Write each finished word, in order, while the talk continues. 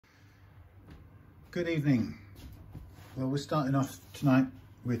Good evening. Well, we're starting off tonight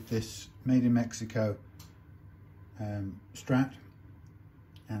with this made in Mexico Strat,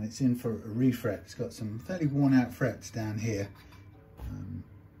 and it's in for a refret. It's got some fairly worn out frets down here,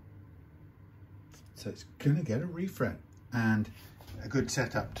 so it's going to get a refret and a good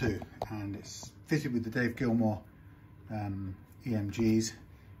setup too. And it's fitted with the Dave Gilmour EMGs,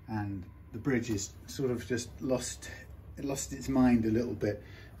 and the bridge is sort of just lost its mind a little bit.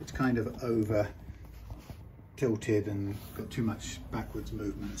 It's kind of over tilted and got too much backwards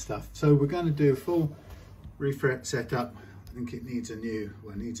movement and stuff. So we're going to do a full refret setup. I think it needs it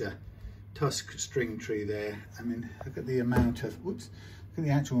needs a tusk string tree there. I mean, look at the amount of, look at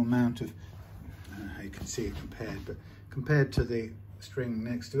the actual amount of, I don't know how you can see it compared to the string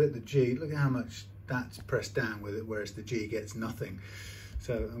next to it, the G, look at how much that's pressed down with it, whereas the G gets nothing.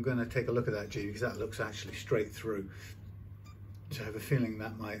 So I'm going to take a look at that G, because that looks actually straight through. So I have a feeling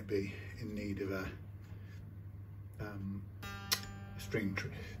that might be in need of a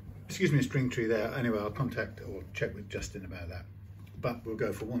string tree there. Anyway, I'll contact or check with Justin about that. But we'll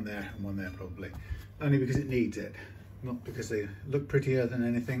go for one there and one there probably. Only because it needs it, not because they look prettier than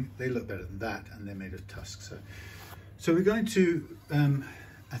anything. They look better than that, and they're made of tusk. So we're going to,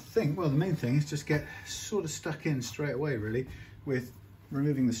 I think, well, the main thing is just get sort of stuck in straight away, really, with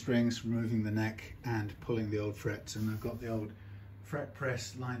removing the strings, removing the neck, and pulling the old frets. And I've got the old fret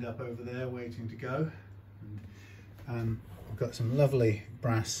press lined up over there, waiting to go. And I've got some lovely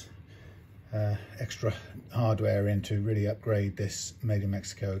brass extra hardware in to really upgrade this made in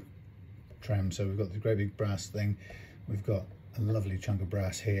Mexico trem. So we've got the great big brass thing, we've got a lovely chunk of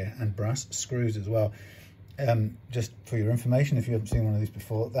brass here, and brass screws as well. Just for your information, if you haven't seen one of these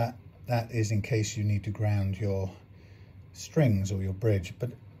before, that is in case you need to ground your strings or your bridge.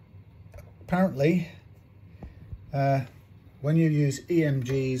 But apparently when you use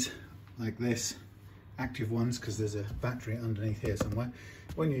EMGs like this, active ones, because there's a battery underneath here somewhere,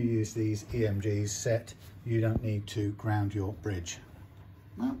 when you use these EMGs set, you don't need to ground your bridge.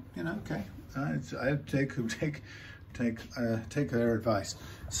 Well, you know, okay, I take their advice.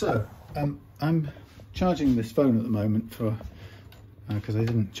 So I'm charging this phone at the moment for because I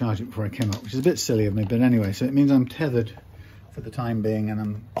didn't charge it before I came up, which is a bit silly of me, but anyway, so it means I'm tethered for the time being, and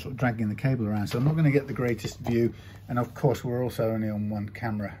I'm sort of dragging the cable around, so I'm not going to get the greatest view. And of course, we're also only on one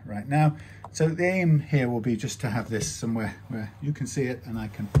camera right now, so the aim here will be just to have this somewhere where you can see it and I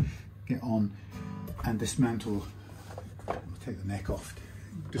can get on and dismantle, I'll take the neck off,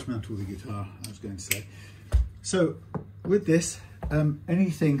 dismantle the guitar, I was going to say. So with this,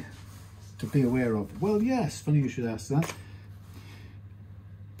 anything to be aware of? Well, yes, funny you should ask that.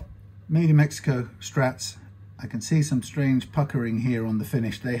 Made in Mexico Strats. I can see some strange puckering here on the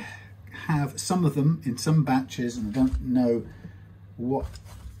finish. They have some of them in some batches, and I don't know what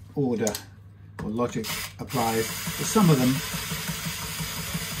order or logic applies, but some of them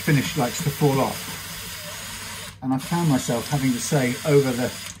finish likes to fall off. And I've found myself having to say over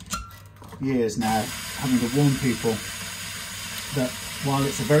the years now, having to warn people that while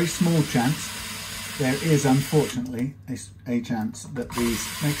it's a very small chance, there is unfortunately a chance that these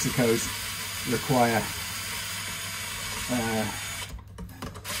Mexicos require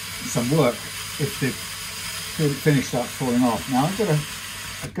some work if the finish starts falling off. Now I've got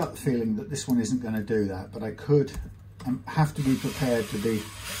a gut feeling that this one isn't going to do that, but I could have to be prepared to be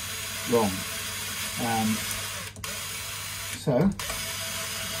wrong. So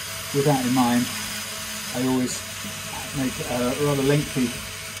with that in mind, I always make a rather lengthy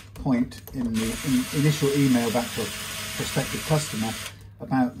point in the initial email back to a prospective customer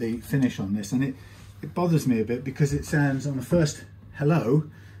about the finish on this, and it bothers me a bit because it sounds, on the first hello,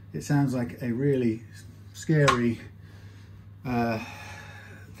 it sounds like a really scary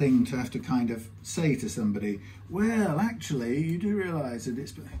thing to have to kind of say to somebody, well, actually, you do realise that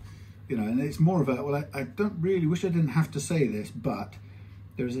it's, you know, and it's more of a, well, I don't really wish I didn't have to say this, but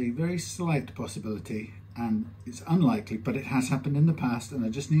there's a very slight possibility, and it's unlikely, but it has happened in the past, and I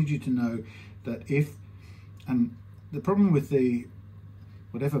just need you to know that if, and the problem with the,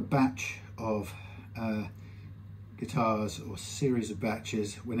 whatever batch of guitars or series of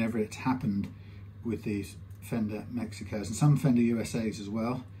batches, whenever it's happened with these Fender Mexicos and some Fender USAs as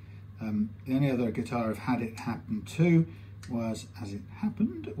well, the only other guitar I've had it happen to was, as it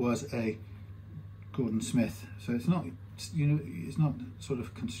happened, was a Gordon Smith. So it's not, you know, it's not sort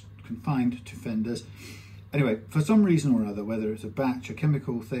of confined to Fenders. Anyway, for some reason or other, whether it's a batch, a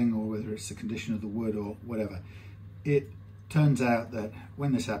chemical thing, or whether it's the condition of the wood or whatever, it turns out that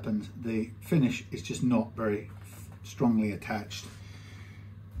when this happens, the finish is just not very strongly attached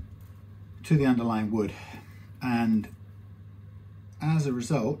to the underlying wood, and as a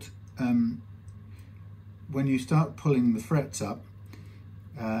result, when you start pulling the frets up,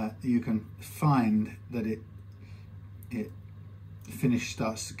 you can find that the finish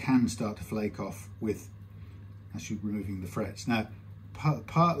can start to flake off as you're removing the frets. Now,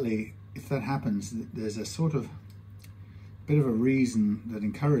 partly, if that happens, there's a sort of bit of a reason that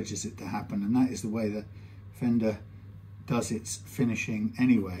encourages it to happen, and that is the way that Fender does its finishing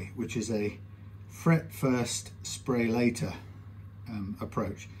anyway, which is a fret first, spray later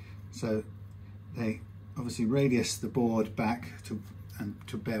approach. So they obviously radius the board back to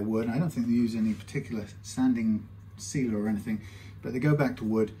bare wood. I don't think they use any particular sanding sealer or anything, but they go back to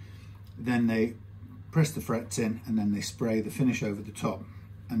wood, then they press the frets in, and then they spray the finish over the top,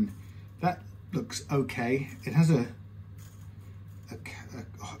 and that looks okay. It has a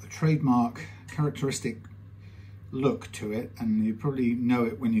trademark characteristic look to it, and you probably know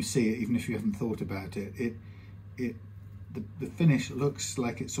it when you see it, even if you haven't thought about it. The finish looks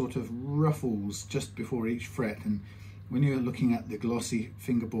like it sort of ruffles just before each fret, and when you're looking at the glossy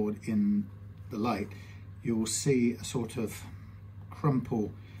fingerboard in the light, you'll see a sort of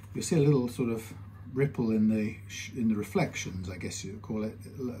crumple. You'll see a little sort of ripple in the reflections, I guess you would call it,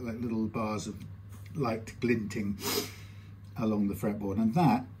 like little bars of light glinting along the fretboard, and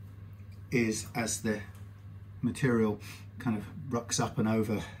that is as the material kind of rucks up and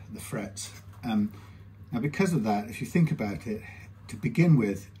over the frets. Now, because of that, if you think about it, to begin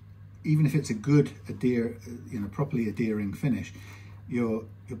with, even if it's a good properly adhering finish, you're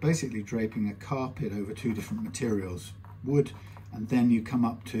basically draping a carpet over two different materials, wood, and then you come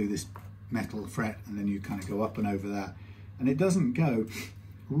up to this metal fret, and then you kind of go up and over that, and it doesn't go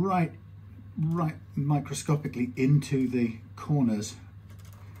right microscopically into the corners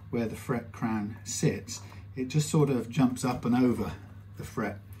where the fret crown sits. It just sort of jumps up and over the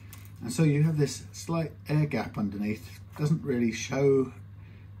fret, and so you have this slight air gap underneath. Doesn't really show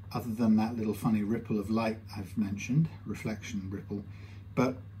other than that little funny ripple of light I've mentioned, reflection ripple.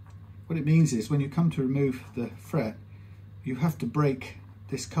 But what it means is when you come to remove the fret, you have to break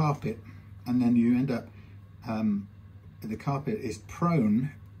this carpet, and then you end up, the carpet is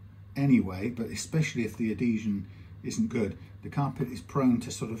prone anyway, but especially if the adhesion isn't good, the carpet is prone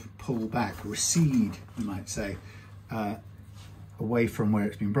to sort of pull back, recede, you might say, away from where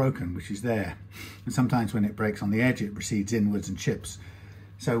it's been broken, which is there. And sometimes when it breaks on the edge, it recedes inwards and chips.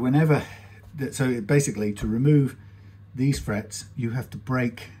 So basically, to remove these frets, you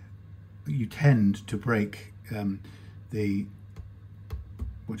tend to break the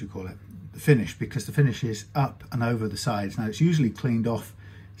finish, because the finish is up and over the sides. Now, it's usually cleaned off,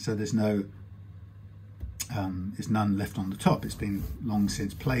 so there's none left on the top. It's been long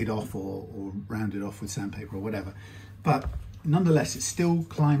since played off or rounded off with sandpaper or whatever. But nonetheless, it still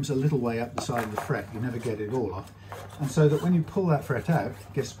climbs a little way up the side of the fret. You never get it all off. And so that when you pull that fret out,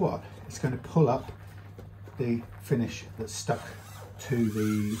 guess what? It's going to pull up the finish that's stuck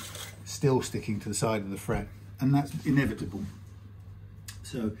to still sticking to the side of the fret. And that's inevitable.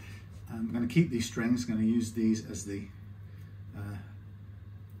 So I'm going to keep these strings. I'm going to use these as the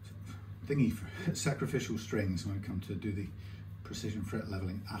thingy for sacrificial strings when I come to do the precision fret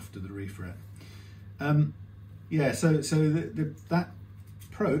leveling after the refret. Yeah, so that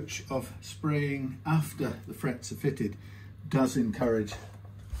approach of spraying after the frets are fitted does encourage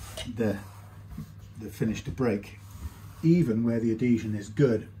the finish to break, even where the adhesion is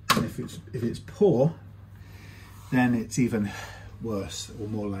good. And if it's poor, then it's even worse or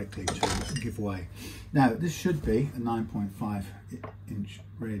more likely to give way. Now, this should be a 9.5 inch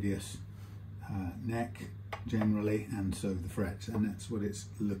radius neck generally, and so the frets, and that's what it's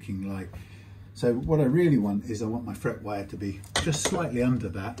looking like. So what I really want is I want my fret wire to be just slightly under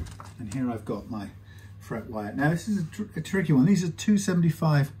that, and here I've got my fret wire. Now this is a tricky one. These are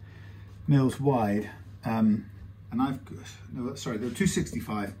 275 mils wide, and they're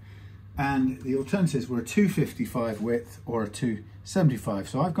 265, and the alternatives were a 255 width or a 275.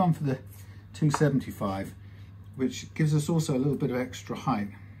 So I've gone for the 275, which gives us also a little bit of extra height.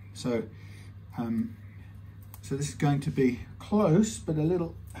 So so this is going to be close, but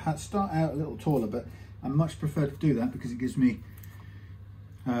start out a little taller, but I much prefer to do that because it gives me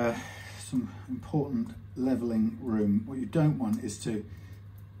some important leveling room. What you don't want is to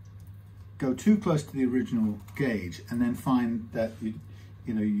go too close to the original gauge and then find that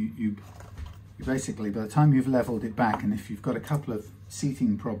you basically, by the time you've leveled it back, and if you've got a couple of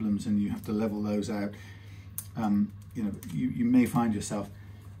seating problems and you have to level those out, you may find yourself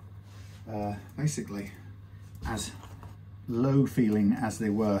basically as low feeling as they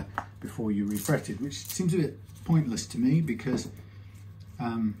were before you refretted, which seems a bit pointless to me because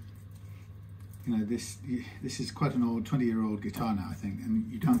this is quite an old 20-year-old guitar now, I think,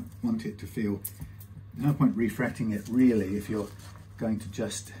 and you don't want it to feel no point refretting it really if you're going to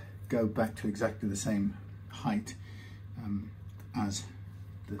just go back to exactly the same height as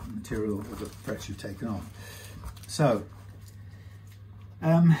the material of the frets you've taken off. So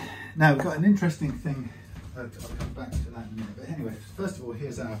now we've got an interesting thing. I'll come back to that in a minute, but anyway, first of all,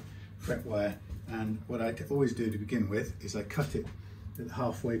 here's our fret wire, and what I always do to begin with is I cut it at the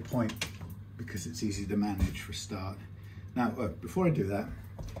halfway point because it's easy to manage for a start. Now before I do that,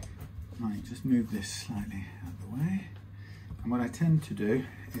 I might just move this slightly out of the way, and what I tend to do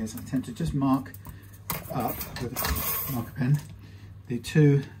is I tend to just mark up with a marker pen the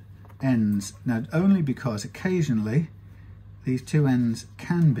two ends. Now only because occasionally these two ends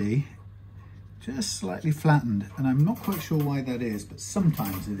can be just slightly flattened, and I'm not quite sure why that is, but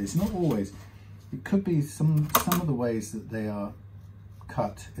sometimes it is, not always. It could be some of the ways that they are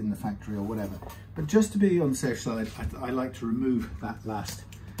cut in the factory or whatever, but just to be on the safe side, I like to remove that last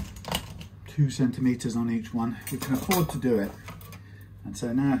 2 centimeters on each one. You can afford to do it. And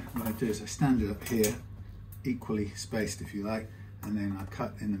so now what I do is I stand it up here, equally spaced if you like, and then I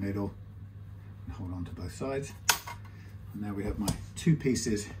cut in the middle and hold on to both sides. And now we have my 2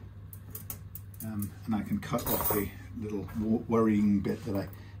 pieces, and I can cut off the little worrying bit that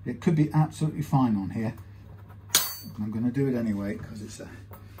it could be absolutely fine on here. I'm going to do it anyway because it's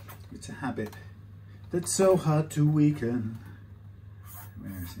a habit that's so hard to weaken.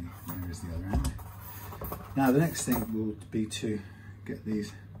 Where is he? Where is the other end? Now the next thing will be to get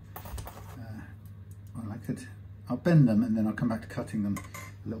these. Well, I'll bend them and then I'll come back to cutting them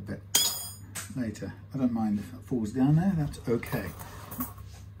a little bit later. I don't mind if it falls down there. That's okay.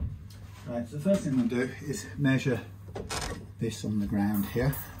 Right. So the first thing I'm going to do is measure this on the ground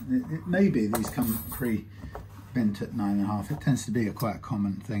here. It may be these come pre-bent at 9.5. It tends to be quite a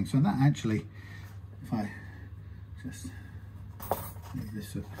common thing. So that actually, if I just make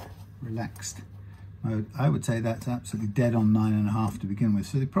this a relaxed mode, I would say that's absolutely dead on 9.5 to begin with.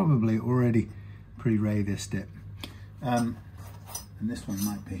 So they probably already pre-radiused it. And this one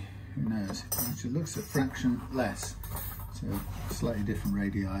might be, who knows? It actually looks a fraction less. So slightly different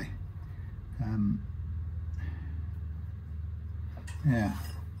radii. Yeah,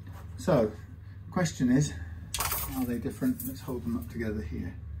 so question is, are they different? Let's hold them up together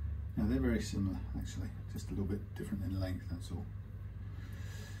here. No, they're very similar actually, just a little bit different in length, that's all.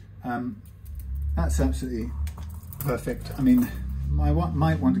 That's absolutely perfect. I mean, I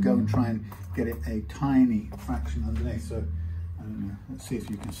might want to go and try and get it a tiny fraction underneath, so I don't know, let's see if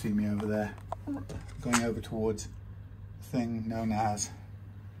you can see me over there, going over towards the thing known as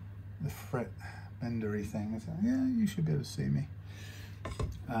the fret bendery thing. So, yeah, you should be able to see me.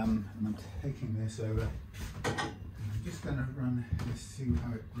 And I'm taking this over. I'm just going to run, let's see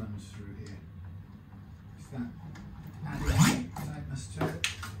how it runs through here. Is that adding tightness to it?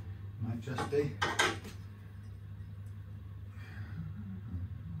 Might just be.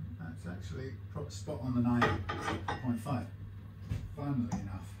 That's actually spot on the 9.5. Funnily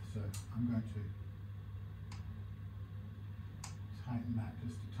enough, so I'm going to tighten that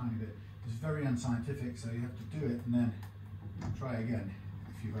just a tiny bit. It's very unscientific, so you have to do it and then try again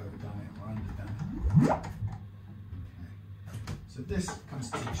if you've overdone it or underdone it. Okay. So this comes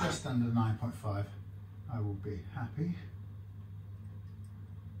to just under 9.5. I will be happy.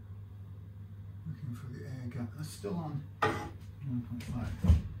 Looking for the air gap. That's still on 9.5.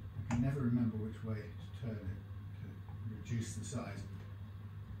 I can never remember which way to turn it to reduce the size.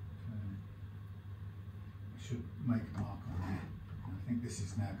 I should make a mark on there. I think this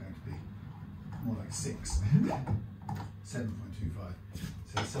is now going to be more like 6, 7.25.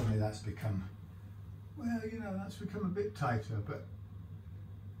 So suddenly that's become, well, you know, that's become a bit tighter, but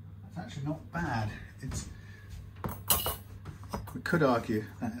that's actually not bad. We could argue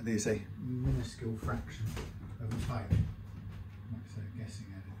that there's a minuscule fraction of a height. Like I say, guessing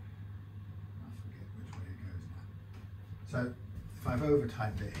at it. I forget which way it goes now. So if I've over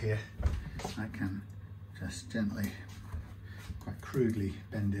tightened it here, I can just gently, quite crudely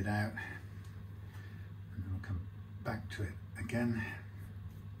bend it out, and then I'll come back to it again,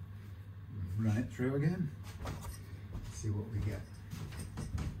 and run it through again, see what we get.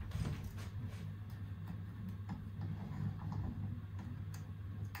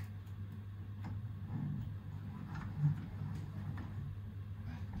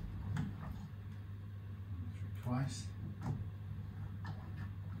 Twice.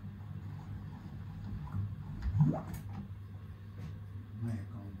 May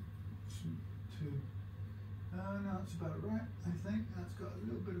have gone too. No, that's about right. I think that's got a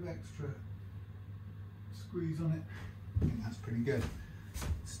little bit of extra squeeze on it. I think that's pretty good.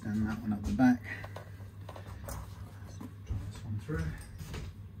 Stand that one up the back. Draw this one through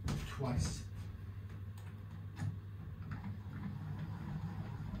twice.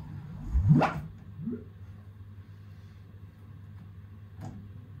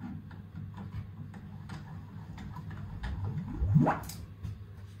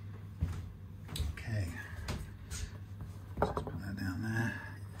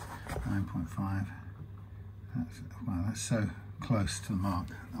 0.5. Well, that's so close to the mark.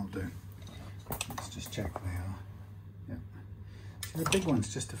 That'll do. Let's just check they are. Yep. See, the big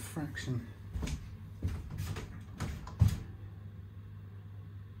one's just a fraction.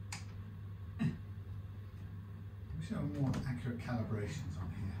 We should have more accurate calibrations on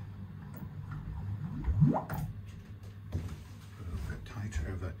here. A little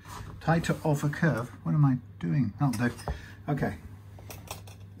bit tighter of a curve. What am I doing? That'll do. Okay.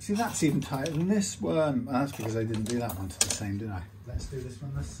 See, that's even tighter than this one. Oh, that's because I didn't do that one to the same, did I? Let's do this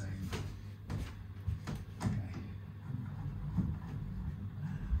one the same.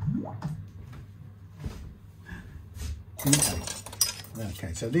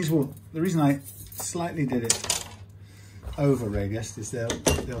 Okay, so these will, the reason I slightly did it over radius is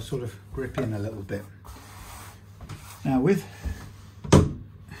they'll sort of grip in a little bit. Now with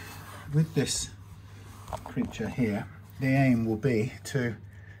this creature here, the aim will be to,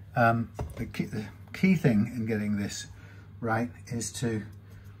 the key thing in getting this right is to,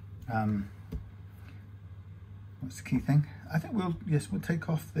 what's the key thing? I think we'll take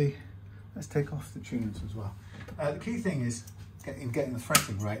off the, let's take off the tuners as well. The key thing is, in getting the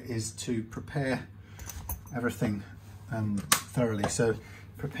fretting right, is to prepare everything thoroughly. So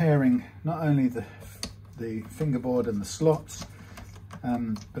preparing not only the fingerboard and the slots,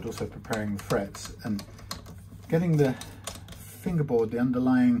 but also preparing the frets, and getting the fingerboard, the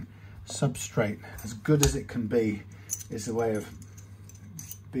underlying substrate, as good as it can be is the way of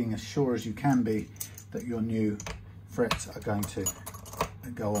being as sure as you can be that your new frets are going to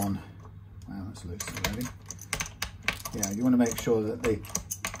go on. Wow, that's loose already. Yeah, you want to make sure that they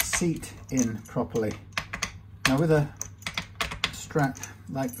seat in properly. Now with a Strat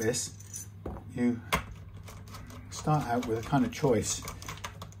like this, you start out with a kind of choice.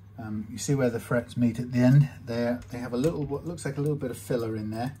 You see where the frets meet at the end? They have a little, what looks like a little bit of filler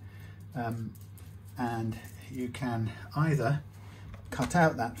in there. And you can either cut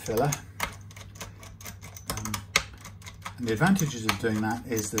out that filler. And the advantages of doing that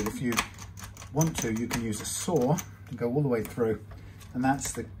is that if you want to, you can use a saw to go all the way through, and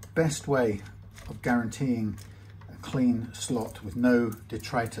that's the best way of guaranteeing a clean slot with no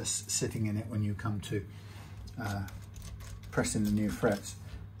detritus sitting in it when you come to press in the new frets.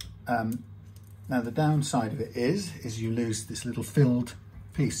 Now the downside of it is you lose this little filled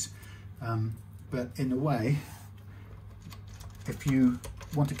piece, but in a way, if you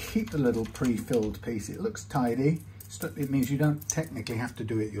want to keep the little pre-filled piece, it looks tidy. It means you don't technically have to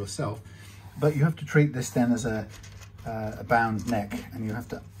do it yourself, but you have to treat this then as a bound neck, and you have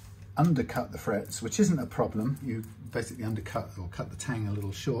to undercut the frets, which isn't a problem. You basically undercut or cut the tang a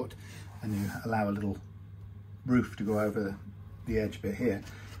little short, and you allow a little roof to go over the edge bit here,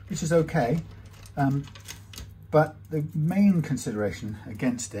 which is okay. But the main consideration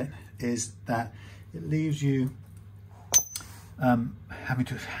against it is that it leaves you having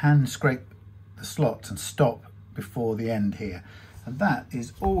to hand scrape the slots and stop before the end here, and that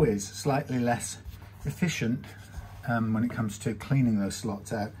is always slightly less efficient when it comes to cleaning those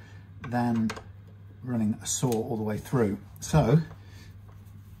slots out than running a saw all the way through. So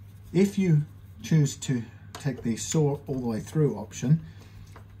if you choose to take the saw all the way through option,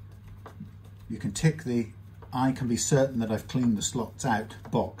 you can tick the I can be certain that I've cleaned the slots out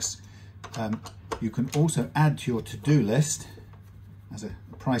box. You can also add to your to-do list, as a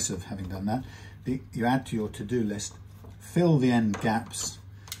price of having done that, you add to your to-do list, fill the end gaps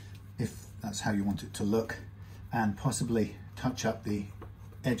if that's how you want it to look, and possibly touch up the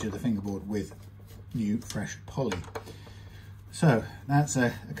edge of the fingerboard with new fresh poly. So that's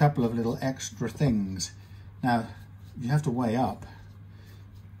a couple of little extra things. Now you have to weigh up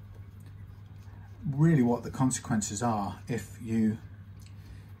really what the consequences are if you,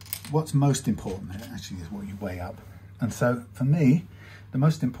 what's most important actually is what you weigh up. And so for me, the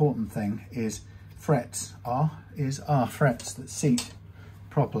most important thing is frets are frets that seat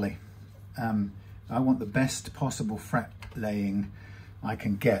properly. I want the best possible fret laying I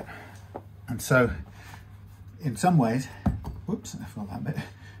can get. And so in some ways, whoops, I forgot that bit.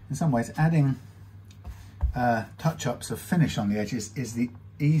 In some ways, adding touch-ups of finish on the edges is the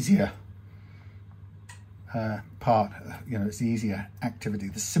easier part. You know, it's the easier activity,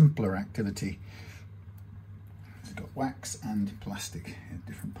 the simpler activity. It's got wax and plastic in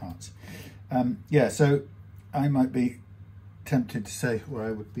different parts. Yeah, so I might be tempted to say, or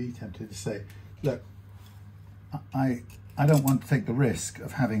I would be tempted to say, look, I don't want to take the risk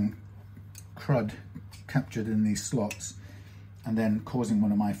of having crud captured in these slots and then causing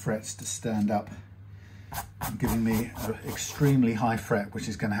one of my frets to stand up and giving me an extremely high fret, which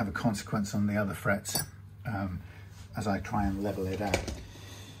is going to have a consequence on the other frets as I try and level it out.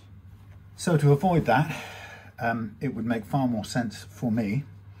 So to avoid that, it would make far more sense for me.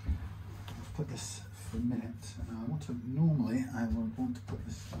 Let's put this for a minute. I want to, normally I would want to put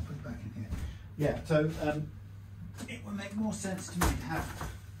this, I'll put it back in here. Yeah, so it would make more sense to me to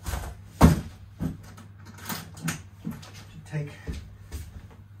have,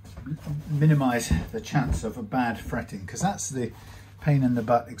 minimize the chance of a bad fretting, because that's the pain in the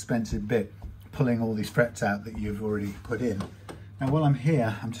butt expensive bit, pulling all these frets out that you've already put in. Now while I'm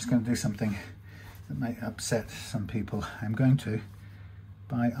here, I'm just going to do something that may upset some people. I'm going to,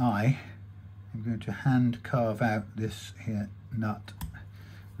 by eye, I'm going to hand carve out this here nut.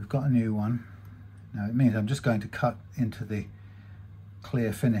 We've got a new one. Now it means I'm just going to cut into the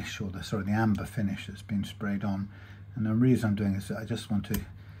clear finish, or the amber finish that's been sprayed on. And the reason I'm doing this is I just want to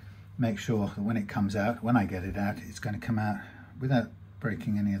make sure that when it comes out, when I get it out, it's going to come out without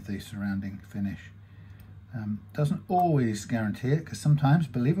breaking any of the surrounding finish. Doesn't always guarantee it, because sometimes,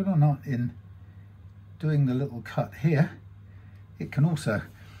 believe it or not, in doing the little cut here, it can also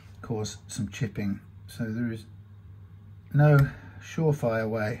cause some chipping. So there is no surefire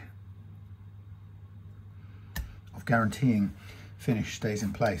way of guaranteeing finish stays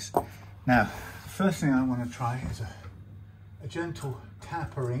in place. Now, the first thing I want to try is a gentle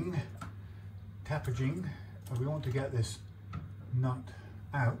tappaging, and we want to get this nut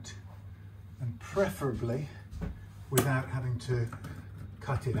out, and preferably without having to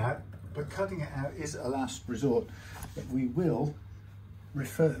cut it out. But cutting it out is a last resort that we will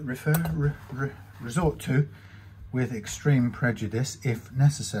resort to with extreme prejudice if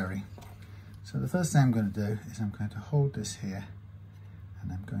necessary. So the first thing I'm going to do is I'm going to hold this here,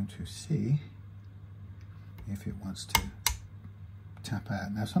 and I'm going to see if it wants to tap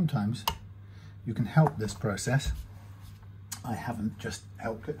out. Now sometimes you can help this process. I haven't just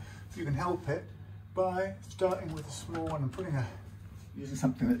helped it. You can help it by starting with a small one and using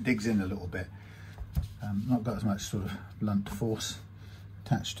something that digs in a little bit. Not got as much sort of blunt force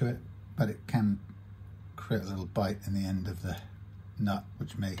attached to it, but it can create a little bite in the end of the nut,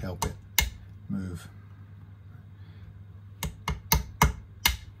 which may help it move.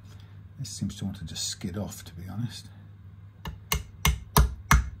 This seems to want to just skid off, to be honest.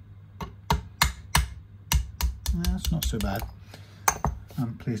 That's not so bad.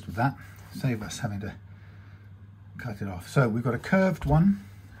 I'm pleased with that. Save us having to cut it off. So we've got a curved one,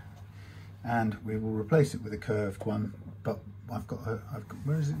 and we will replace it with a curved one. But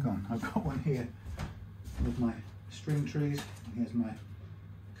where has it gone? I've got one here with my string trees. Here's my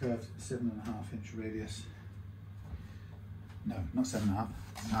curved 7.5 inch radius. No, not 7.5,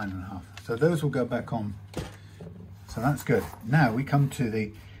 9.5. So those will go back on. So that's good. Now we come to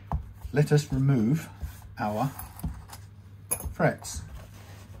the, let us remove our frets.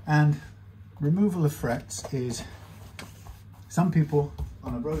 And removal of frets is, some people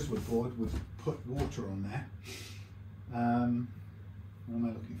on a rosewood board would put water on there. What am I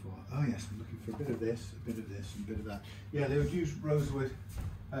looking for? Oh yes, I'm looking for a bit of this, a bit of this, and a bit of that. Yeah, they would use rosewood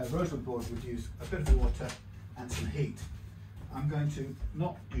board would use a bit of water and some heat. I'm going to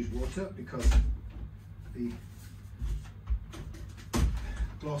not use water because the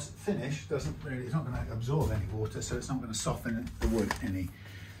gloss finish doesn't really, it's not going to absorb any water, so it's not going to soften the wood any.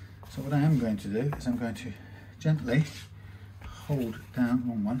 So what I am going to do is I'm going to gently hold down,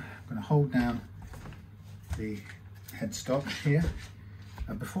 wrong one, I'm going to hold down the headstock here.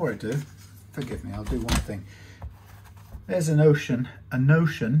 And before I do, forgive me, I'll do one thing. There's a notion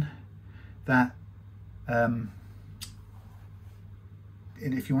that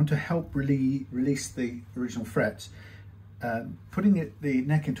if you want to help release the original frets, putting the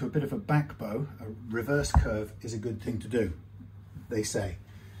neck into a bit of a back bow, a reverse curve, is a good thing to do, they say.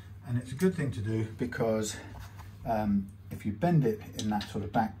 And it's a good thing to do because if you bend it in that sort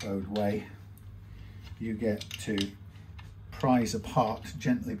of back bowed way, you get to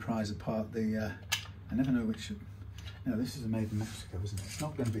gently prise apart the, I never know which, no, this is made in Mexico, isn't it? It's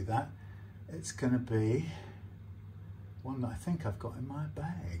not going to be that. It's going to be one that I think I've got in my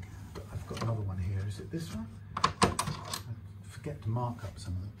bag. But I've got another one here. Is it this one? I forget to mark up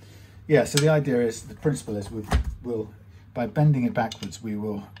some of them. Yeah, so the idea is, the principle is, we'll by bending it backwards, we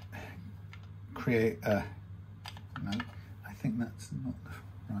will create a, no, I think that's not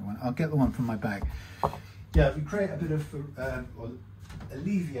the right one. I'll get the one from my bag. Yeah, we create a bit of, or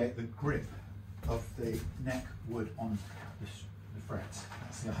alleviate the grip of the neck wood on the frets.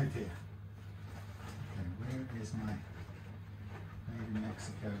 That's the idea. Okay, where is my made in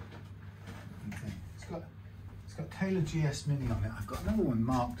Mexico thing? It's got Taylor GS Mini on it. I've got another one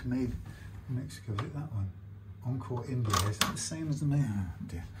marked made in Mexico. Is it that one? Encore India. Is that the same as the main? Oh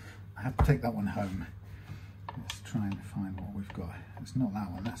dear. I have to take that one home. Let's try and find what we've got. It's not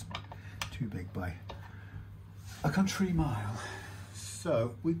that one. That's too too big by a country mile.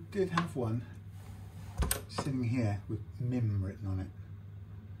 So we did have one sitting here with MIM written on it.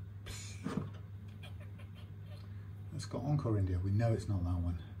 It's got Encore India. We know it's not that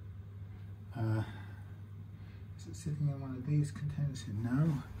one. Is it sitting in one of these containers here?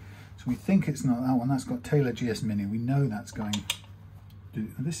 No. So we think it's not that one. That's got Taylor GS Mini. We know that's going to...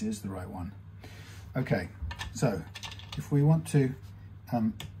 This is the right one. Okay, so if we want to...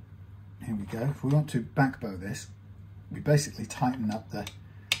 here we go. If we want to back bow this, we basically tighten up the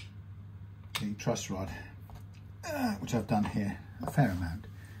truss rod, which I've done here a fair amount.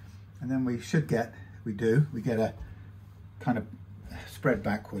 And then we should get, we get a kind of spread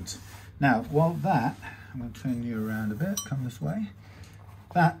backwards. Now, while that, I'm going to turn you around a bit, come this way.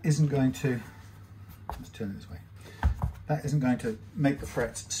 That isn't going to, let's turn it this way. That isn't going to make the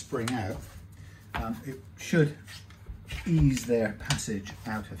frets spring out. It should ease their passage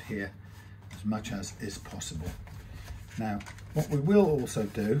out of here as much as is possible. Now, what we will also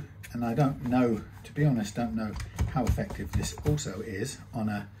do, and I don't know, to be honest, don't know how effective this also is on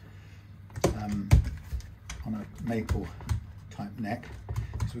a maple type neck,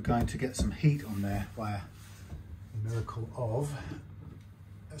 is we're going to get some heat on there via the miracle of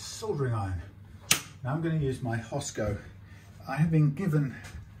a soldering iron. Now I'm going to use my Hosco. I have been given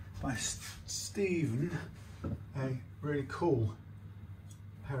by Stephen a really cool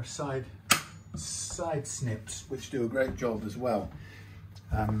pair of side snips, which do a great job as well.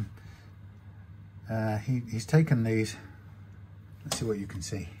 He's taken these, let's see what you can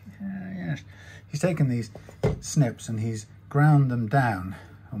see. Yes, he's taken these snips and he's ground them down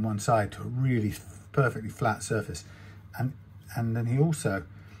on one side to a really perfectly flat surface, and then he also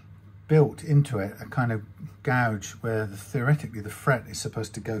built into it a kind of gouge where theoretically the fret is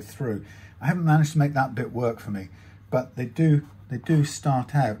supposed to go through. I haven't managed to make that bit work for me, but they do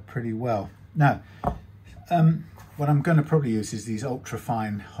start out pretty well. Now, what I'm going to probably use is these ultra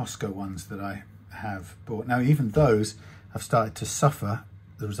fine Hosco ones that I have bought. Now, even those have started to suffer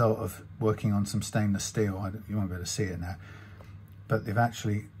the result of working on some stainless steel. You won't be able to see it now, but they've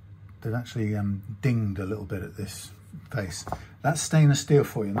actually dinged a little bit at this face. That's stainless steel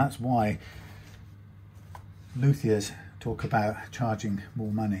for you, and that's why luthiers talk about charging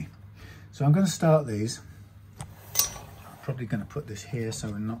more money. So I'm going to start these. I'm probably going to put this here so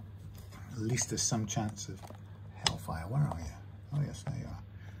we're not, at least there's some chance of hellfire. Where are you? Oh yes, there you are.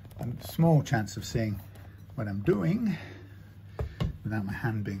 A small chance of seeing what I'm doing without my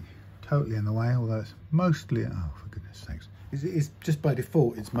hand being totally in the way, although it's mostly, oh for goodness sakes, it's just by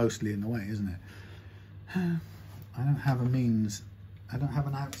default it's mostly in the way, isn't it? I don't have a means, I don't have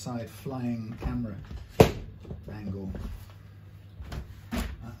an outside flying camera angle.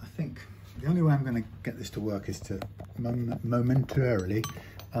 I think the only way I'm going to get this to work is to momentarily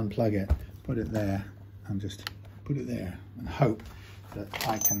unplug it, put it there, and just put it there and hope that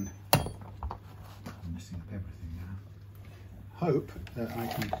I can, I'm messing up everything now, hope that I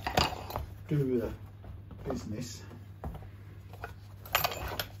can do the business.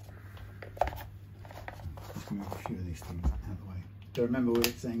 Let's move a few of these things out of the way. So remember we're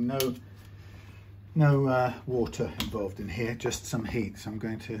saying no water involved in here, just some heat. So I'm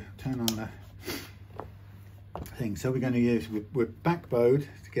going to turn on the thing. So we're going to use, we're back bowed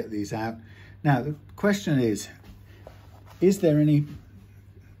to get these out. Now the question is there any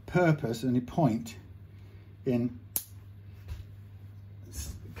purpose, any point in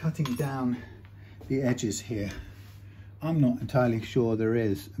cutting down the edges here? I'm not entirely sure there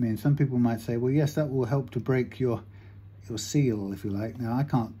is. I mean, some people might say, well, yes, that will help to break your seal, if you like. Now, I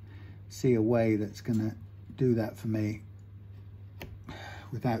can't see a way that's going to do that for me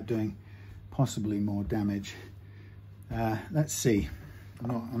without doing possibly more damage. Let's see.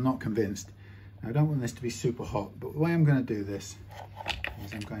 I'm not convinced. I don't want this to be super hot, but the way I'm going to do this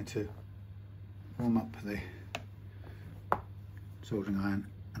is I'm going to warm up the soldering iron,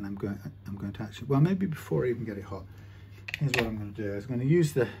 and I'm going to actually, well, maybe before I even get it hot, here's what I'm going to do. I'm going to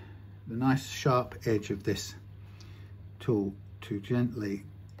use the nice sharp edge of this tool to gently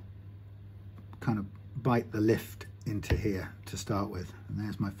kind of bite the lift into here to start with, and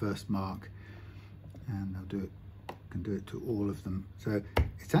there's my first mark, and I'll do it, can do it to all of them. So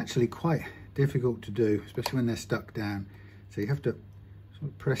it's actually quite difficult to do, especially when they're stuck down. So you have to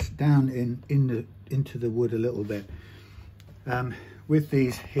sort of press down into the wood a little bit. With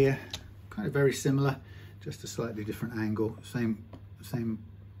these here, kind of very similar, just a slightly different angle, same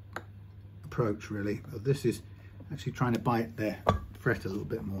approach really. But this is actually trying to bite their fret a little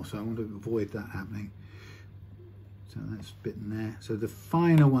bit more, so I want to avoid that happening. So that's bitten there. So the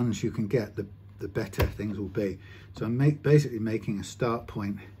finer ones you can get, the better things will be. So I'm basically making a start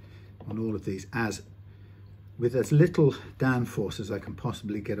point on all of these with as little downforce as I can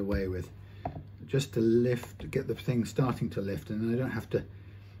possibly get away with, just to lift, get the thing starting to lift, and then I don't have to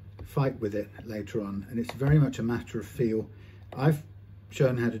fight with it later on. And it's very much a matter of feel. I've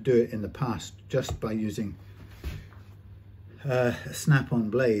shown how to do it in the past just by using a snap-on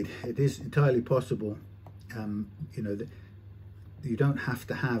blade. It is entirely possible. You know, you don't have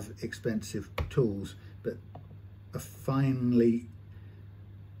to have expensive tools, but a finely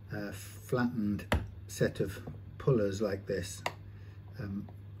flattened set of pullers like this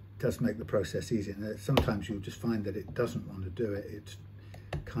does make the process easier. And sometimes you'll just find that it doesn't want to do it. It's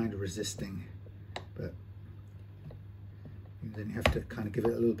kind of resisting, but then you have to kind of give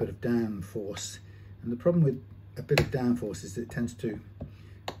it a little bit of downforce. And the problem with a bit of downforce is that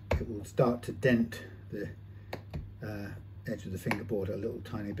it will start to dent the edge of the fingerboard a little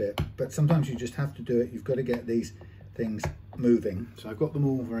tiny bit. But sometimes you just have to do it. You've got to get these things moving. So I've got them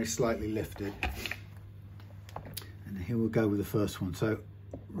all very slightly lifted. And here we'll go with the first one. So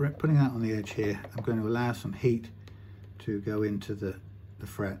putting that on the edge here, I'm going to allow some heat to go into the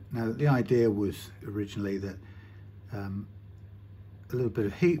fret. Now the idea was originally that a little bit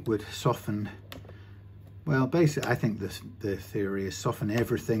of heat would soften, well, basically I think the theory is soften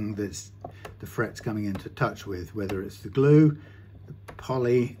everything that's the fret's coming into touch with, whether it's the glue, the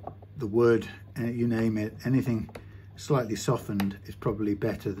poly, the wood, you name it. Anything slightly softened is probably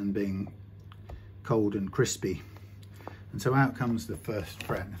better than being cold and crispy. And so out comes the first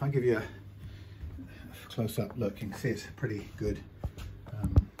fret. And if I give you a close-up look, you can see it's a pretty good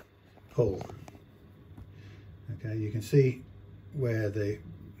pull. Okay, you can see where the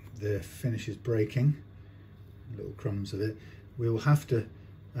finish is breaking, little crumbs of it. We will have to,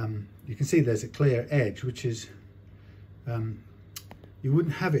 you can see there's a clear edge, which is, you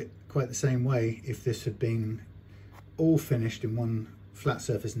wouldn't have it quite the same way if this had been all finished in one flat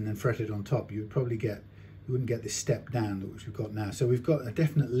surface and then fretted on top. You would probably you wouldn't get this step down which we've got now. So we've got a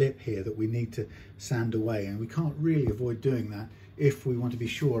definite lip here that we need to sand away, and we can't really avoid doing that if we want to be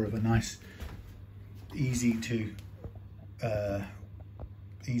sure of a nice, easy to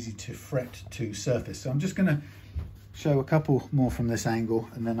fret to surface. So I'm just going to show a couple more from this angle,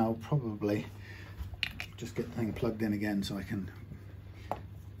 and then I'll probably just get the thing plugged in again so I can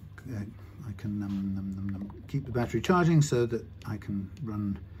keep the battery charging so that I can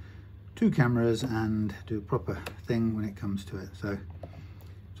run 2 cameras and do a proper thing when it comes to it. So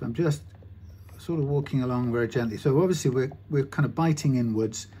I'm just sort of walking along very gently. So obviously we're kind of biting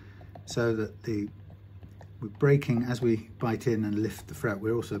inwards so that we're breaking as we bite in and lift the fret.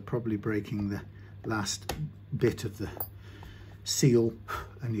 We're also probably breaking the last bit of the seal,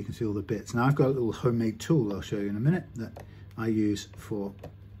 and you can see all the bits. Now I've got a little homemade tool I'll show you in a minute that I use for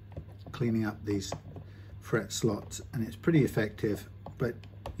cleaning up these fret slots, and it's pretty effective, but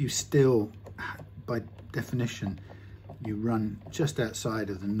you still, by definition, you run just outside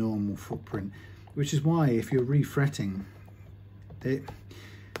of the normal footprint, which is why if you're refretting,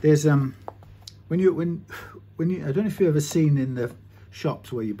 there's when you I don't know if you've ever seen in the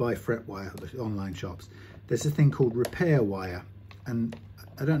shops where you buy fret wire, the online shops, there's a thing called repair wire, and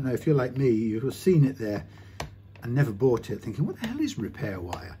I don't know if you're like me, you've seen it there and never bought it, thinking, what the hell is repair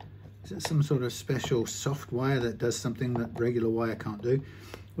wire? Is it some sort of special soft wire that does something that regular wire can't do?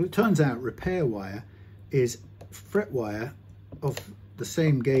 Well, it turns out repair wire is fret wire of the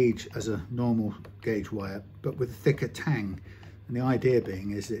same gauge as a normal gauge wire, but with a thicker tang. And the idea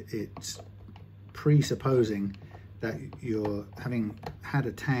being is that it's presupposing that you're having had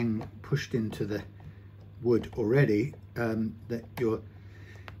a tang pushed into the wood already, that your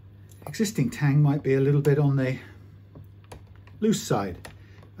existing tang might be a little bit on the loose side.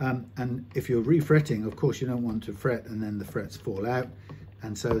 And if you're refretting, of course, you don't want to fret and then the frets fall out.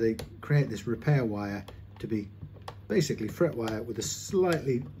 And so they create this repair wire to be basically fret wire with a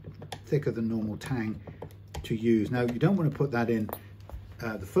slightly thicker than normal tang to use. Now, you don't want to put that in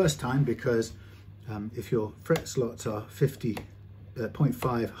the first time, because if your fret slots are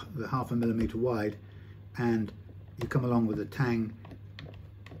 0.5, half a millimeter wide, and you come along with a tang,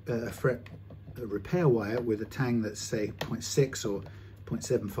 a repair wire with a tang that's say 0.6 or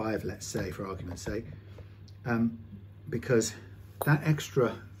 0.75, let's say, for argument's sake, because that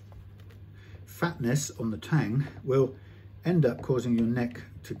extra fatness on the tang will end up causing your neck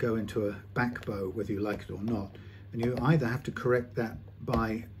to go into a back bow, whether you like it or not. And you either have to correct that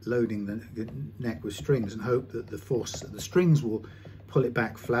by loading the neck with strings and hope that the strings will pull it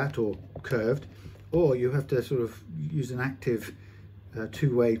back flat or curved, or you have to sort of use an active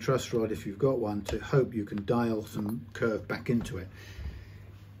two-way truss rod, if you've got one, to hope you can dial some curve back into it.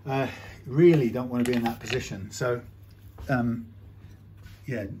 Really don't want to be in that position. So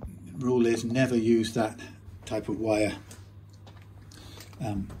yeah, rule is never use that type of wire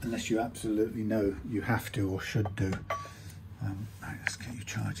unless you absolutely know you have to or should do. Right, let's get you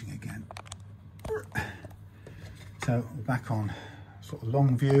charging again. So we're back on sort of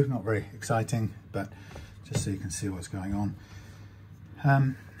long view, not very exciting, but just so you can see what's going on.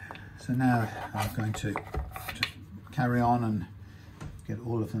 So now I'm going to just carry on and get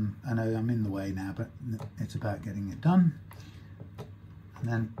all of them. I know I'm in the way now, but it's about getting it done. And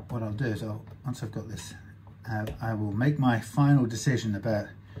then what I'll do is once I've got this out, I will make my final decision about,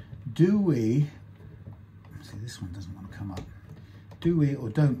 do we, see this one doesn't want to come up, do we or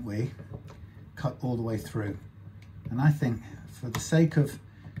don't we cut all the way through? And I think for the sake of,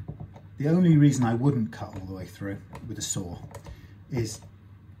 the only reason I wouldn't cut all the way through with a saw is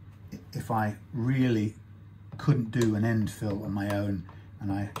if I really couldn't do an end fill on my own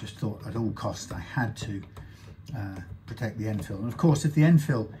and I just thought at all costs I had to protect the end fill. And of course, if the end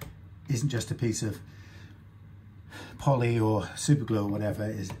fill isn't just a piece of poly or super glue or whatever,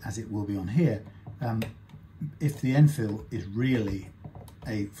 as it will be on here, if the end fill is really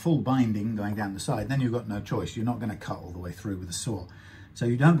a full binding going down the side, then you've got no choice. You're not going to cut all the way through with a saw. So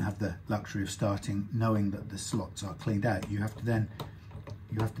you don't have the luxury of starting knowing that the slots are cleaned out. You have to then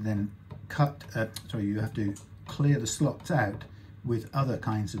you have to clear the slots out with other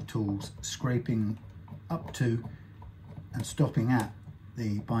kinds of tools, scraping up to and stopping at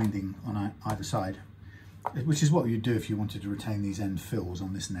the binding on either side, which is what you'd do if you wanted to retain these end fills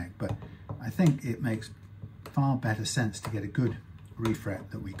on this neck. But I think it makes far better sense to get a good refret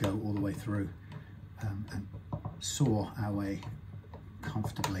that we go all the way through and saw our way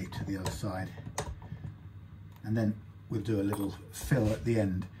comfortably to the other side. And then we'll do a little fill at the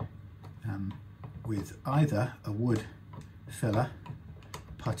end with either a wood filler,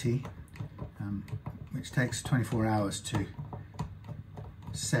 putty, which takes 24 hours to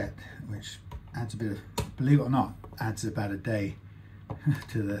set, which adds a bit of, believe it or not, adds about a day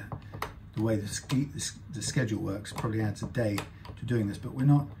to the way the schedule works. Probably adds a day to doing this, but we're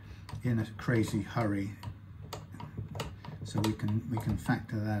not in a crazy hurry, so we can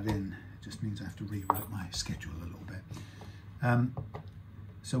factor that in. It just means I have to rewrite my schedule a little bit.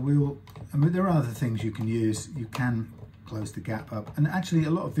 So there are other things you can use. You can close the gap up, and actually a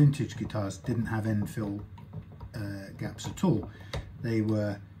lot of vintage guitars didn't have end fill gaps at all. They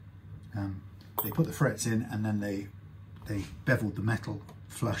were they put the frets in and then they beveled the metal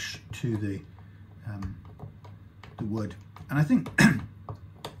flush to the wood. And I think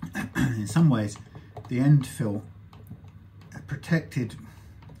in some ways the end fill protected,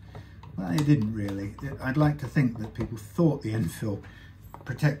 well, it didn't really. I'd like to think that people thought the end fill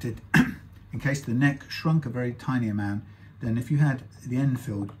protected in case the neck shrunk a very tiny amount. Then if you had the end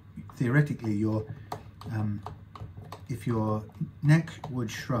filled, theoretically if your neck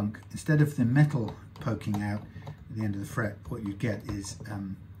would shrunk, instead of the metal poking out at the end of the fret, what you'd get is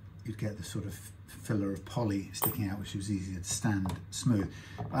you'd get the sort of filler of poly sticking out, which was easier to stand smooth.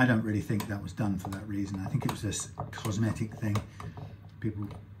 I don't really think that was done for that reason. I think it was this cosmetic thing. People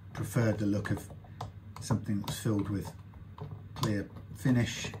preferred the look of something that was filled with clear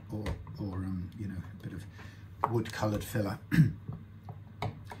finish or you know, a bit of wood coloured filler, and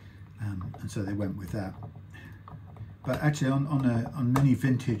so they went with that. But actually on many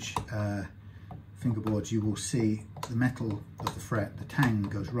vintage fingerboards, you will see the metal of the fret, the tang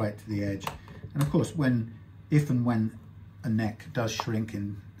goes right to the edge. And of course, if and when a neck does shrink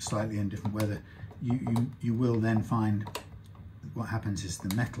slightly in different weather, you will then find what happens is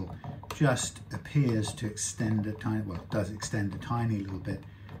the metal just appears to extend a tiny, well, it does extend a tiny little bit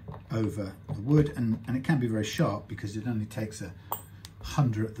over the wood, and it can be very sharp because it only takes a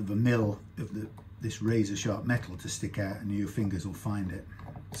 100th of a mil of this razor sharp metal to stick out, and your fingers will find it.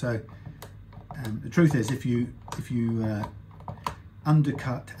 So the truth is, if you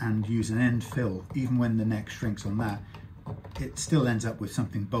undercut and use an end fill, even when the neck shrinks on that, it still ends up with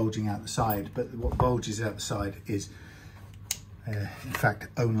something bulging out the side. But what bulges out the side is in fact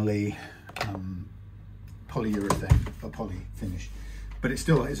only polyurethane or poly finish, but it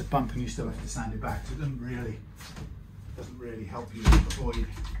still is a bump and you still have to sand it back, so it doesn't really help you avoid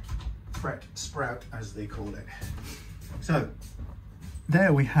fret sprout, as they call it. So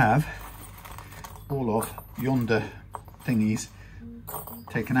there we have all of yonder thingies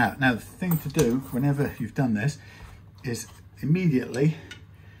taken out. Now the thing to do whenever you've done this is immediately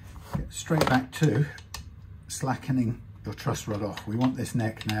get straight back to slackening your truss rod off. We want this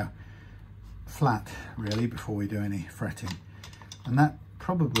neck now flat really before we do any fretting, and that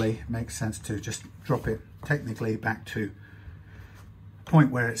probably makes sense to just drop it technically back to point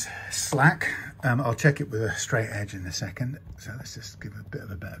where it's slack. I'll check it with a straight edge in a second. So let's just give a bit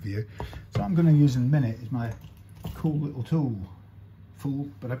of a better view. So I'm going to use in a minute is my cool little tool,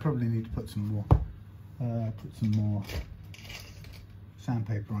 but I probably need to put some more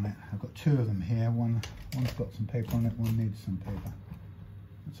sandpaper on it. I've got two of them here. One's got some paper on it, one needs some paper.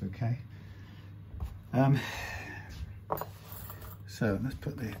 That's okay. So let's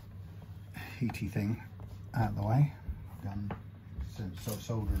put the heaty thing out of the way. Done. So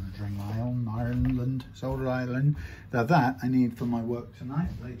solder and solder iron. Now that I need for my work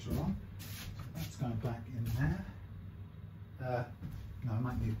tonight, later on. So that's going back in there. No, I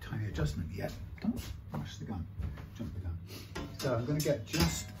might need a tiny adjustment yet. Don't rush the gun, jump the gun. So I'm going to get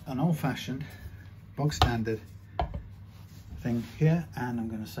just an old-fashioned, bog standard thing here, and I'm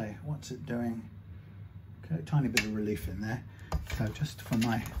going to say, what's it doing? Okay, a tiny bit of relief in there. So just for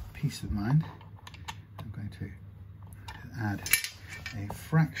my peace of mind, I'm going to add a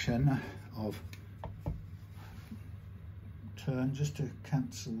fraction of turn just to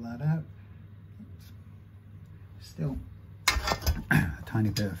cancel that out. Still a tiny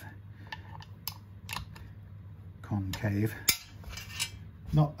bit of concave.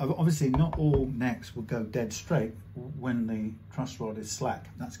 Obviously not all necks will go dead straight when the truss rod is slack.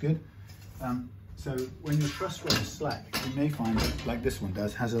 That's good. So when your truss rod is slack, you may find that, like this one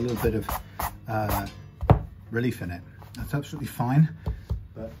does, has a little bit of relief in it. That's absolutely fine,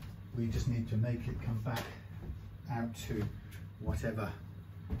 but we just need to make it come back out to whatever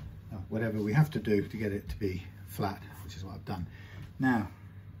we have to do to get it to be flat, which is what I've done. Now,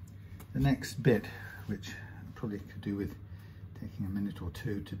 the next bit, which I probably could do with taking a minute or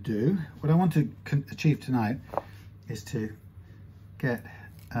two to do, what I want to achieve tonight is to get,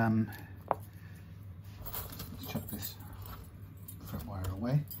 let's chuck this fret wire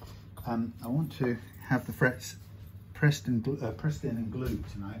away. I want to have the frets pressed in and glued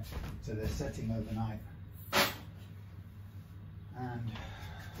tonight, so they're setting overnight. And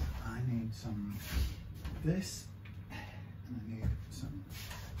I need some of this, and I need some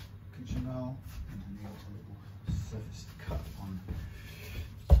kitchen roll, and I need a little surface to cut on.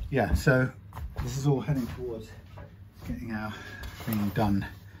 Yeah, so this is all heading towards getting our thing done.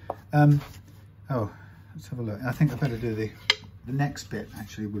 Oh, let's have a look. I think I better do the next bit.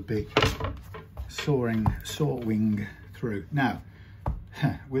 Actually, would be sawing through. Now,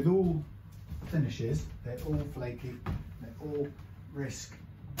 with all finishes, they're all flaky, they all risk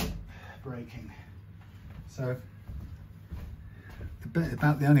breaking. So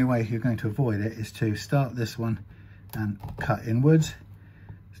about the only way you're going to avoid it is to start this one and cut inwards,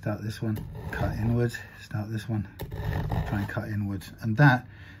 start this one, cut inwards, start this one, try and cut inwards, and that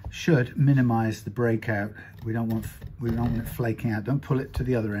should minimize the breakout. We don't want it flaking out. Don't pull it to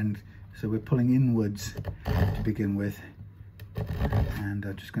the other end. So we're pulling inwards to begin with, and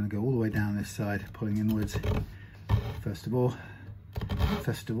I'm just going to go all the way down this side, pulling inwards first of all,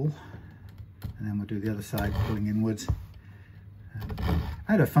 and then we'll do the other side, pulling inwards.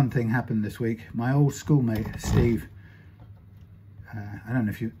 I had a fun thing happen this week. My old schoolmate Steve, I don't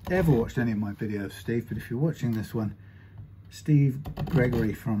know if you've ever watched any of my videos, Steve, but if you're watching this one, Steve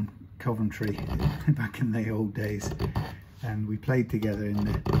Gregory from Coventry, back in the old days, and we played together in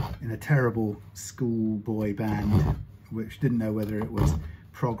a terrible schoolboy band, which didn't know whether it was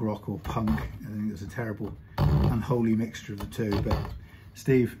prog rock or punk. I think it was a terrible, unholy mixture of the two. But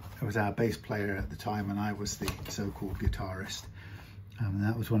Steve was our bass player at the time, and I was the so-called guitarist. And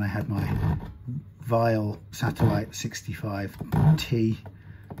that was when I had my vile Satellite 65T,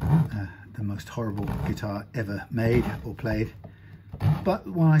 the most horrible guitar ever made or played, but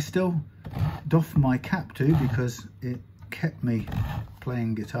one I still doff my cap to because it kept me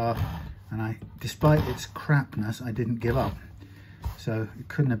playing guitar, and despite its crapness, I didn't give up. So it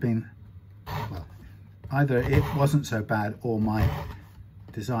couldn't have been, well, either it wasn't so bad or my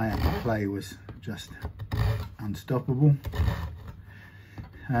desire to play was just unstoppable.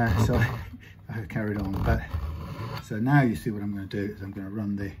 So I carried on. But so now you see what I'm going to do is I'm going to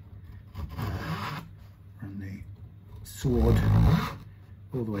run the sword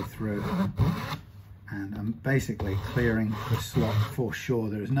all the way through, and I'm basically clearing the slot for sure.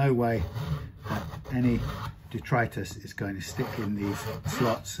 There is no way that any detritus is going to stick in these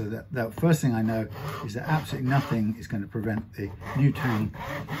slots, so that the first thing I know is that absolutely nothing is going to prevent the new tang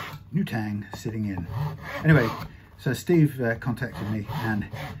sitting in. Anyway, so Steve contacted me, and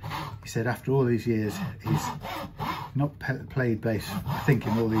he said after all these years, he's not played bass, I think,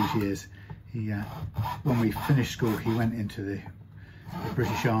 in all these years. He, when we finished school, he went into the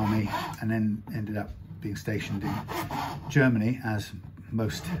British Army and then ended up being stationed in Germany, as many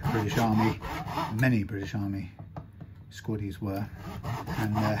British Army squaddies were.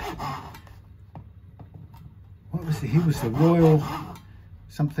 And what was he was the Royal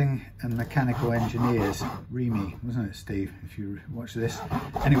something and Mechanical Engineers, REME, wasn't it, Steve? If you watch this,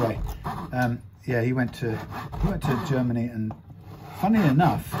 anyway, yeah, he went to Germany, and funny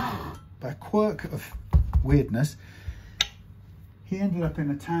enough, by a quirk of weirdness, he ended up in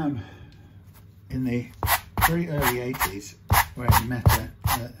a town in the very early 80s where he met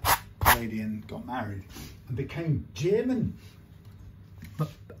a lady and got married and became German. But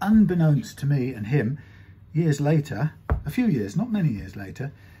unbeknownst to me and him, years later, a few years, not many years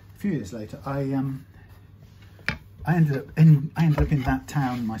later, a few years later, I ended up in that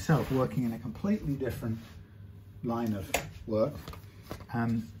town myself, working in a completely different line of work,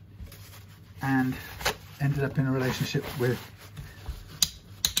 and ended up in a relationship with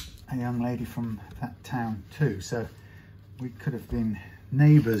a young lady from that town too. So we could have been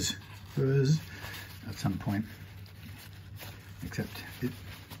neighbours at some point, except it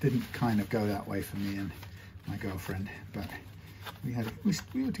didn't kind of go that way for me and my girlfriend. But we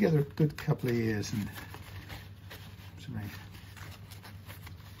were together a good couple of years, and it's a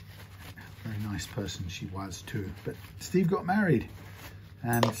very nice person she was too. But Steve got married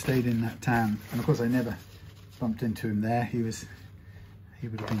and stayed in that town, and of course I never bumped into him there. He would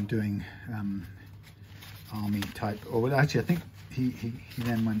have been doing army type, or well, actually I think he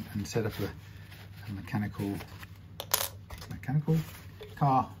then went and set up a mechanical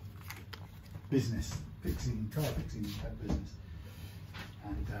car business, car fixing type business,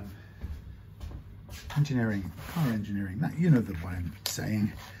 and car engineering, that, you know what I'm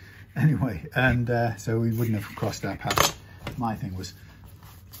saying. Anyway, and so we wouldn't have crossed our paths. My thing was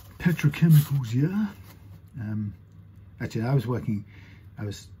petrochemicals, yeah. Actually, I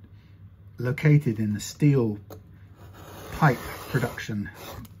was located in the steel pipe production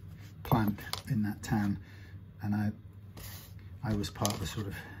plant in that town, and I was part of a sort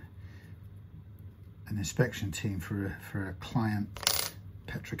of an inspection team for a client,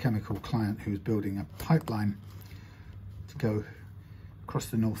 petrochemical client, who was building a pipeline to go across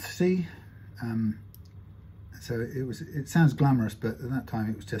the North Sea. So it sounds glamorous, but at that time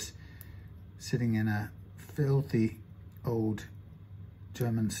it was just sitting in a filthy old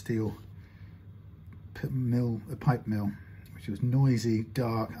German steel mill, a pipe mill, which was noisy,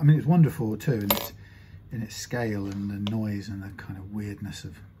 dark. I mean, it was wonderful too in its scale and the noise and the kind of weirdness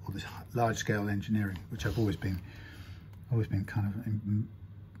of all this large scale engineering, which I've always been kind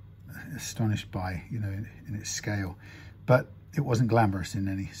of astonished by, you know, in its scale. But it wasn't glamorous in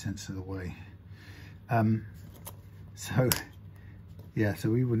any sense of the way. So yeah, so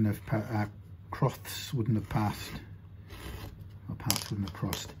we wouldn't have, our croths wouldn't have passed, our paths wouldn't have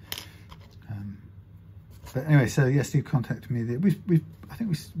crossed. But anyway, so yeah, Steve contacted me. I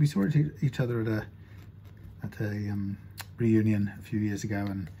think we saw each other at a reunion a few years ago,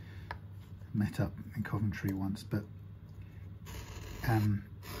 and met up in Coventry once. But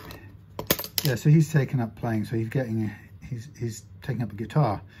yeah, so he's taken up playing. So he's taking up a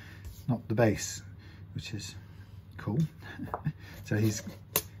guitar, not the bass, which is cool. So he's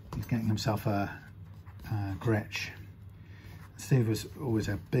getting himself a Gretsch. Steve was always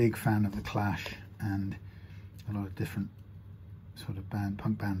a big fan of the Clash and a lot of different sort of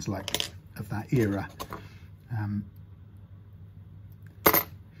punk bands like of that era.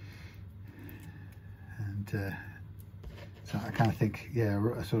 So I kind of think, yeah,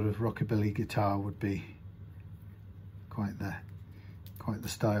 a sort of rockabilly guitar would be quite the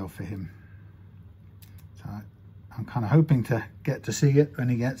style for him. So I'm kind of hoping to get to see it when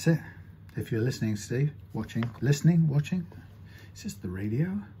he gets it. If you're listening, Steve, watching, it's just the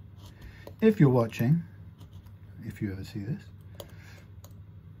radio. If you're watching, if you ever see this,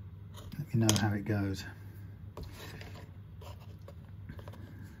 let me know how it goes.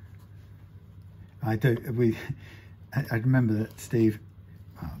 I remember that Steve,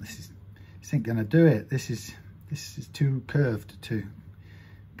 oh, this ain't gonna do it. This is too curved to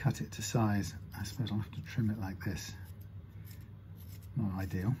cut it to size. I suppose I'll have to trim it like this. Not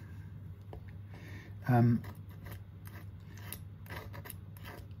ideal.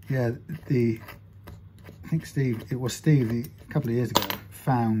 Yeah, I think Steve, a couple of years ago,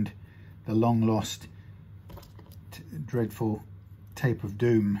 found the long lost, dreadful Tape of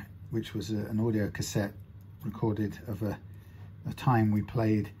Doom, which was an audio cassette recorded of a time we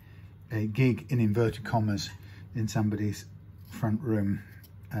played a gig in inverted commas in somebody's front room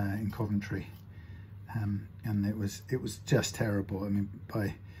in Coventry, and it was just terrible. I mean,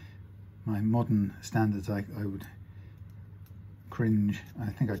 by my modern standards, I would cringe.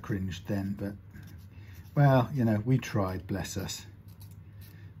 I think I cringed then, but well, you know, we tried, bless us.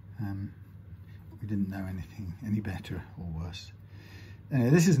 we didn't know anything any better or worse. Anyway,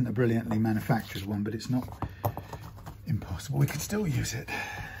 this isn't a brilliantly manufactured one, but it's not impossible. We could still use it.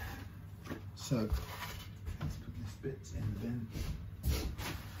 So let's put this bit in the bin.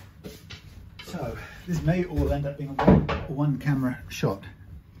 So this may all end up being a one camera shot.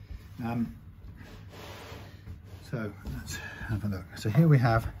 So let's have a look. So here we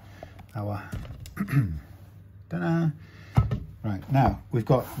have our right, now we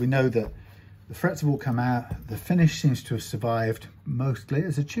know that the frets have all come out. The finish seems to have survived mostly.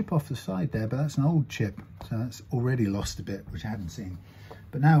 There's a chip off the side there, but that's an old chip, so that's already lost a bit, which I hadn't seen.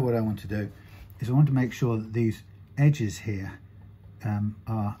 But now what I want to do is I want to make sure that these edges here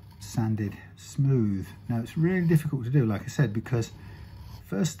are sanded smooth. Now it's really difficult to do, like I said, because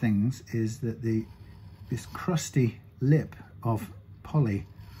first things is that this crusty lip of poly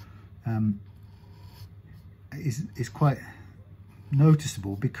is quite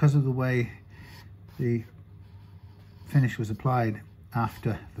noticeable because of the way the finish was applied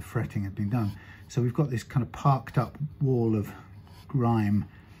after the fretting had been done. So we've got this kind of parked up wall of grime,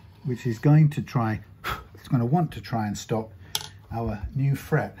 which is going to want to try and stop our new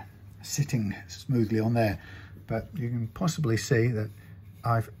fret sitting smoothly on there. But you can possibly see that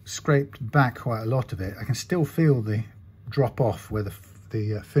I've scraped back quite a lot of it. I can still feel the drop off where the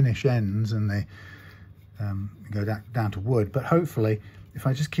finish ends and they go down to wood, but hopefully if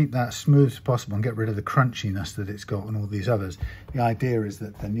I just keep that smooth as possible and get rid of the crunchiness that it's got on all these others, the idea is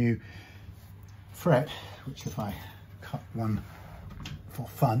that the new fret, which if I cut one for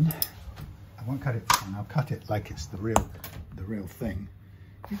fun, I won't cut it for fun, I'll cut it like it's the real thing.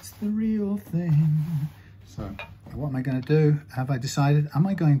 It's the real thing. So what am I going to do? Have I decided? Am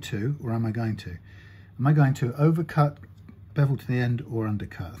I going to, or am I going to? Am I going to overcut, bevel to the end, or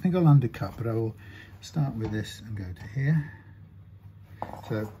undercut? I think I'll undercut, but I will start with this and go to here.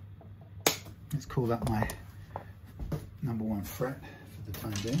 So let's call that my #1 fret for the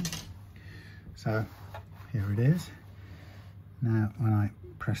time being. So here it is. Now when I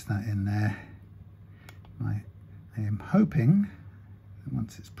press that in there, I am hoping that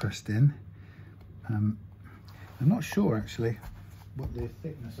once it's pressed in, I'm not sure actually what the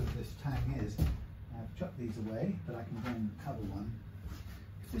thickness of this tang is. I've chucked these away, but I can go and cover one.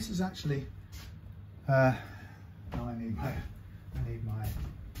 If this is actually, I need my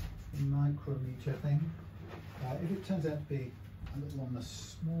micrometer thing. If it turns out to be a little on the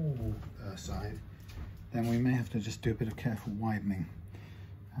small side, then we may have to just do a bit of careful widening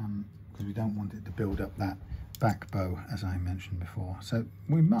because we don't want it to build up that back bow as I mentioned before. So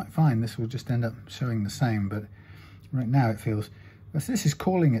we might find this will just end up showing the same, but right now it feels, well, this is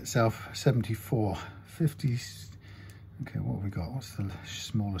calling itself 74, 50, okay, what have we got? What's the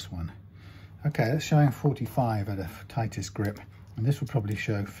smallest one? Okay, that's showing 45 at a tightest grip, and this will probably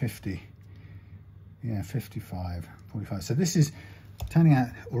show 50, yeah, 55, 45. So this is turning out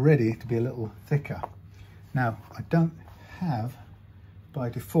already to be a little thicker. Now, I don't have, by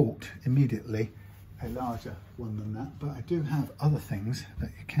default, immediately a larger one than that, but I do have other things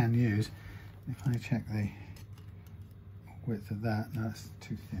that you can use. If I check the width of that, no, that's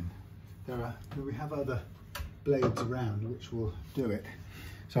too thin. We have other blades around which will do it.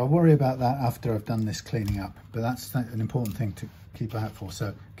 So I'll worry about that after I've done this cleaning up, but that's an important thing to keep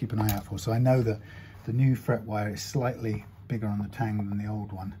an eye out for. So I know that the new fret wire is slightly bigger on the tang than the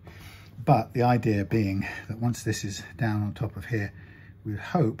old one, but the idea being that once this is down on top of here, we would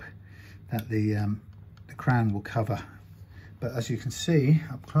hope that the crown will cover. But as you can see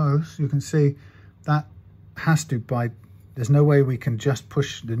up close, you can see that has to, there's no way we can just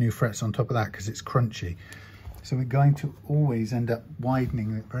push the new frets on top of that because it's crunchy. So we're going to always end up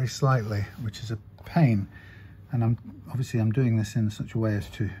widening it very slightly, which is a pain. And I'm doing this in such a way as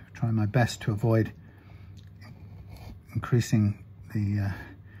to try my best to avoid increasing the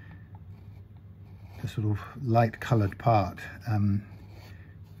sort of light coloured part. I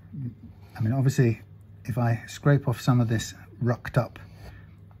mean, obviously, if I scrape off some of this rucked up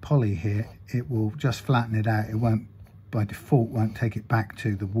poly here, it will just flatten it out. It won't, by default, won't take it back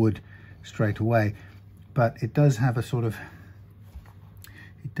to the wood straight away. But it does have a sort of,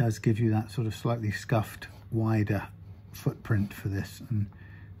 it does give you that sort of slightly scuffed, wider footprint for this. And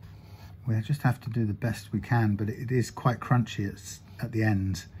we just have to do the best we can, but it is quite crunchy at the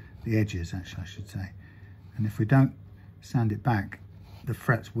ends, the edges actually, I should say. And if we don't sand it back, the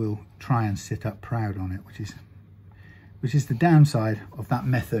frets will try and sit up proud on it, which is the downside of that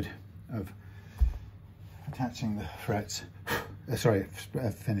method of attaching the frets,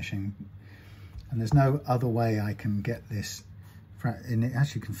 finishing. And there's no other way I can get this fret, and it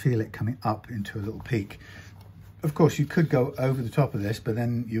actually can feel it coming up into a little peak. Of course, you could go over the top of this, but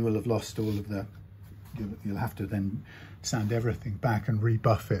then you will have lost all of the you'll have to then sand everything back and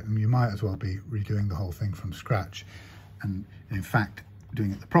rebuff it, and you might as well be redoing the whole thing from scratch. And in fact,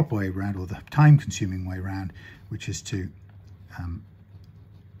 doing it the proper way around, or the time-consuming way around, which is to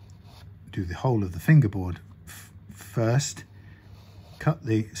do the whole of the fingerboard first, cut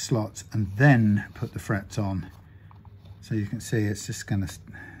the slots, and then put the frets on. So you can see it's just gonna,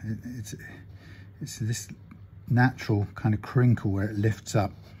 it's this natural kind of crinkle where it lifts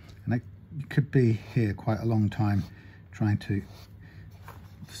up, and it could be here quite a long time trying to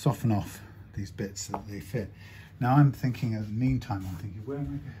soften off these bits so that they fit. Now I'm thinking, in the meantime, I'm thinking,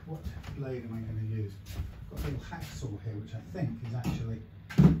 what blade am I going to use? I've got a little hacksaw here, which I think is actually,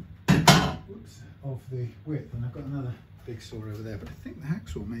 whoops, of the width, and I've got another big saw over there, but I think the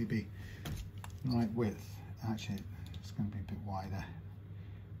hacksaw may be the right width. Actually, it's going to be a bit wider.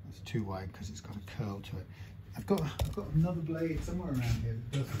 It's too wide because it's got a curl to it. I've got another blade somewhere around here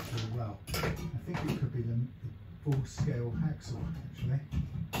that does it really well. I think it could be the full-scale hacksaw, actually.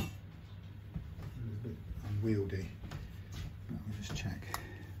 It's a bit unwieldy. Let me just check.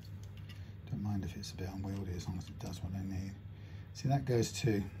 Don't mind if it's a bit unwieldy as long as it does what I need. See, that goes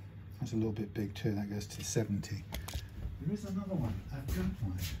to, that's a little bit big too, that goes to 70. There is another one. I've got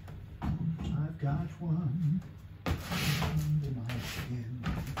one. I've got one under my skin.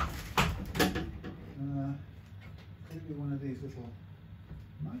 Maybe one of these little,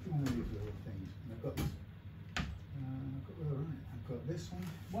 might be one of these little things. And I've got this. I've got this one.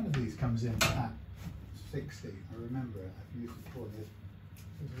 One of these comes in at 60. I remember it. I've used it before.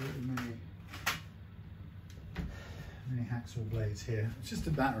 There's really many hacksaw blades here. It's just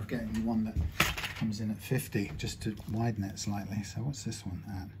a matter of getting the one that comes in at 50, just to widen it slightly. So what's this one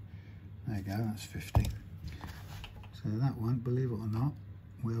at? There you go. That's 50. So that one, believe it or not,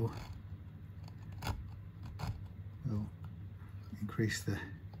 will increase the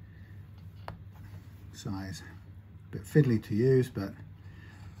size. A bit fiddly to use, but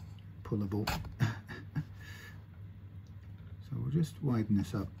pullable. So we'll just widen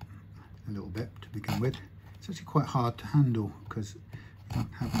this up a little bit to begin with. It's actually quite hard to handle because you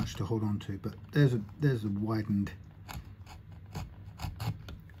don't have much to hold on to, but there's a widened,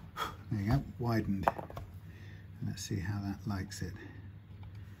 there you go, widened. And let's see how that likes it.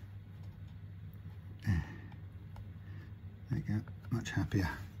 There you go, much happier.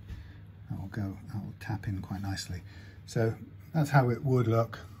 That will tap in quite nicely. So that's how it would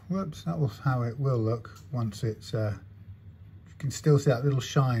look. Whoops, that was how it will look once it's, you can still see that little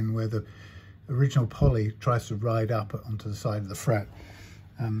shine where the original poly tries to ride up onto the side of the fret.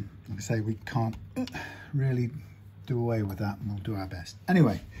 Like I say, we can't really do away with that, and we'll do our best.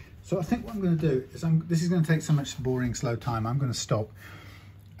 Anyway, so I think what I'm going to do is, this is going to take so much boring, slow time, I'm going to stop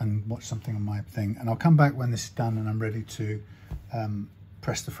and watch something on my thing, and I'll come back when this is done and I'm ready to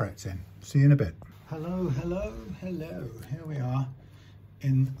press the frets in. See you in a bit. Hello, hello, hello. Here we are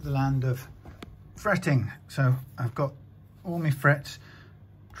in the land of fretting. So I've got all my frets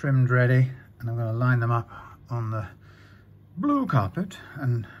trimmed ready, and I'm going to line them up on the blue carpet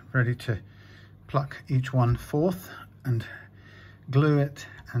and ready to pluck each one forth and glue it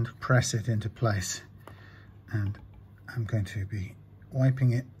and press it into place. And I'm going to be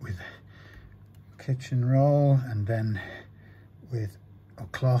wiping it with kitchen roll, and then with a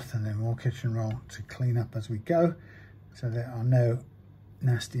cloth, and then more kitchen roll to clean up as we go, so there are no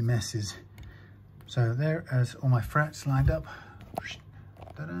nasty messes. So there is all my frets lined up.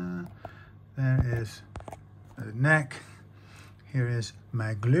 Ta-da. There is the neck. Here is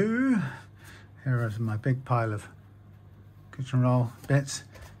my glue. Here is my big pile of kitchen roll bits.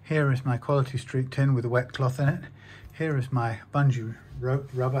 Here is my Quality Street tin with a wet cloth in it. Here is my bungee rope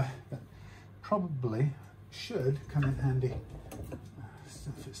rubber that probably should come in handy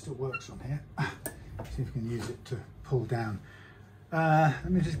if it still works on here. See if we can use it to pull down. Let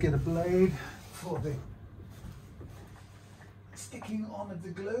me just get a blade for the sticking on of the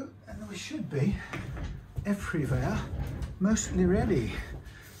glue, and we should be everywhere mostly ready,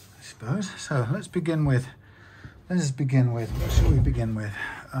 I suppose. So let's begin with, what shall we begin with?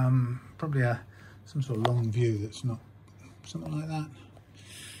 Probably some sort of long view that's not, something like that.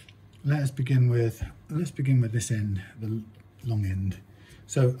 Let's begin with this end, the long end.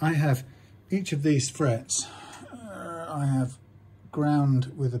 So I have each of these frets, I have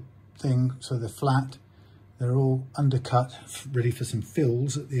ground with a thing so they're flat. They're all undercut, ready for some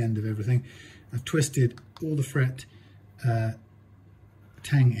fills at the end of everything. I've twisted all the fret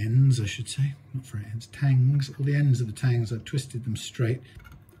tang ends, I should say, not fret ends, tangs. All the ends of the tangs, I've twisted them straight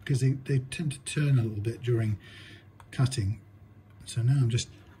because they tend to turn a little bit during cutting. So now I'm just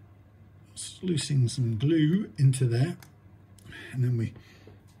sluicing some glue into there, and then we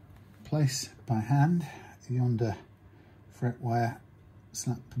place by hand yonder fret wire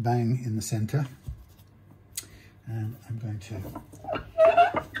slap bang in the center, and I'm going to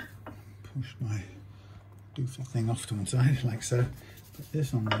push my doofy thing off to one side like so, put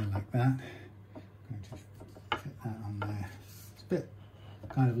this on there like that. I'm going to fit that on there. It's a bit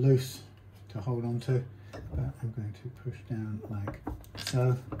kind of loose to hold on to, but I'm going to push down like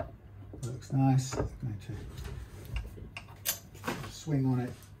so. Looks nice. I'm going to swing on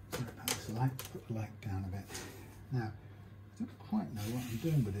it. Sorry about this light. Put the light down a bit. Now, I don't quite know what I'm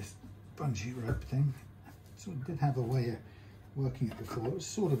doing with this bungee rope thing. I sort of did have a way of working it before. It was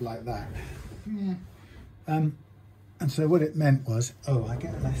sort of like that. Yeah. And so what it meant was, oh, I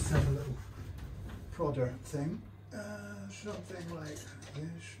get myself a little prodder thing. Something like this.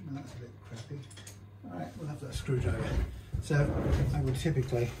 No, that's a bit crappy. All right, we'll have that screwdriver. So I would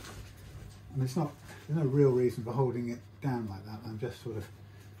typically, and it's not, there's no real reason for holding it down like that. I'm just sort of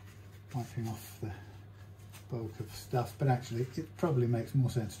wiping off the bulk of stuff, but actually it probably makes more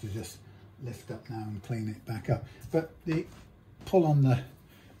sense to just lift up now and clean it back up. But the pull on the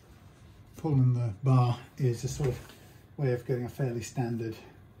bar is a sort of way of getting a fairly standard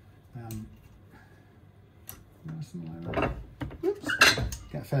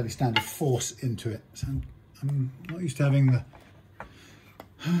get a fairly standard force into it. So I'm not used to having the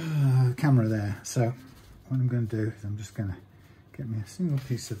camera there, so what I'm going to do is I'm just going to get me a single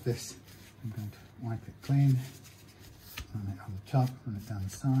piece of this. I'm going to wipe it clean, run it on the top, run it down the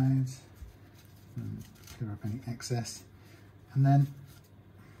sides, and clear up any excess, and then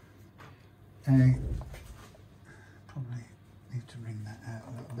probably need to wring that out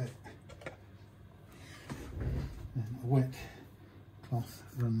a little bit. Then a wet cloth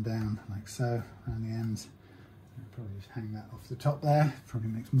run down like so around the ends. I'll probably just hang that off the top there. Probably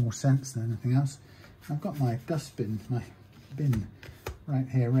makes more sense than anything else. I've got my dustbin, my bin right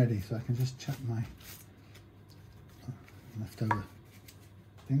here ready, so I can just chuck my leftover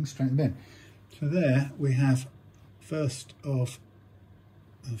things straight in the bin. So there we have first of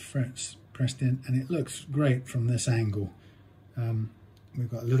the frets pressed in, and it looks great from this angle. We've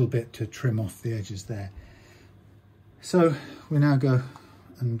got a little bit to trim off the edges there. So we now go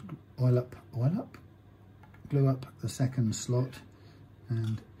and glue up the second slot,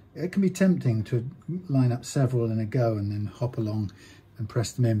 and it can be tempting to line up several in a go and then hop along and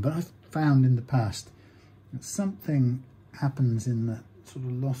press them in, but I've found in the past that something happens in the sort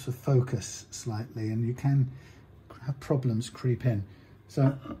of loss of focus slightly, and you can have problems creep in.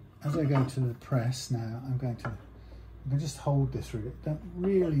 So as I go to the press now, I'm going to just hold this really. Don't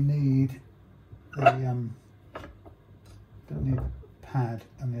really need the don't need a pad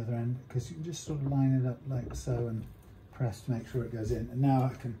on the other end, because you can just sort of line it up like so and press to make sure it goes in. And now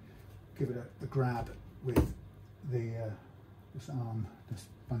I can give it a grab with the this arm, this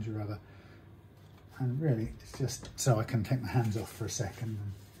bungee rubber, and really it's just so I can take my hands off for a second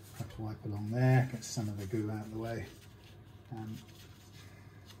and perhaps wipe along there, get some of the goo out of the way.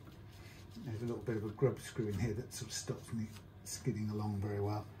 There's a little bit of a grub screw in here that sort of stops me skidding along very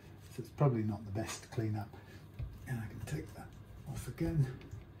well, so it's probably not the best to clean up. And I can take that off again,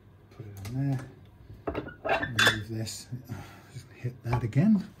 put it on there, remove this, just hit that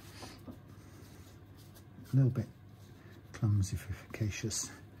again. A little bit clumsy-ficacious.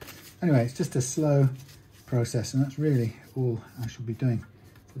 Anyway, it's just a slow process, and that's really all I shall be doing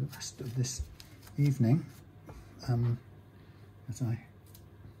for the rest of this evening, as I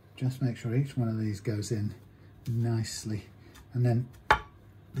just make sure each one of these goes in nicely. And then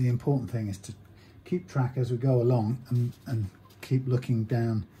the important thing is to keep track as we go along, and keep looking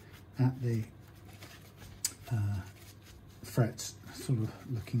down at the frets, sort of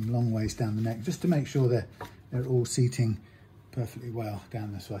looking long ways down the neck, just to make sure they're all seating perfectly well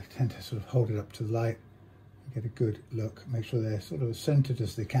down this way. I tend to sort of hold it up to the light, get a good look, make sure they're sort of as centered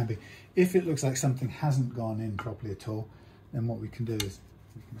as they can be. If it looks like something hasn't gone in properly at all, then what we can do is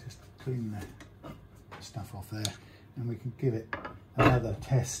we can just clean the stuff off there, and we can give it another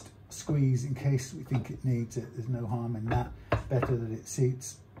test squeeze in case we think it needs it. There's no harm in that. Better that it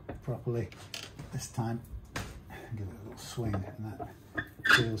seats properly this time. Give it a little swing, and that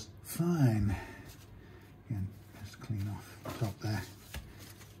feels fine. Again, just clean off the top there.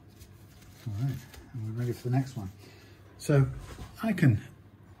 All right, and we're ready for the next one. So I can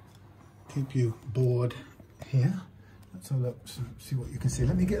keep you bored here. Let's have a look, see what you can see.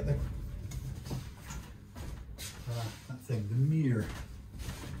 Let me get the that thing, the mirror.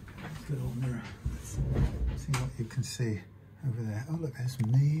 Good old mirror. Let's see what you can see over there. Oh look, there's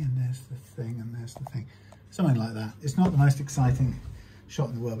me, and there's the thing, and there's the thing. Something like that. It's not the most exciting shot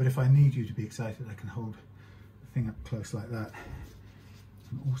in the world, but if I need you to be excited, I can hold the thing up close like that.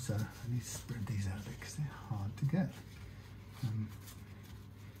 And also, I need to spread these out a bit because they're hard to get.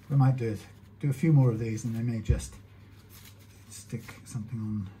 What I might do is do a few more of these, and they may just stick something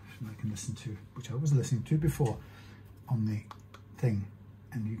on that I can listen to, which I was listening to before on the thing.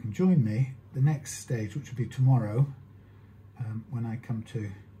 And you can join me the next stage, which will be tomorrow, when I come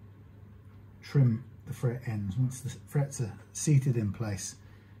to trim the fret ends. Once the frets are seated in place,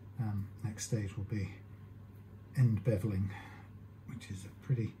 next stage will be end beveling, which is a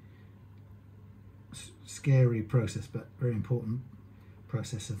pretty scary process, but very important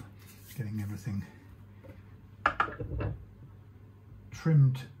process of getting everything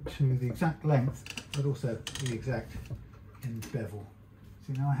trimmed to the exact length, but also the exact end bevel.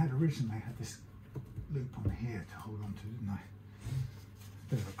 See, now I originally had this loop on here to hold on to, didn't I?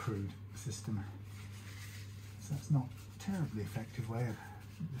 Bit of a crude system. So that's not a terribly effective way of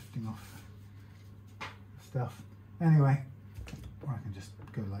lifting off stuff. Anyway, or I can just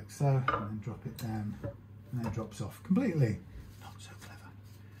go like so, and then drop it down, and then it drops off completely. Not so clever.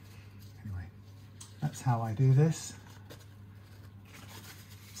 Anyway, that's how I do this.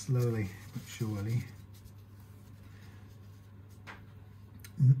 Slowly but surely.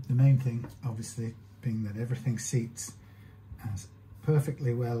 The main thing, obviously, being that everything seats as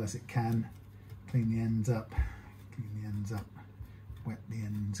perfectly well as it can. Clean the ends up, wet the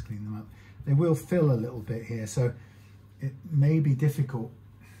ends, clean them up. They will fill a little bit here, so it may be difficult.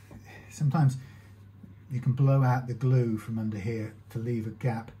 Sometimes you can blow out the glue from under here to leave a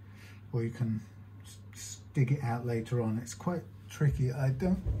gap, or you can dig it out later on. It's quite tricky. I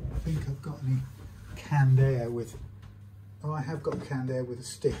don't think I've got any canned air with, oh, I have got canned air with a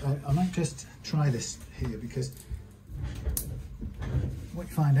stick. I might just try this here, because what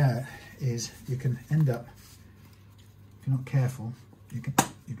you find out is you can end up, if you're not careful, you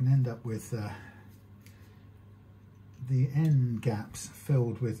can end up with the end gaps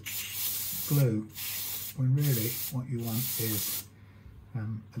filled with glue, when really what you want is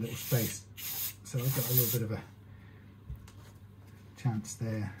a little space. So I've got a little bit of a chance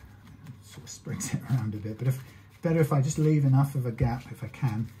there, sort of spreads it around a bit, but better if I just leave enough of a gap, if I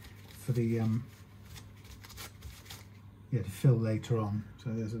can, for the to fill later on. So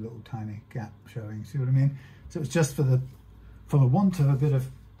there's a little tiny gap showing, see what I mean? So it's just for the want of a bit of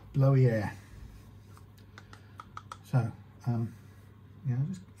blowy air. So yeah,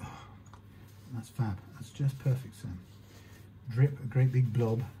 just, oh, that's fab. That's just perfect. So drip a great big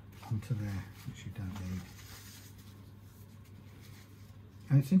blob onto there, which you don't need.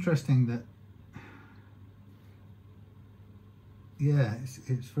 And it's interesting that, yeah,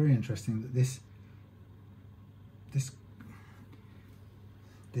 it's very interesting that this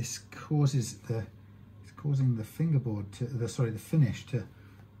causes it's causing the fingerboard to the finish to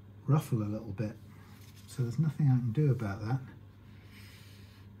ruffle a little bit. So there's nothing I can do about that.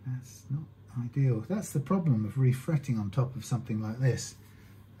 That's not ideal. That's the problem of refretting on top of something like this.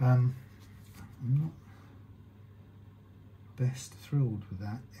 I'm not best thrilled with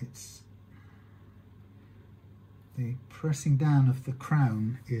that. It's the pressing down of the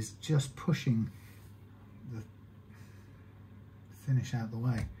crown is just pushing the finish out the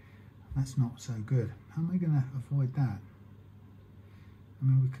way. That's not so good. How am I going to avoid that? I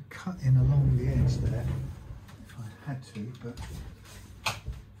mean, we could cut in along the edge there if I had to, but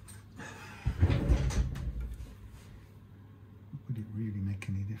would it really make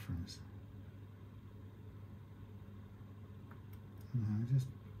any difference? No, it just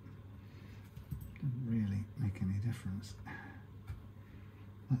doesn't really make any difference.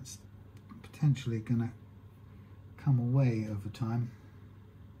 That's potentially going to come away over time.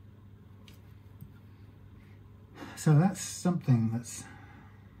 So that's something that's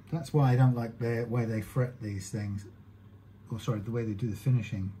why I don't like the way they fret these things, or sorry, the way they do the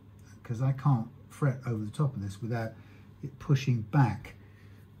finishing, because I can't fret over the top of this without it pushing back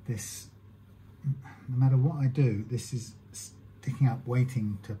this. No matter what I do, this is sticking up,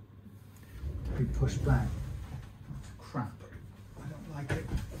 waiting to be pushed back. That's crap. I don't like it.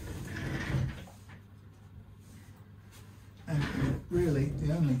 And really,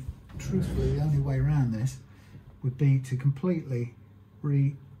 truthfully, the only way around this would be to completely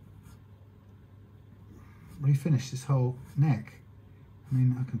refinish this whole neck. I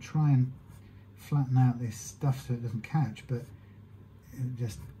mean, I can try and flatten out this stuff so it doesn't catch, but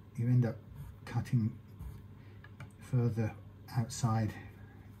you end up cutting further outside.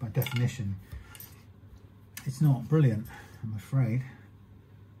 By definition, it's not brilliant, I'm afraid.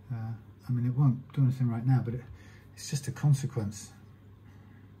 I mean, it won't do anything right now, but it's just a consequence.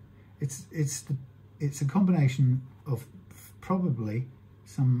 It's a combination of probably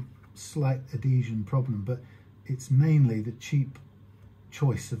some slight adhesion problem, but it's mainly the cheap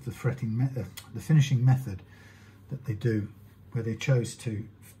choice of the fretting the finishing method that they do, where they chose to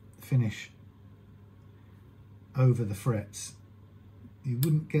finish over the frets. You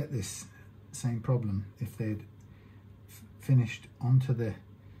wouldn't get this same problem if they'd finished onto the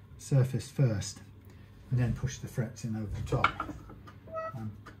surface first and then push the frets in over the top.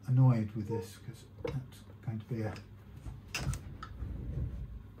 I'm annoyed with this because that's going to be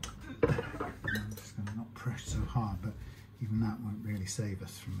I'm just going to not press so hard, but even that won't really save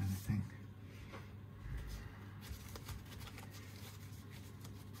us from anything.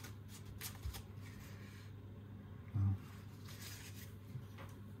 Well,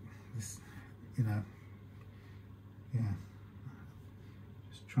 this, you know, yeah,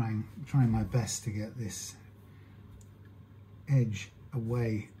 just trying my best to get this edge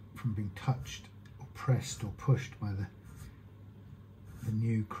away from being touched or pressed or pushed by the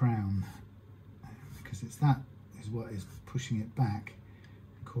new crown, because it's that is what is pushing it back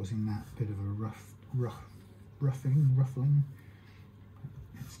and causing that bit of a ruffling.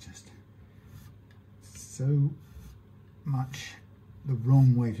 It's just so much the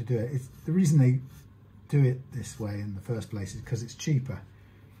wrong way to do it. It's the reason they do it this way in the first place is because it's cheaper,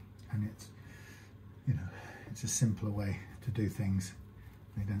 and it's, you know, it's a simpler way to do things.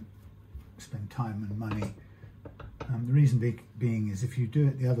 They don't spend time and money. The reason being is if you do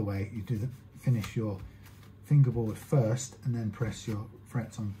it the other way, you finish your fingerboard first and then press your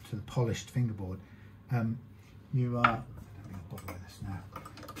frets onto the polished fingerboard. You are, I don't bother with this now.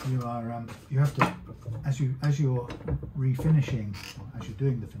 You are, you have to, as you're refinishing, or as you're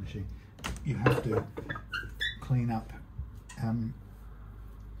doing the finishing, you have to clean up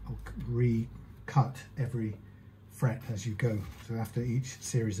or recut every fret as you go. So after each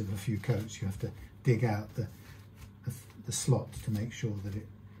series of a few coats, you have to dig out the slots to make sure that it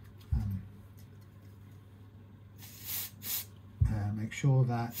make sure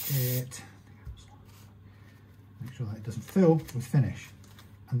that it doesn't fill with finish.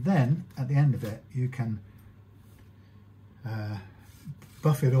 And then at the end of it, you can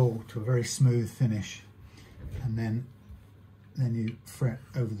buff it all to a very smooth finish, and then you fret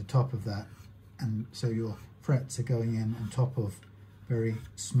over the top of that, and so your frets are going in on top of very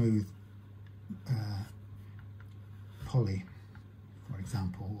smooth poly, for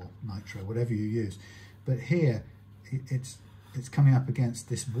example, or nitro, whatever you use. But here it's coming up against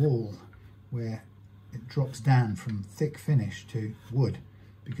this wall where it drops down from thick finish to wood,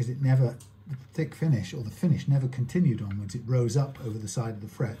 because the thick finish, or the finish, never continued onwards. It rose up over the side of the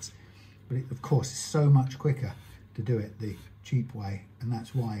frets, but it, of course, is so much quicker to do it the cheap way, and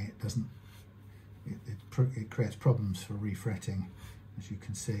that's why it doesn't. It creates problems for refretting, as you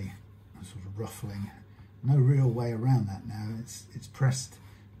can see, a sort of ruffling. No real way around that now. It's pressed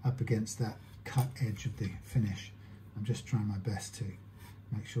up against that cut edge of the finish. I'm just trying my best to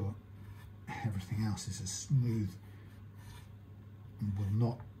make sure everything else is as smooth and will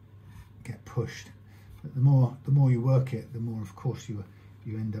not get pushed. But the more you work it, the more, of course, you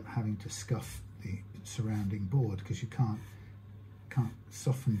end up having to scuff the surrounding board, because you can't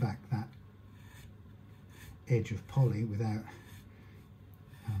soften back that edge of poly without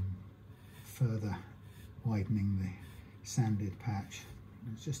further widening the sanded patch.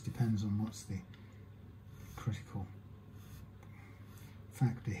 It just depends on what's the critical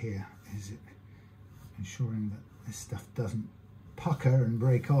factor here. Is it ensuring that this stuff doesn't pucker and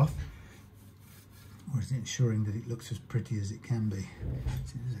break off, or is it ensuring that it looks as pretty as it can be?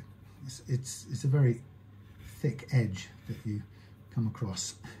 It's a very thick edge that you come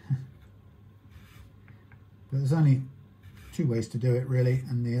across. But there's only two ways to do it, really,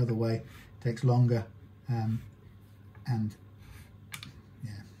 and the other way takes longer, and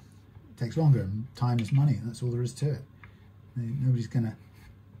yeah, it takes longer, and time is money, and that's all there is to it. Nobody's gonna,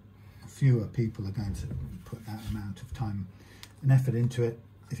 fewer people are going to put that amount of time and effort into it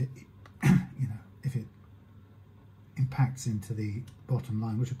if it, you know, if it impacts into the bottom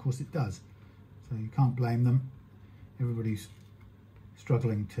line, which of course it does. So you can't blame them. Everybody's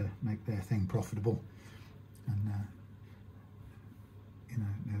struggling to make their thing profitable, and you know,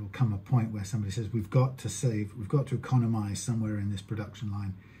 there will come a point where somebody says, we've got to save, we've got to economize somewhere in this production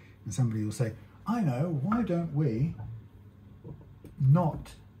line, and somebody will say, I know, why don't we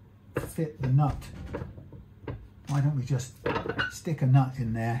not fit the nut? Why don't we just stick a nut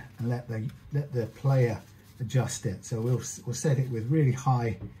in there and let the player adjust it? So we'll set it with really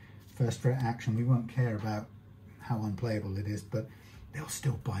high first fret action. We won't care about how unplayable it is, but they'll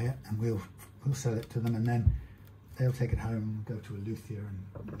still buy it, and we'll sell it to them, and then they'll take it home, go to a luthier, and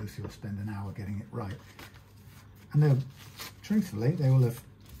the luthier will spend an hour getting it right. And they'll, truthfully, they will have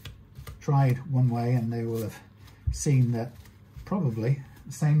tried one way, and they will have seen that probably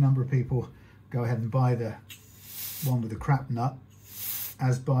the same number of people go ahead and buy the one with a crap nut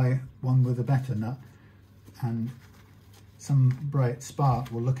as buy one with a better nut, and some bright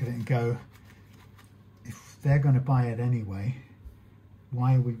spark will look at it and go, if they're going to buy it anyway,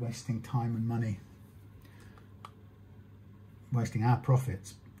 why are we wasting time and money, wasting our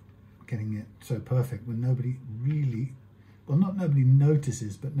profits getting it so perfect when nobody really, well, not nobody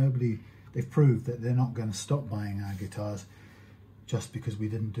notices, but they've proved that they're not going to stop buying our guitars just because we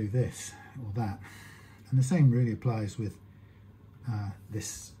didn't do this or that. And the same really applies with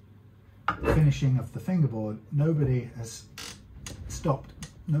this finishing of the fingerboard. Nobody stopped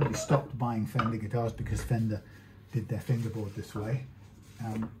buying Fender guitars because Fender did their fingerboard this way.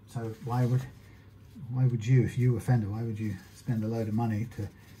 So why would you, if you were Fender, why would you spend a load of money to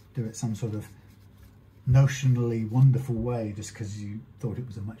do it some sort of notionally wonderful way just because you thought it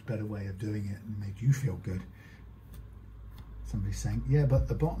was a much better way of doing it and made you feel good? Somebody's saying, yeah, but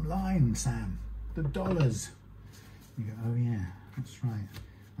the bottom line, Sam, the dollars. You go, oh yeah, that's right.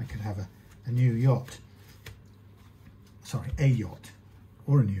 I could have a new yacht. Sorry, a yacht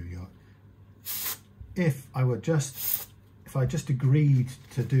or a new yacht. If I just agreed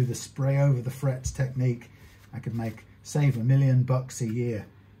to do the spray over the frets technique, I could save $1 million a year,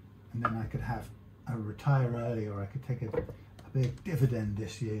 and then I could retire early, or I could take a big dividend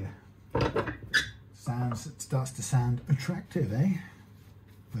this year. It starts to sound attractive, eh?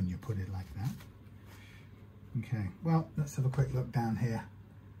 When you put it like that. Okay, well, let's have a quick look down here.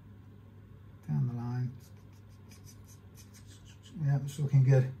 Down the line. Yeah, it's looking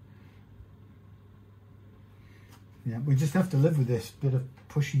good. Yeah, we just have to live with this bit of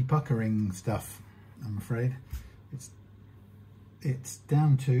pushy puckering stuff, I'm afraid. It's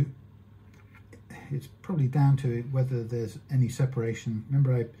probably down to whether there's any separation.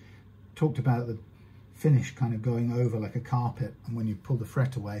 Remember I talked about the finish kind of going over like a carpet, and when you pull the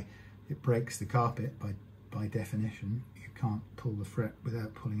fret away, it breaks the carpet by definition. You can't pull the fret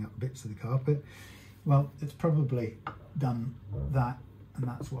without pulling up bits of the carpet. Well, it's probably done that, and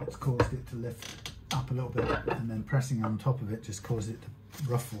that's what's caused it to lift up a little bit, and then pressing on top of it just caused it to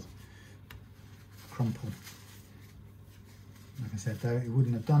ruffle, crumple. Like I said, though, it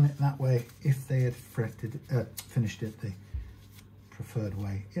wouldn't have done it that way if they had finished it the preferred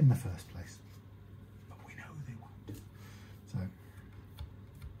way in the first place. But we know they won't. So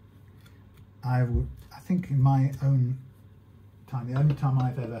I think in my own time, the only time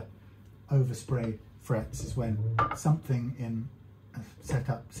I've ever oversprayed frets is when something in a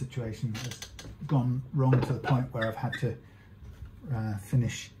setup situation has gone wrong to the point where I've had to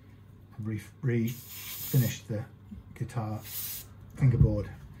refinish the guitar fingerboard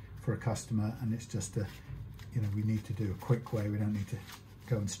for a customer, and it's just we need to do a quick way. We don't need to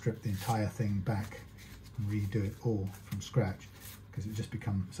go and strip the entire thing back and redo it all from scratch, because it just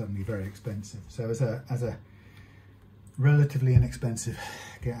becomes suddenly very expensive. So as a relatively inexpensive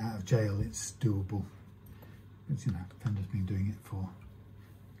get out of jail, it's doable. It's, Fender's been doing it for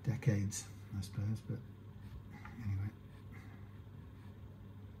decades, I suppose, but anyway.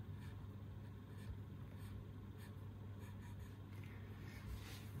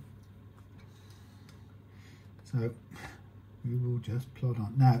 So we will just plod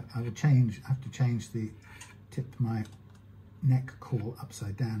on. Now I have to change the tip of my neck core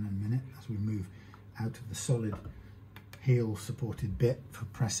upside down in a minute as we move out of the solid heel supported bit for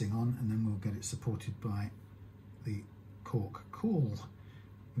pressing on, and then we'll get it supported by the cork caul,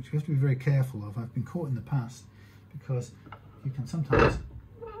 which we have to be very careful of. I've been caught in the past because you can sometimes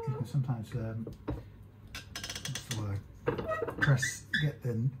what's the word? Get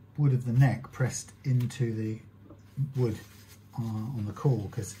the wood of the neck pressed into the wood on the caul,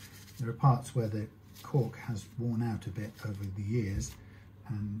 because there are parts where the cork has worn out a bit over the years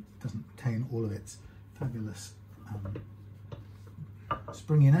and doesn't retain all of its fabulous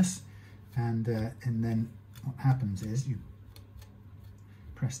springiness, and then what happens is you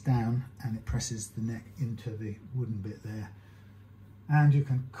press down and it presses the neck into the wooden bit there, and you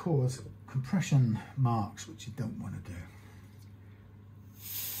can cause compression marks, which you don't want to do.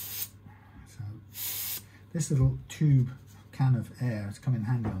 So this little tube can of air has come in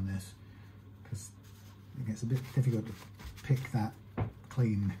handy on this, because it gets a bit difficult to pick that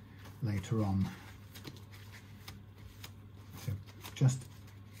clean later on. So just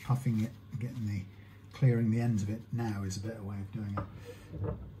puffing it, clearing the ends of it now is a better way of doing it.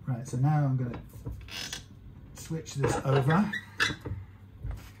 Right, so now I'm going to switch this over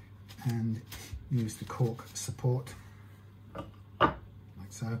and use the cork support like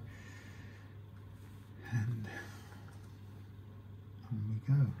so, and on we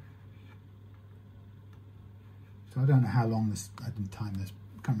go. So I don't know how long this, I didn't time this,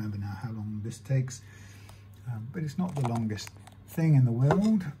 can't remember now how long this takes, but it's not the longest thing in the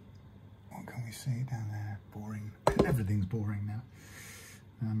world. What can we see down there? Boring. Everything's boring now.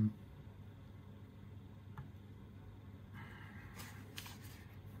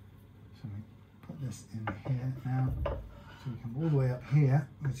 So we put this in here now, so we come all the way up here,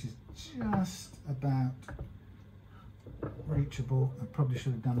 which is just about reachable. I probably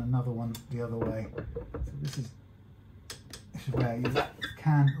should have done another one the other way. So this is where you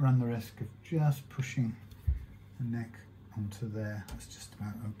can run the risk of just pushing the neck onto there. That's just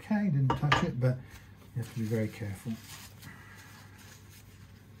about okay, didn't touch it, but you have to be very careful.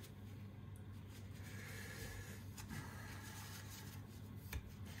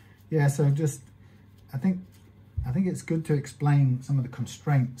 Yeah, so just, I think it's good to explain some of the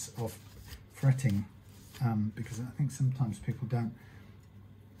constraints of fretting, because I think sometimes people don't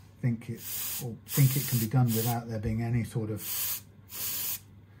think it can be done without there being any sort of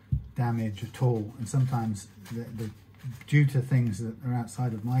damage at all. And sometimes due to things that are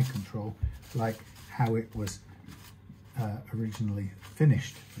outside of my control, like how it was originally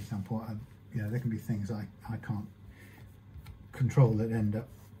finished, for example, you know, there can be things I can't control that end up,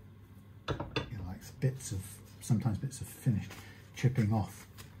 you know, like sometimes bits of finish chipping off,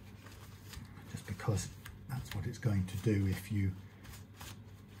 just because that's what it's going to do if you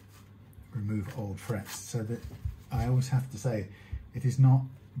remove old frets. So that I always have to say, it is not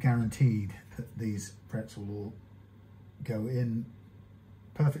guaranteed that these frets will all go in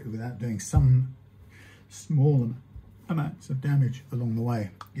perfectly without doing some small amounts of damage along the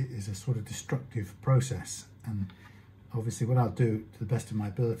way. It is a sort of destructive process, and obviously what I'll do to the best of my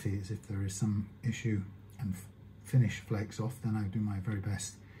ability is, if there is some issue and finish flakes off, then I'll do my very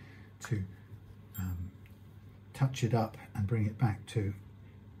best to touch it up and bring it back to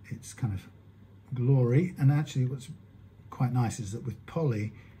its kind of glory. And actually what's quite nice is that with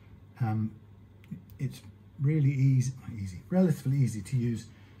poly, it's really relatively easy to use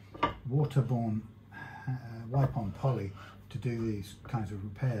waterborne wipe-on poly to do these kinds of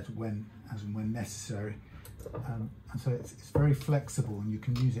repairs as and when necessary. And so it's very flexible, and you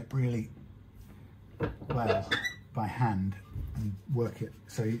can use it really well by hand and work it.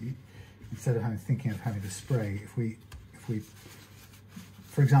 So instead of thinking of having to spray, if we,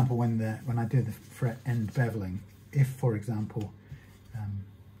 for example, when I do the fret end beveling, if, for example,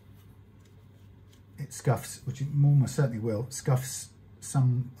 it scuffs, which it almost certainly will, scuffs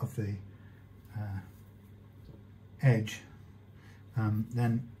some of the edge,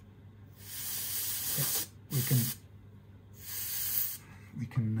 then we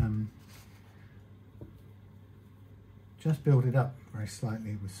can just build it up very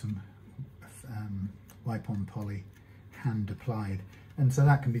slightly with some wipe-on poly, hand applied, and so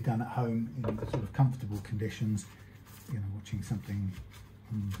that can be done at home in sort of comfortable conditions, you know, watching something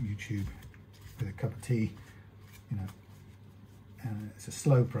on YouTube with a cup of tea, you know. It's a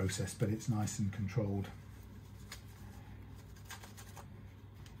slow process, but it's nice and controlled.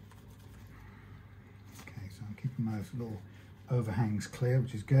 Okay, so I'm keeping those little overhangs clear,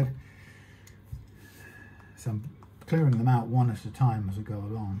 which is good. So I'm clearing them out one at a time as I go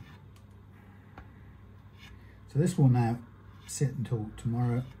along. So this will now sit until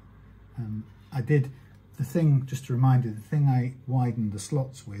tomorrow. I did the thing, just to remind you, the thing I widened the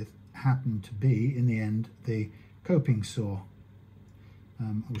slots with happened to be, in the end, the coping saw,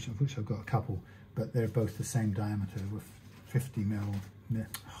 of which I've got a couple, but they're both the same diameter with 50 mil,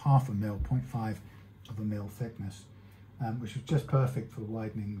 half a mil, 0.5 of a mil thickness, which is just perfect for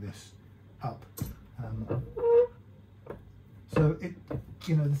widening this up. So it,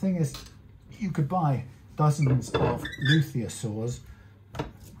 you know, the thing is, you could buy dozens of luthier saws,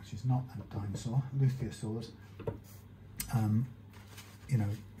 which is not a dime saw, luthier saws, you know,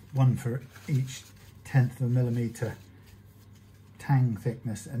 one for each 1/10 of a millimeter tang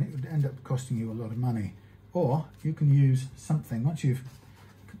thickness, and it would end up costing you a lot of money. Or you can use something, once you've,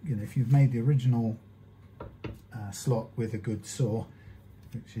 you know, if you've made the original slot with a good saw,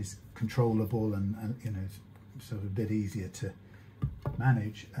 which is controllable and you know, sort of a bit easier to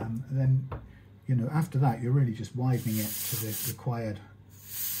manage, then, you know, after that you're really just widening it to the required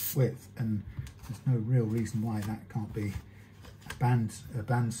width, and there's no real reason why that can't be a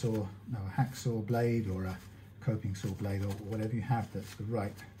bandsaw, no, a hacksaw blade or a coping saw blade, or whatever you have that's the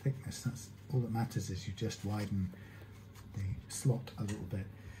right thickness. That's all that matters, is you just widen the slot a little bit.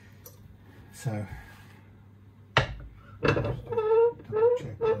 So double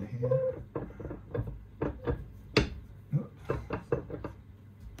check in here. Oops.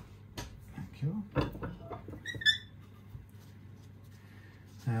 Thank you.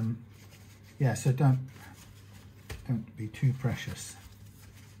 Yeah, so don't don't be too precious.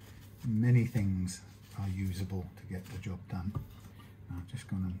 Many things are usable to get the job done. I've just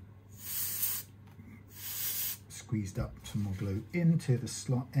gone and squeezed up some more glue into the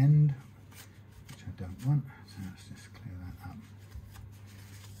slot end, which I don't want, so let's just clear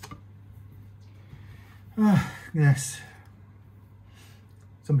that up. Yes,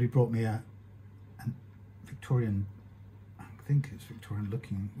 somebody brought me a Victorian, I think it's Victorian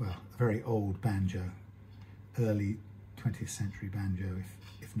looking, well, a very old banjo, early 20th century banjo,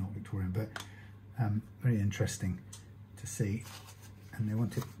 if not Victorian, but very interesting to see. And they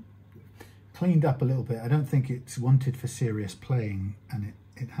want it cleaned up a little bit. I don't think it's wanted for serious playing, and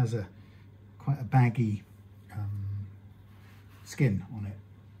it has quite a baggy skin on it,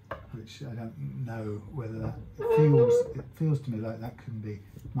 which I don't know whether that it feels to me like that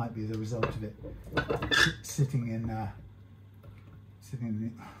might be the result of it sitting in the, oh, see,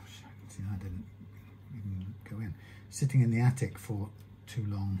 I didn't even go in, sitting in the attic for too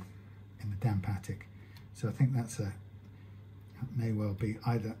long, in the damp attic. So I think that may well be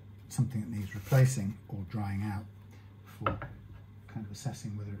either something that needs replacing or drying out before kind of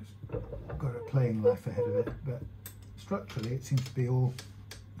assessing whether it's got a playing life ahead of it. But structurally it seems to be all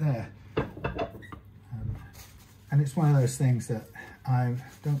there. And it's one of those things that I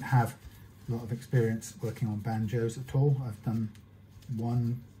don't have a lot of experience working on banjos at all. I've done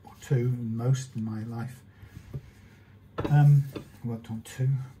one or two most in my life. Worked on two,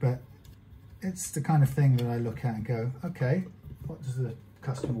 but it's the kind of thing that I look at and go, okay, what does the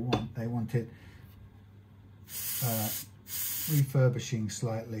customer want? They want it refurbishing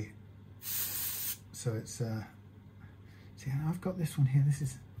slightly. So it's see, I've got this one here. This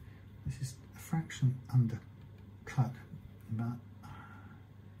is a fraction undercut, but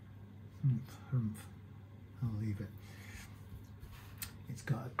I'll leave it. It's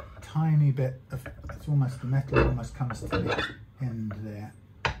got a tiny bit of, it's almost, the metal almost comes to the end there,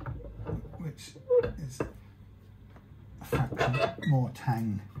 which is a fraction more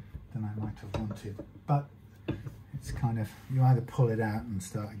tang than I might have wanted. But it's kind of, you either pull it out and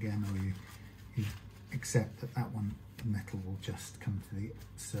start again, or you accept that one, the metal will just come to the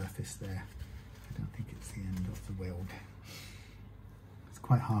surface there. I don't think it's the end of the weld. It's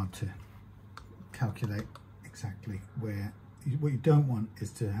quite hard to calculate exactly where. What you don't want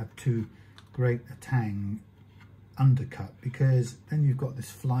is to have too great a tang undercut, because then you've got this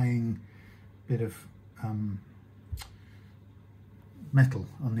flying bit of metal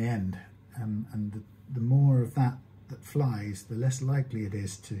on the end, and the more of that flies, the less likely it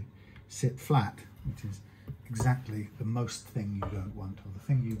is to sit flat, which is exactly the most thing you don't want, or the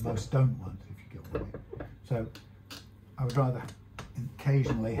thing you most don't want, if you get what I mean. So I would rather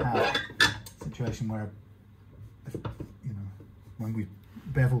occasionally have a situation where, you know, when we've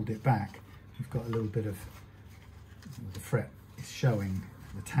beveled it back, we've got a little bit of, the fret is showing,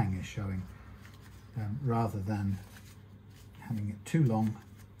 the tang is showing, rather than having it too long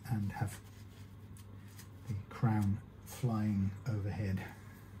and have the crown flying overhead.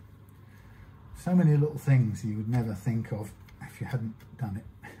 So many little things you would never think of if you hadn't done it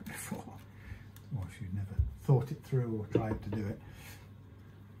before, or if you'd never thought it through or tried to do it.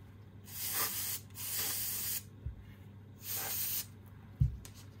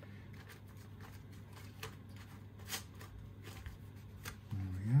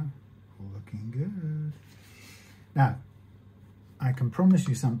 Now, I can promise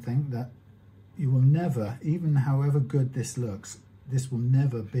you something, that you will never, even however good this looks, this will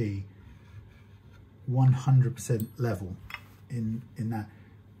never be 100% level in that.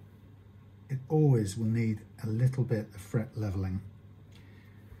 It always will need a little bit of fret leveling,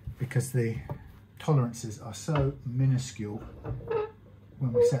 because the tolerances are so minuscule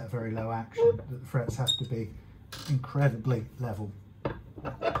when we set a very low action that the frets have to be incredibly level.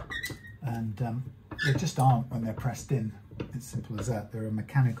 And they just aren't when they're pressed in. It's simple as that. There are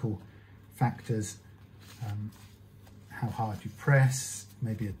mechanical factors, how hard you press,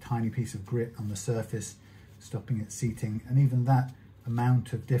 maybe a tiny piece of grit on the surface stopping it seating, and even that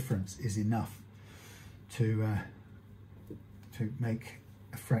amount of difference is enough to make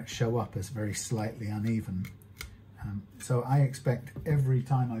a fret show up as very slightly uneven. So I expect every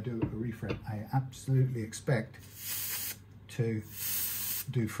time I do a refret, I absolutely expect to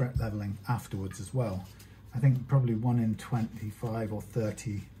do fret leveling afterwards as well. I think probably 1 in 25 or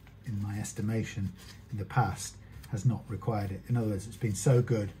 30 in my estimation in the past has not required it. In other words, it's been so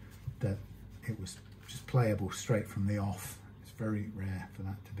good that it was just playable straight from the off. It's very rare for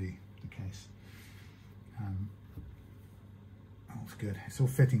that to be the case. That's good. It's all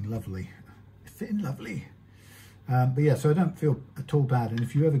fitting lovely. It's fitting lovely. But yeah, so I don't feel at all bad. And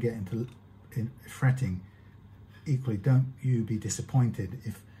if you ever get into fretting, equally, don't you be disappointed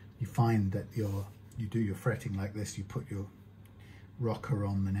if you find that you do your fretting like this, you put your rocker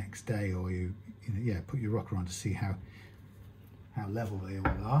on the next day, or you put your rocker on to see how level they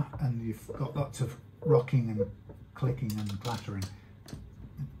all are, and you've got lots of rocking and clicking and clattering.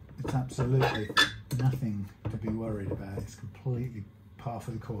 It's absolutely nothing to be worried about. It's completely par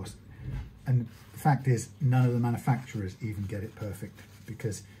for the course. And the fact is, none of the manufacturers even get it perfect,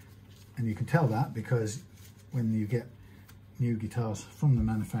 because, and you can tell that because when you get new guitars from the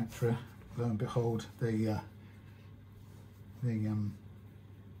manufacturer, lo and behold, you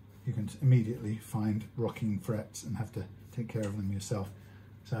can immediately find rocking frets and have to take care of them yourself.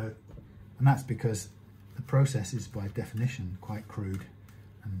 So, and that's because the process is by definition quite crude,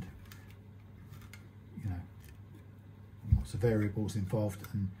 and lots of variables involved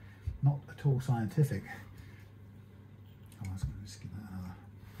and not at all scientific. Oh, I was going to just give that another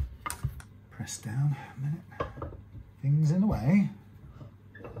press down a minute. Things in the way.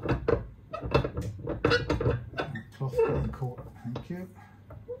 Cloth getting caught, thank you.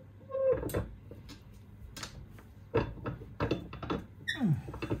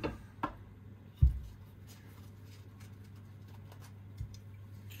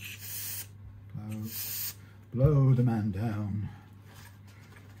 Blow the man down.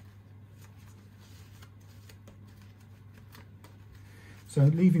 So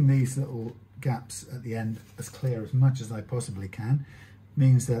leaving these little gaps at the end as clear as much as I possibly can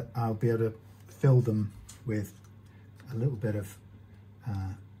means that I'll be able to fill them with a little bit of,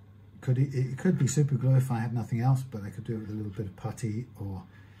 it could be super glue if I had nothing else, but I could do it with a little bit of putty or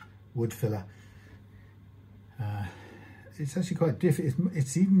wood filler. It's actually quite difficult.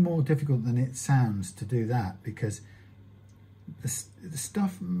 It's even more difficult than it sounds to do that, because the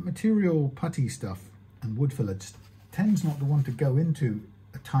stuff, material putty stuff and wood filler just tends not to want to go into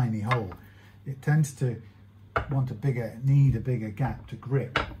a tiny hole. It tends to need a bigger gap to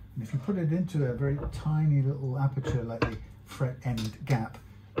grip. And if you put it into a very tiny little aperture like the fret end gap,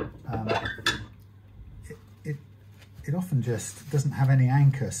 it often just doesn't have any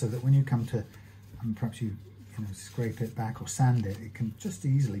anchor, so that when you come to, perhaps you scrape it back or sand it, it can just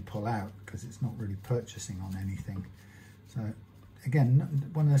easily pull out because it's not really purchasing on anything. So again,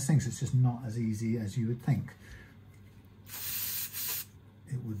 one of those things that's just not as easy as you would think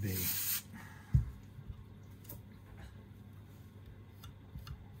it would be.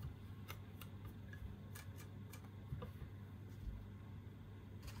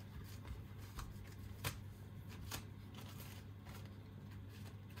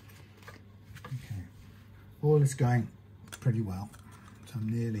 All is going pretty well, so I'm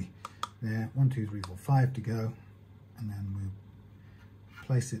nearly there. 1, 2, 3, 4, 5 to go, and then we'll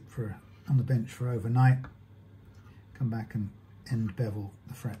place it on the bench for overnight. Come back and end bevel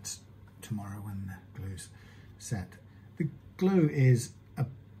the frets tomorrow when the glue's set. The glue is a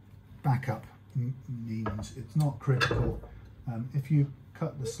backup means, it's not critical. If you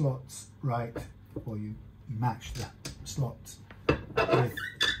cut the slots right, or you match the slots with the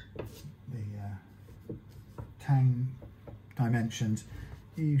tang dimensions,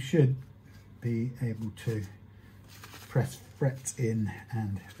 you should be able to press frets in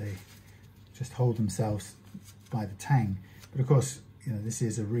and they just hold themselves by the tang. But of course, this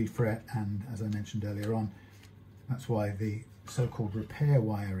is a refret, and as I mentioned earlier on, that's why the so-called repair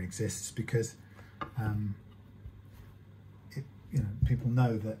wire exists, because people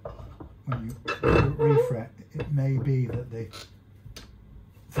know that when you refret, it may be that the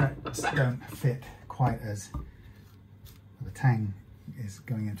frets don't fit quite as, the tang is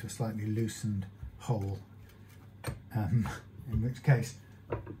going into a slightly loosened hole, in which case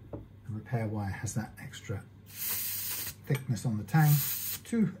the repair wire has that extra thickness on the tang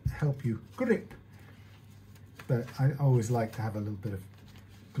to help you grip. But I always like to have a little bit of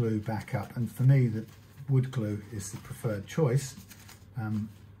glue backup, and for me the wood glue is the preferred choice,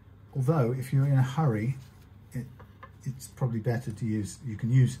 although if you're in a hurry it's probably better to use, you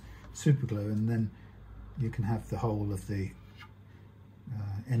can use super glue, and then you can have the whole of the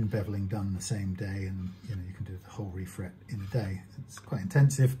end beveling done the same day, and you can do the whole refret in a day. It's quite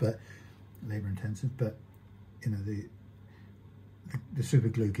intensive, but labor intensive, but the super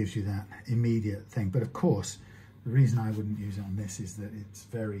glue gives you that immediate thing. But of course, the reason I wouldn't use it on this is that it's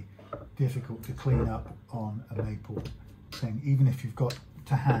very difficult to clean up on a maple thing. Even if you've got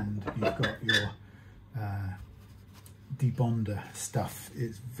to hand, you've got your debonder stuff,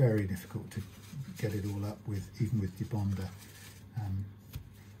 it's very difficult to get it all up with, even with debonder,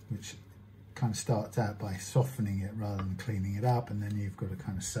 which kind of starts out by softening it rather than cleaning it up, and then you've got to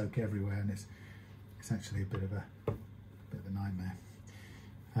kind of soak everywhere, and it's actually a bit of a nightmare.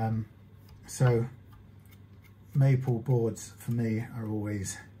 So maple boards for me are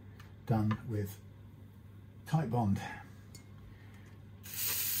always done with Titebond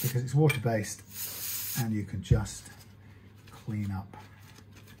because it's water-based and you can just clean up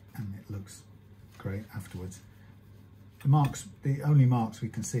and it looks great afterwards. The marks, the only marks we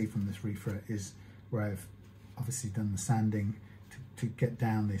can see from this refret is where I've obviously done the sanding to get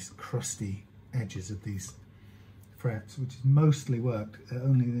down these crusty edges of these frets, which is mostly worked.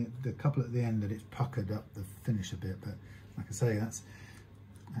 Only the couple at the end that it's puckered up the finish a bit, but like I say,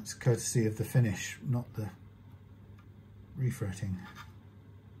 that's courtesy of the finish, not the refretting.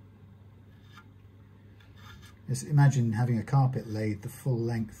 Just imagine having a carpet laid the full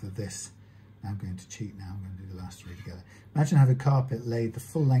length of this. Now I'm going to cheat now, I'm going to do the last three together. Imagine having a carpet laid the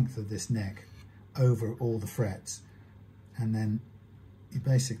full length of this neck over all the frets, and then you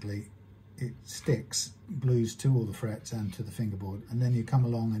basically, it sticks, glues to all the frets and to the fingerboard, and then you come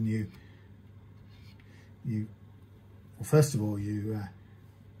along and you well, first of all you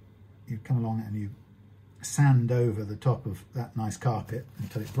come along and you sand over the top of that nice carpet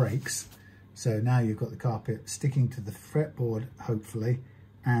until it breaks. So now you've got the carpet sticking to the fretboard, hopefully,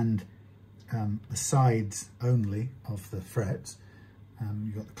 and the sides only of the frets.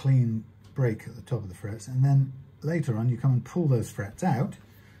 You've got the clean break at the top of the frets, and then later on you come and pull those frets out,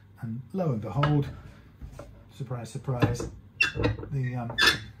 and lo and behold, surprise, surprise, the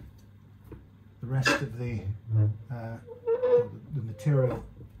rest of the material,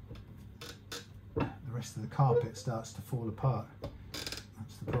 the rest of the carpet starts to fall apart.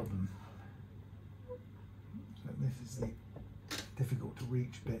 That's the problem. So this is the difficult to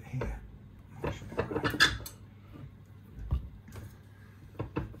reach bit here.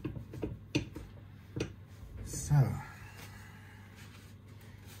 So,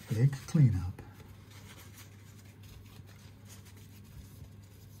 big cleanup.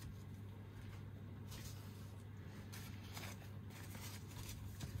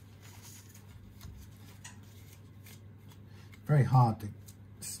 Very hard to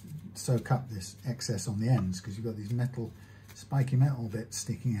soak up this excess on the ends because you've got these metal, spiky metal bits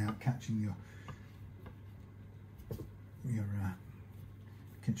sticking out, catching your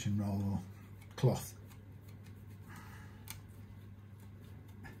kitchen roll or cloth.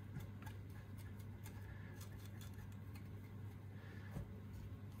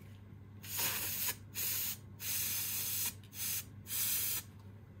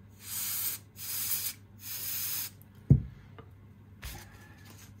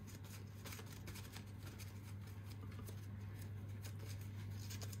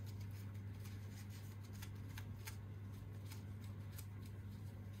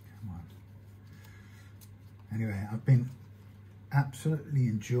 Anyway, I've been absolutely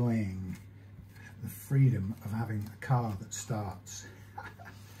enjoying the freedom of having a car that starts.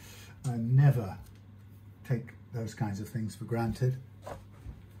 I never take those kinds of things for granted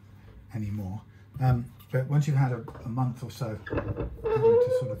anymore. But once you've had a month or so having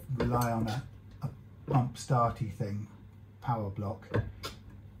to sort of rely on a pump starty thing, power block,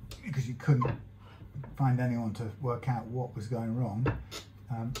 because you couldn't find anyone to work out what was going wrong,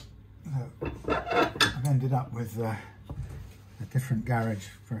 so I've ended up with a different garage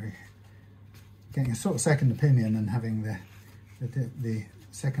for getting a sort of second opinion and having the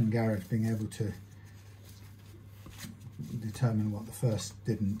second garage being able to determine what the first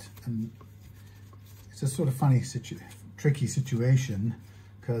didn't. And it's a sort of funny, tricky situation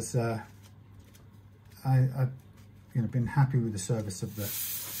because I've been happy with the service of the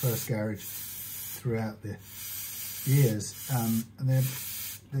first garage throughout the years, and they're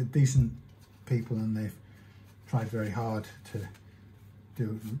decent people and they've tried very hard to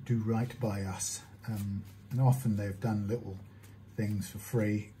do right by us, and often they've done little things for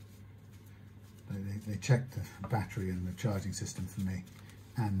free. They checked the battery and the charging system for me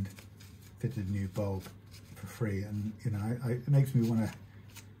and fitted a new bulb for free, and it makes me want to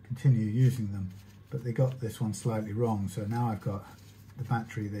continue using them. But they got this one slightly wrong, so now I've got the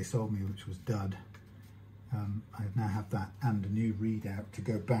battery they sold me, which was dud. I now have that and a new readout to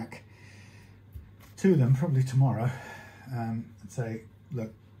go back to them probably tomorrow and say,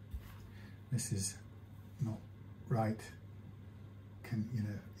 look, this is not right.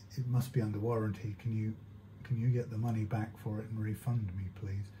 It must be under warranty. Can you get the money back for it and refund me,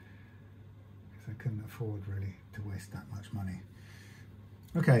 please? Because I couldn't afford really to waste that much money.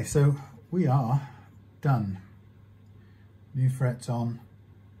 Okay, so we are done. New frets on.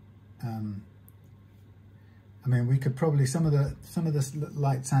 I mean, we could probably, some of the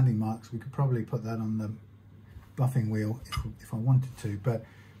light sanding marks, we could probably put that on the buffing wheel if I wanted to, but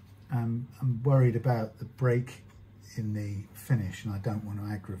I'm worried about the break in the finish and I don't want to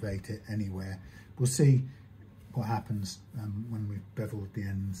aggravate it anywhere. We'll see what happens when we've beveled the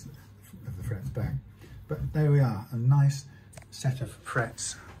ends of the frets back. But there we are, a nice set of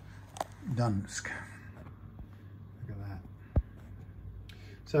frets Dunsk. Look at that.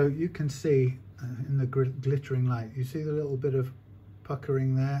 So you can see in the glittering light, you see the little bit of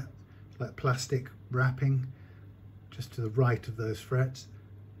puckering there, like plastic wrapping just to the right of those frets.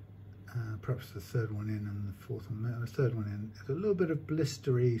 Perhaps the third one in and the fourth one, the third one in. There's a little bit of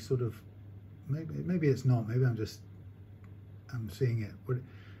blistery sort of, maybe it's not, maybe I'm seeing it, but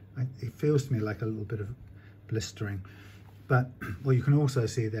it feels to me like a little bit of blistering. But what you can also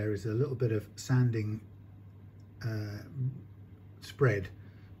see there is a little bit of sanding spread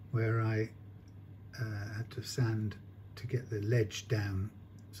where I had to sand to get the ledge down.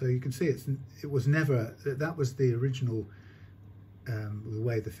 So you can see it was never, that was the original the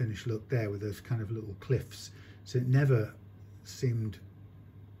way the finish looked there with those kind of little cliffs. So it never seemed,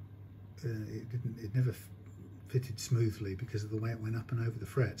 it never fitted smoothly because of the way it went up and over the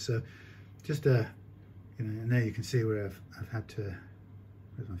fret. So just you know, and there you can see where I've had to,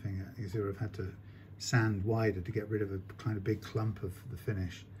 where's my finger? You see where I've had to sand wider to get rid of a kind of big clump of the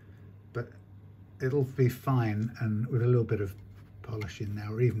finish. But it'll be fine, and with a little bit of polish in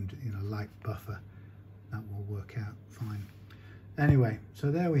now, or even, you know, light buffer, that will work out fine. Anyway,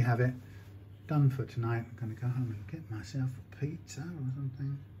 so there we have it, done for tonight. I'm going to go home and get myself a pizza or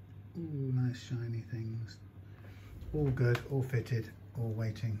something. Ooh, nice shiny things. All good, all fitted, all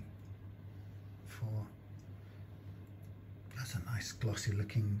waiting for... That's a nice glossy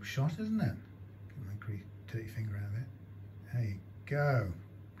looking shot, isn't it? Get my dirty finger out of it. There you go.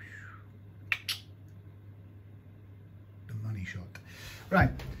 The money shot.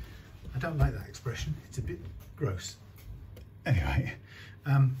 Right, I don't like that expression. It's a bit gross. Anyway,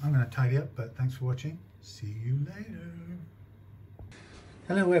 I'm going to tidy up, but thanks for watching. See you later.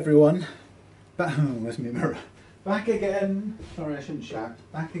 Hello everyone. Where's my mirror? Back again. Sorry, I shouldn't shout.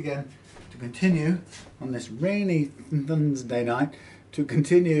 Back again to continue on this rainy Thursday night, to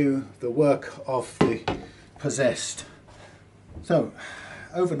continue the work of the possessed. So,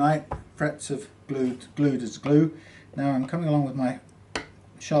 overnight, frets have glued as glue. Now I'm coming along with my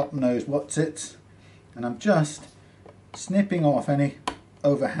sharp nose Whatsits, and I'm just snipping off any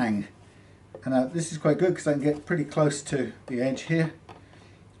overhang. And this is quite good because I can get pretty close to the edge here,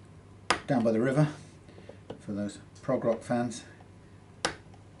 down by the river, for those prog rock fans.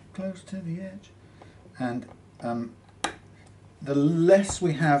 Close to the edge. And the less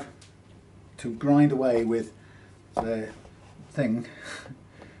we have to grind away with the thing,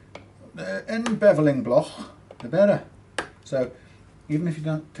 the beveling block, the better. So even if you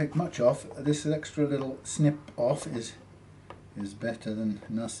don't take much off, this extra little snip off is better than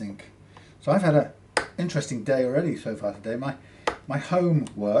nothing. So I've had an interesting day already so far today. My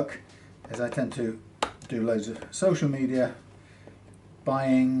homework is I tend to do loads of social media,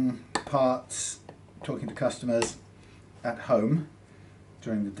 buying parts, talking to customers at home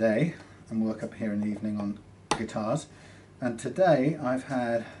during the day, and work up here in the evening on guitars. And today I've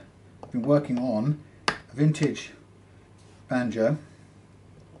been working on a vintage banjo,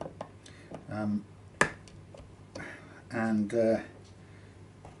 and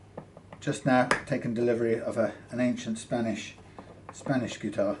just now taken delivery of an ancient Spanish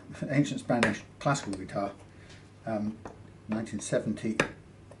guitar, ancient Spanish classical guitar, 1970,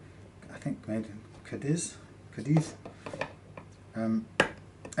 I think made in Cadiz.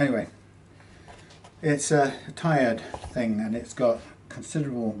 Anyway, it's a tired thing, and it's got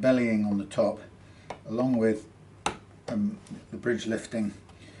considerable bellying on the top, along with the bridge lifting.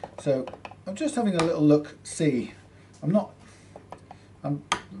 So I'm just having a little look-see. I'm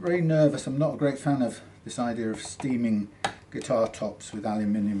very nervous. I'm not a great fan of this idea of steaming guitar tops with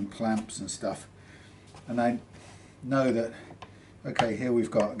aluminium clamps and stuff. And I know that, okay, here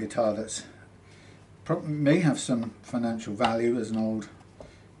we've got a guitar that's may have some financial value as an old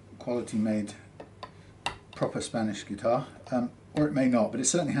quality made proper Spanish guitar, or it may not, but it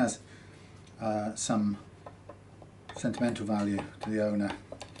certainly has some sentimental value to the owner,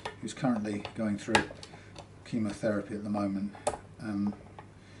 who's currently going through chemotherapy at the moment, and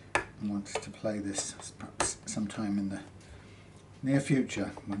wants to play this perhaps sometime in the near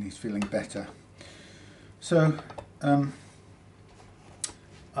future when he's feeling better. So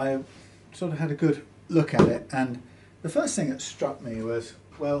I sort of had a good look at it, and the first thing that struck me was,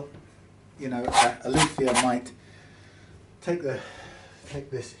 well, you know, a luthier might take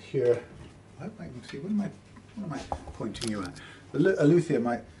this here. I hope I can see. What am I pointing you at? A luthier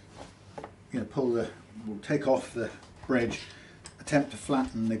might, you know, take off the bridge, attempt to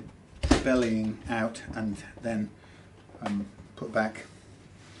flatten the bellying out, and then put back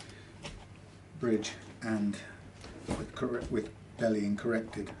bridge and with bellying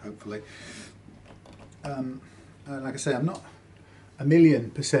corrected, hopefully. Like I say, I'm not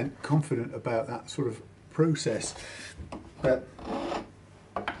 1,000,000% confident about that sort of process, but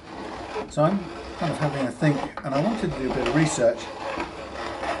so I'm kind of having a think, and I wanted to do a bit of research.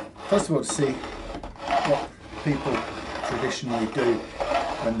 First of all, to see what people traditionally do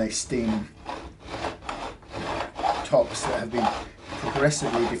when they steam tops that have been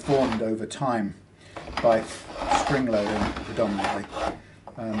progressively deformed over time by spring loading predominantly.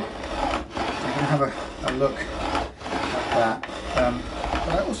 I'm going to have a look at that.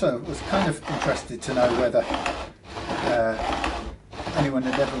 But I also was kind of interested to know whether anyone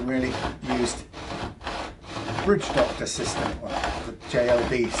had ever really used bridge doctor system, or the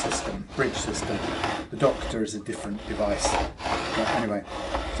JLD system, bridge system. The doctor is a different device. But anyway,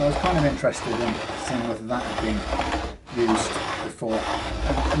 so I was kind of interested in seeing whether that had been used before.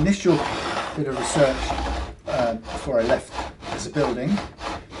 An initial bit of research before I left as a building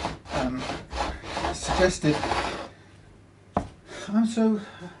suggested, I'm so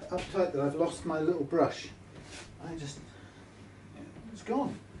uptight that I've lost my little brush. It's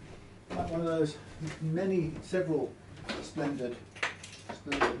gone. Like one of those several splendid,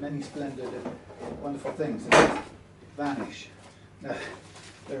 wonderful things that just vanish. Now,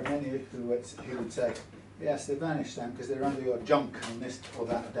 there are many who would say, yes, they vanish, Sam, because they're under your junk on this or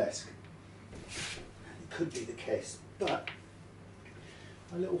that desk. It could be the case, but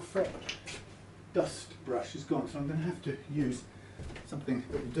my little fret dust brush is gone, so I'm going to have to use something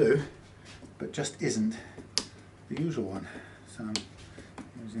that will do, but just isn't the usual one. So I'm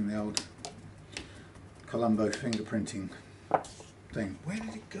using the old Colombo fingerprinting thing. Where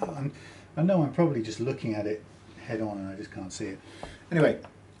did it go? I know I'm probably just looking at it head on and I just can't see it. Anyway,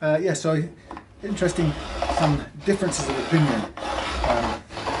 yeah, so interesting, some differences of opinion.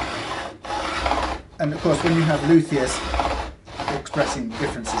 And of course, when you have luthiers expressing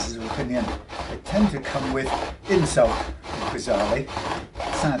differences of opinion, they tend to come with insult, bizarrely,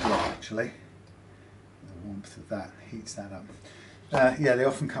 sadly actually. The warmth of that heats that up. Yeah, they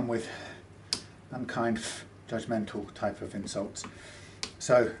often come with unkind, judgmental type of insults.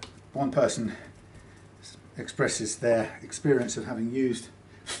 So one person expresses their experience of having used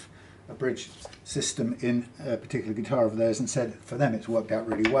a bridge system in a particular guitar of theirs and said for them it's worked out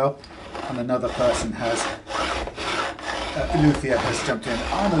really well, and another person has, a luthier has jumped in,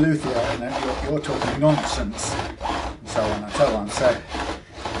 I'm a luthier and you're talking nonsense, and so on and so on. So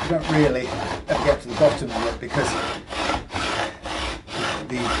you don't really ever get to the bottom of it, because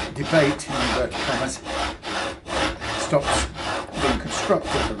the debate, in inverted commas, stops being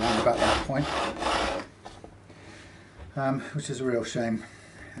constructive around about that point, which is a real shame.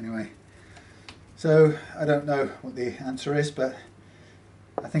 Anyway, so I don't know what the answer is, but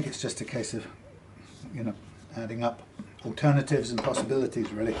I think it's just a case of, you know, adding up alternatives and possibilities,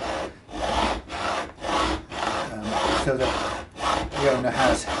 really, so that the owner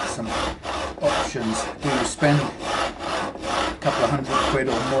has some options. Do you spend a couple of £100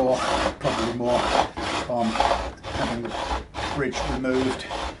 or more, probably more, on having the bridge removed,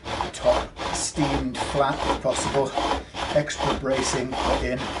 the top steamed flat if possible, extra bracing put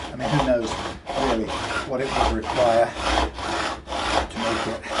in? I mean, who knows really what it would require to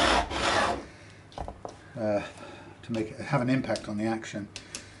make it have an impact on the action?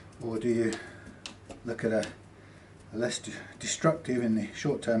 Or do you look at a less destructive in the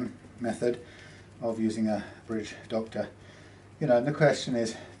short-term method of using a bridge doctor? You know, and the question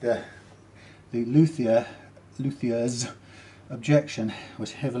is, the luthier's objection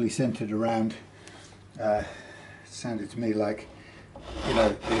was heavily centered around, sounded to me like, you know,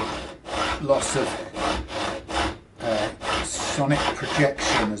 the loss of sonic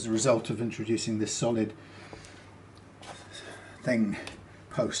projection as a result of introducing this solid thing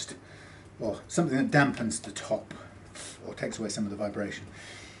post, or something that dampens the top or takes away some of the vibration.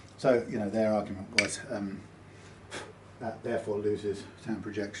 So, you know, their argument was that therefore loses sound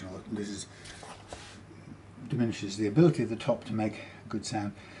projection, or diminishes the ability of the top to make good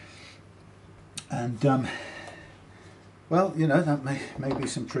sound. And well, you know, that may be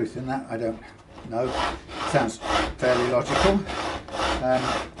some truth in that. I don't know. Sounds fairly logical.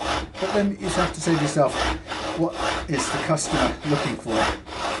 But then you have to say to yourself, what is the customer looking for?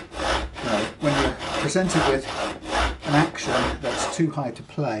 You know, when you're presented with an action that's too high to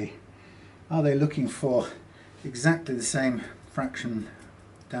play, are they looking for exactly the same fraction,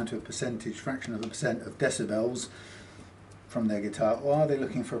 down to a percentage, fraction of a percent of decibels from their guitar, or are they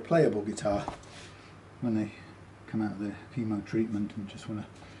looking for a playable guitar when they come out of the chemo treatment and just want to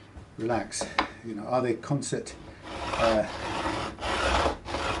relax? You know, are they classical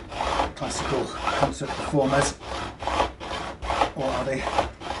concert performers or are they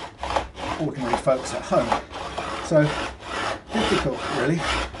ordinary folks at home? So difficult, really.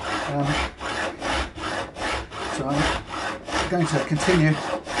 So I'm going to continue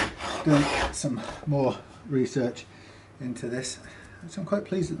doing some more research into this. So I'm quite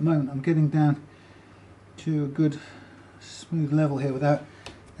pleased at the moment. I'm getting down to a good smooth level here without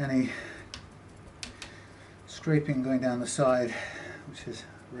any scraping going down the side, which is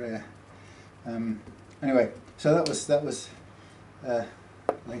rare. Anyway, so that was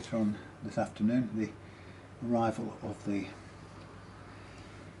later on this afternoon, the arrival of the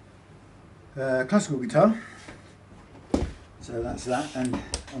classical guitar. So that's that, and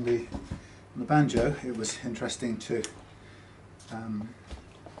on the banjo, it was interesting to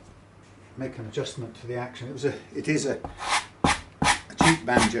make an adjustment to the action. It is a cheap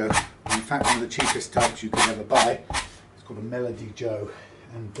banjo. In fact, one of the cheapest types you could ever buy. It's called a Melody Joe,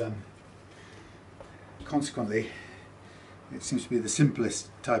 and consequently, it seems to be the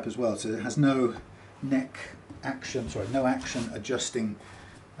simplest type as well. So it has no no action adjusting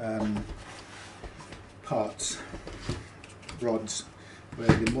parts, rods, where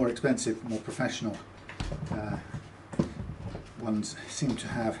the more expensive, more professional ones seem to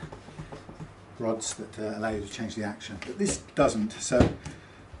have rods that allow you to change the action, but this doesn't. So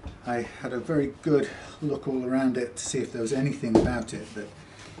I had a very good look all around it to see if there was anything about it that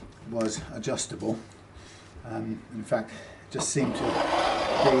was adjustable. In fact, it just seemed to be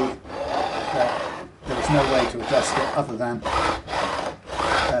that there was no way to adjust it other than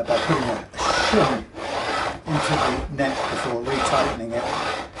by putting a shim into the neck before retightening it,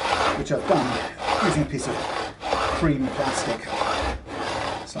 which I've done using a piece of cream plastic.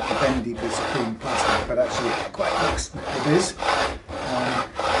 It's like a bendy piece of cream plastic, but actually quite looks it is.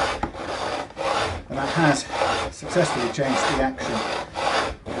 And that has successfully changed the action.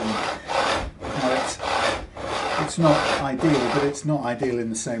 Now it's not ideal, but it's not ideal in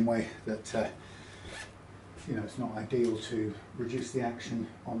the same way that it's not ideal to reduce the action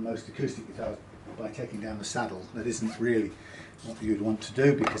on most acoustic guitars by taking down the saddle. That isn't really what you'd want to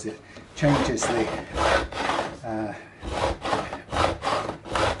do, because it changes the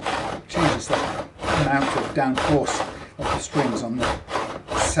amount of down force of the strings on the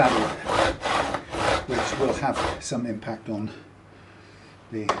saddle, which will have some impact on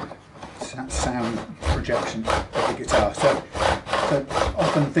the sound projection of the guitar. So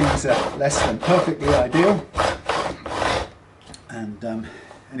often things are less than perfectly ideal, and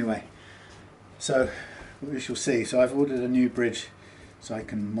anyway, so we shall see. So I've ordered a new bridge so I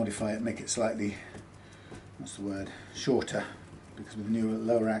can modify it, make it slightly, what's the word, shorter, because with the new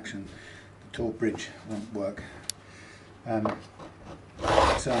lower action the tall bridge won't work.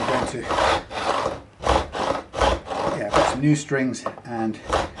 So I'm going to put some new strings and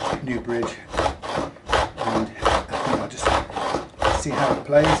new bridge, and I think I'll just see how it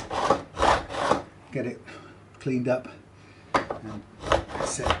plays, get it cleaned up and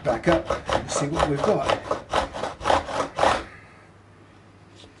set it back up and see what we've got.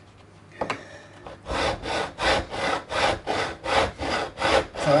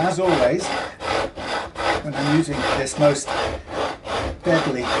 So as always, when I'm using this most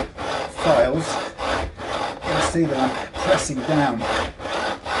deadly files, you'll see that I'm pressing down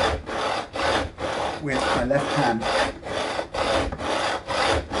with my left hand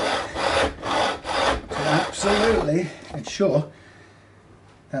to absolutely ensure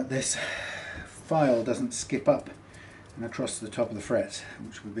that this file doesn't skip up and across the top of the frets,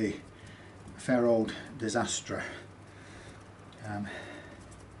 which would be a fair old disaster.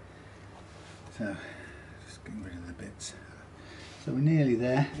 So just getting rid of the bits. So we're nearly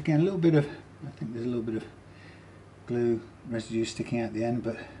there. Again, a little bit of, I think there's a little bit of glue residue sticking out the end,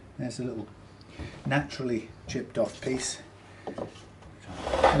 but there's a little naturally chipped off piece, which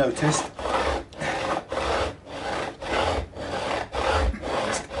I noticed.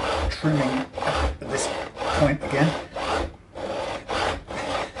 Just trimming at this point again.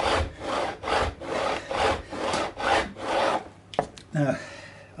 Now,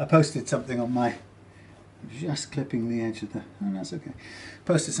 I posted something on my, just clipping the edge of the, oh, that's okay.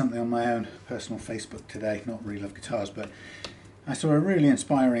 Posted something on my own personal Facebook today, not Really Love Guitars, but I saw a really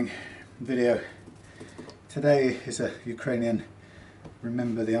inspiring video. Today is a Ukrainian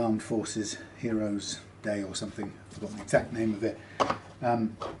Remember the Armed Forces Heroes Day or something, I've forgotten the exact name of it.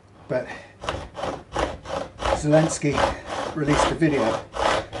 But Zelensky released a video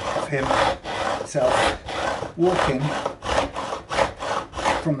of himself walking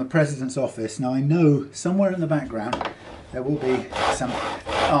from the President's office. Now I know somewhere in the background there will be some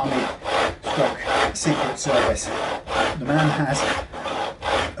army stroke secret service. The man has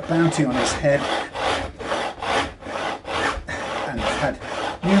a bounty on his head, and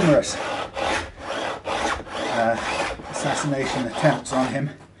numerous assassination attempts on him,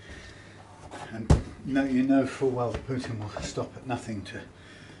 and you know full well that Putin will stop at nothing to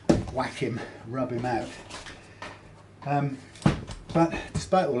whack him, rub him out. But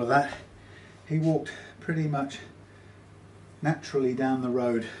despite all of that, he walked pretty much naturally down the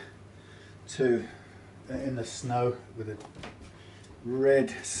road to in the snow with a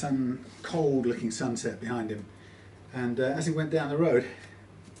red cold looking sunset behind him, and as he went down the road,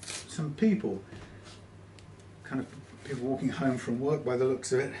 some people walking home from work by the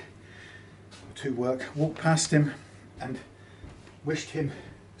looks of it, or to work, walked past him and wished him,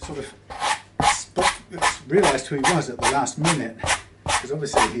 sort of realised who he was at the last minute, because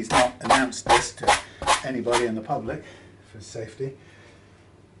obviously he's not announced this to anybody in the public for safety.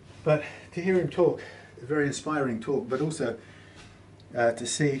 But to hear him talk, a very inspiring talk, but also to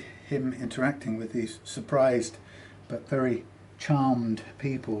see him interacting with these surprised but very charmed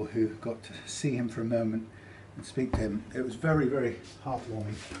people who got to see him for a moment and speak to him, it was very, very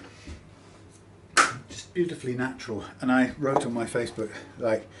heartwarming. Just beautifully natural. And I wrote on my Facebook,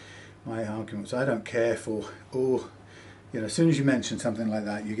 like, my arguments, I don't care for all, as soon as you mention something like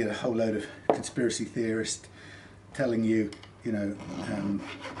that, you get a whole load of conspiracy theorists telling you,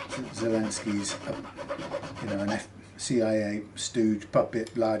 Zelensky's, an CIA stooge,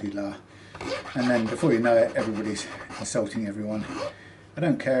 puppet, blah-de-blah. And then before you know it, everybody's insulting everyone. I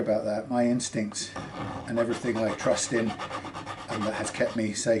don't care about that. My instincts and everything I trust in and that has kept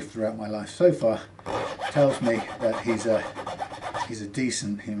me safe throughout my life so far tells me that he's a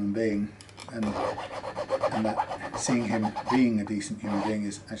decent human being, and that seeing him being a decent human being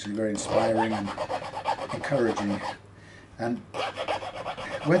is actually very inspiring and encouraging. And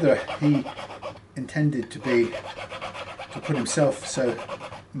whether he intended to put himself so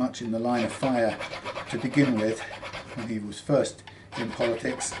much in the line of fire to begin with when he was first in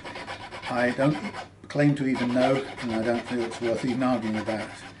politics, I don't claim to even know, and I don't feel it's worth even arguing about.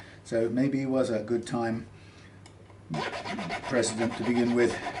 So maybe he was a good time president to begin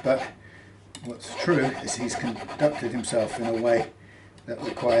with, but what's true is he's conducted himself in a way that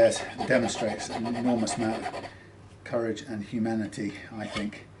demonstrates an enormous amount of courage and humanity, I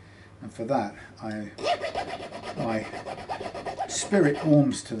think. And for that, my spirit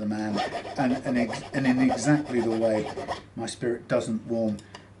warms to the man, and in exactly the way my spirit doesn't warm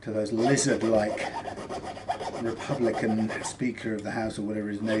to those lizard-like Republican Speaker of the House, or whatever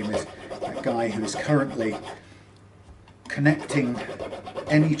his name is, that guy who is currently connecting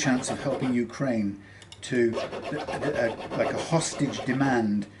any chance of helping Ukraine to like a hostage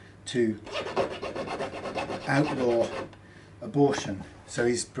demand to outlaw abortion. So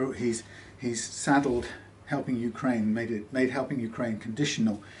he's saddled helping Ukraine, made helping Ukraine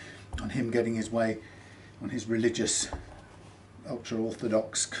conditional on him getting his way on his religious,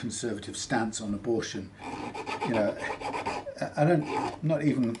 ultra-orthodox, conservative stance on abortion. I'm not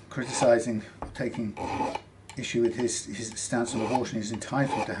even criticising or taking issue with his stance on abortion. He's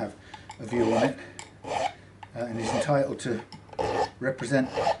entitled to have a view on it, and he's entitled to represent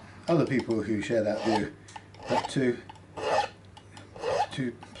other people who share that view. But to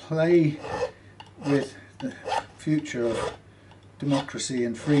play with the future of democracy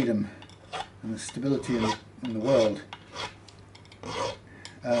and freedom and the stability in the world,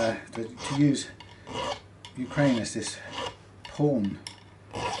 to use Ukraine as this pawn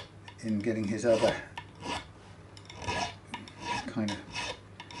in getting his other kind of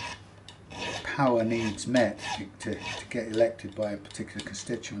power needs met to get elected by a particular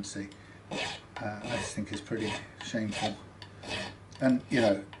constituency, I think is pretty shameful. And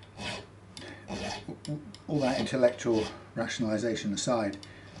all that intellectual rationalisation aside,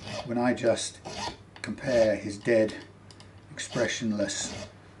 when I just compare his dead, expressionless,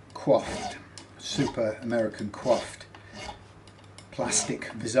 coiffed, super American coiffed,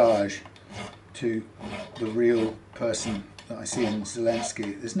 plastic visage to the real person that I see in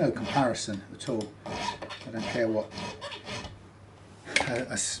Zelensky, there's no comparison at all. I don't care what,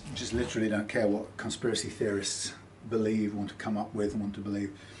 I just literally don't care what conspiracy theorists believe, want to come up with, want to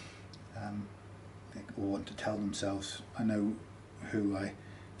believe, or want to tell themselves. I know who I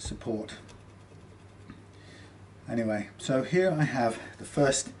support. Anyway, so here I have the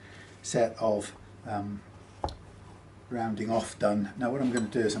first set of rounding off done. Now what I'm going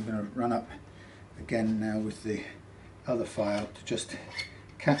to do is I'm going to run up again now with the other file to just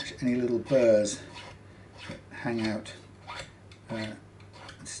catch any little burrs that hang out and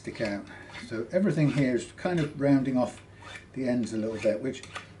stick out. So everything here is kind of rounding off the ends a little bit, which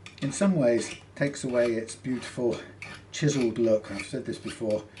in some ways takes away its beautiful chiseled look. I've said this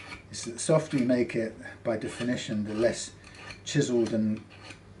before, is that the softer you make it, by definition, the less chiseled and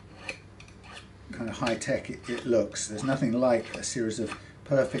kind of high-tech it looks. There's nothing like a series of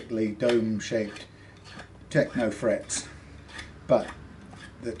perfectly dome-shaped techno frets, but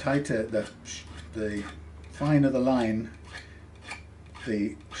the tighter, the finer the line,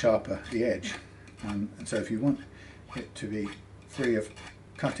 the sharper the edge. And so if you want it to be free of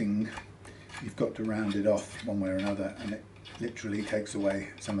cutting, you've got to round it off one way or another, and it literally takes away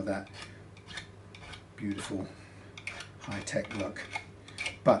some of that beautiful high-tech look.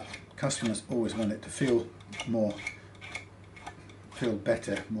 But customers always want it to feel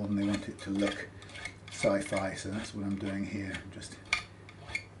better more than they want it to look sci-fi, so that's what I'm doing here. I'm just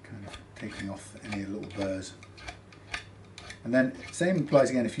kind of taking off any little burrs. And then same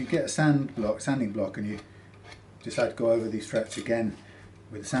applies again if you get a sanding block, and you decide to go over these frets again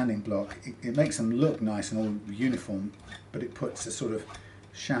with a sanding block. It makes them look nice and all uniform, but it puts a sort of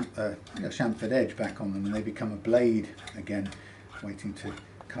chamfered edge back on them, and they become a blade again, waiting to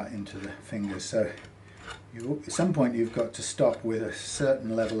cut into the fingers. So at some point you've got to stop with a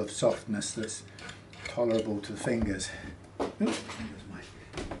certain level of softness that's tolerable to the fingers. Oops,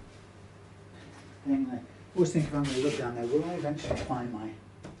 I always think if I'm going to look down there, will I eventually find my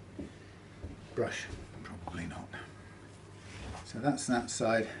brush? Probably not. So that's that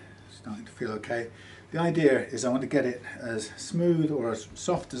side, starting to feel okay. The idea is I want to get it as smooth or as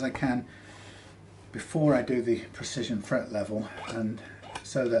soft as I can before I do the precision fret level, and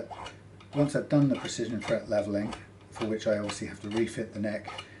so that once I've done the precision fret leveling, for which I obviously have to refit the neck,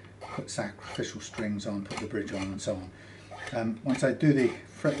 put sacrificial strings on, put the bridge on and so on. Once I do the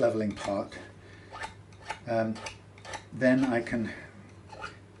fret leveling part, then I can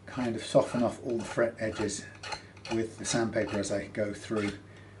kind of soften off all the fret edges with the sandpaper as I go through.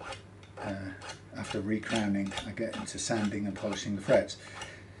 After recrowning, I get into sanding and polishing the frets.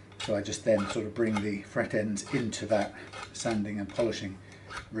 So I just then sort of bring the fret ends into that sanding and polishing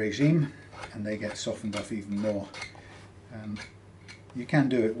regime, and they get softened off even more. You can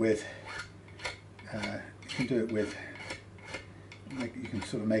do it with you can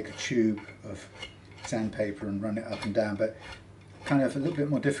sort of make a tube of sandpaper and run it up and down, but kind of a little bit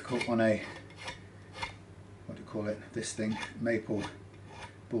more difficult on a, what do you call it, this thing, maple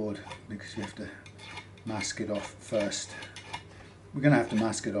board, because you have to mask it off first. We're going to have to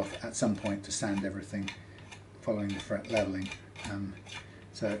mask it off at some point to sand everything following the fret leveling.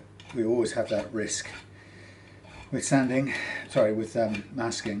 So we always have that risk with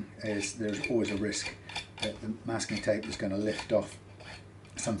masking, is there's always a risk that the masking tape is going to lift off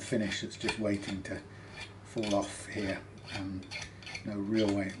some finish that's just waiting to fall off here. No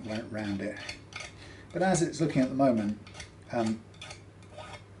real way around it. But as it's looking at the moment,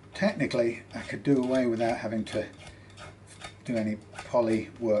 technically I could do away without having to do any poly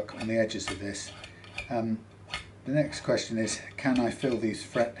work on the edges of this. The next question is, can I fill these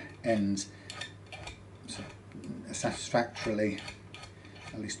fret ends satisfactorily,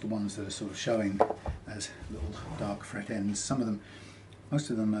 at least the ones that are sort of showing as little dark fret ends. Some of them, most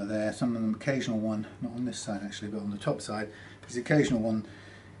of them are there, some of them, occasional one, not on this side actually, but on the top side, there's the occasional one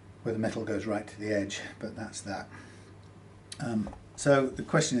where the metal goes right to the edge, but that's that. So the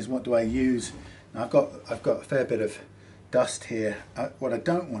question is, what do I use? Now I've got a fair bit of dust here. What I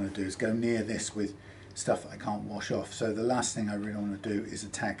don't want to do is go near this with stuff that I can't wash off. So the last thing I really want to do is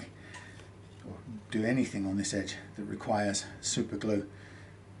attack or do anything on this edge that requires super glue,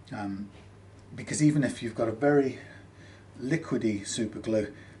 because even if you've got a very liquidy super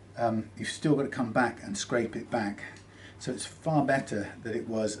glue, you've still got to come back and scrape it back. So it's far better that it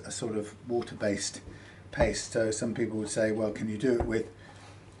was a sort of water-based paste. So some people would say, well, can you do it with,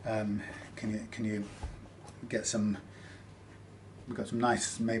 can you get some, we've got some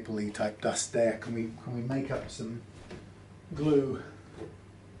nice maple-y type dust there, can we make up some glue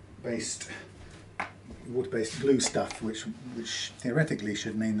based, water-based glue stuff, which theoretically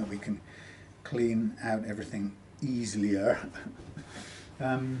should mean that we can clean out everything easier.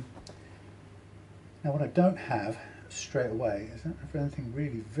 Now what I don't have straight away is that if anything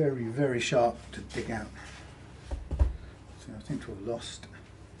really very, very sharp to dig out. So I think to have lost,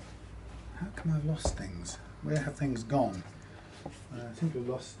 how come I've lost things? Where have things gone? I think I've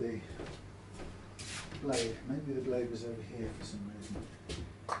lost the blade. Maybe the blade was over here for some reason.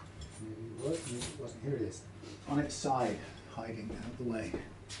 Maybe it wasn't. Here it is. On its side, hiding out of the way.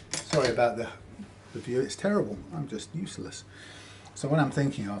 Sorry about the view, it's terrible. I'm just useless. So what I'm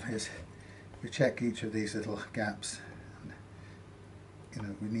thinking of is, we check each of these little gaps. You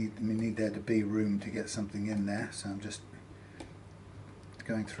know, we need there to be room to get something in there. So I'm just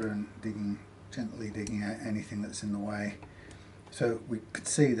going through and gently digging out anything that's in the way. So we could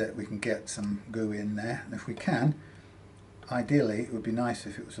see that we can get some goo in there, and if we can, ideally it would be nice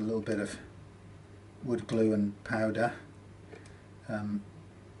if it was a little bit of wood glue and powder. In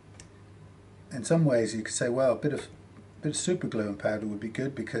some ways you could say, well, a bit of super glue and powder would be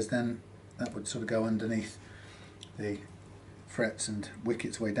good, because then that would sort of go underneath the frets and wick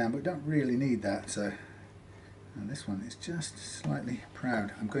its way down, but we don't really need that. So, and this one is just slightly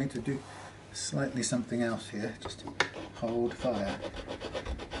proud. I'm going to do slightly something else here, just to hold fire.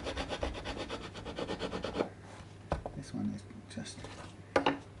 This one is just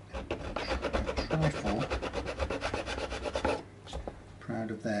a trifle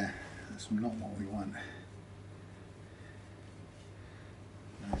proud of there. That's not what we want.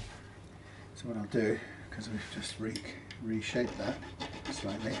 Right. So what I'll do, because we've just reshaped that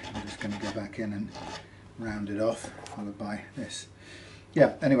slightly, I'm just going to go back in and round it off, followed by this.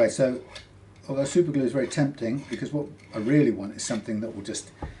 Yeah, anyway, so although super glue is very tempting, because what I really want is something that will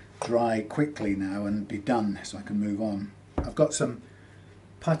just dry quickly now and be done, so I can move on. I've got some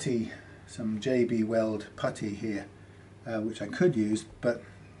putty, some JB Weld putty here, which I could use, but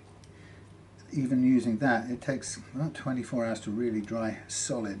even using that, it takes about 24 hours to really dry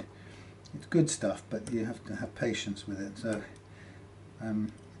solid. It's good stuff, but you have to have patience with it. So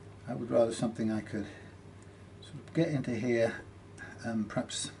I would rather something I could sort of get into here and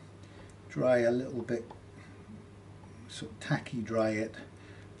perhaps dry a little bit, sort of tacky dry it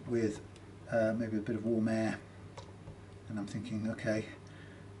with maybe a bit of warm air. And I'm thinking, okay,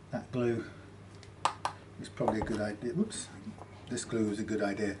 that glue is probably a good idea. Whoops, this glue is a good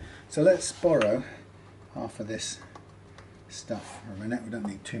idea. So let's borrow half of this stuff for a minute. We don't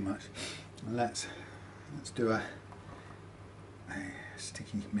need too much. And let's do a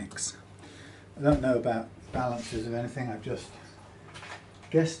sticky mix. I don't know about balances of anything. I've just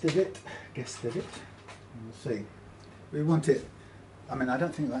guessed at it. We'll see. We want it. I mean, I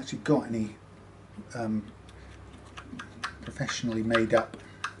don't think we've actually got any professionally made up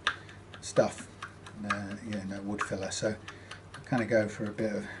stuff. No wood filler. So I kind of go for a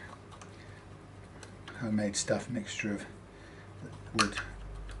bit of homemade stuff, mixture of wood,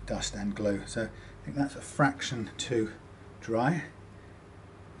 dust and glue. So I think that's a fraction too dry.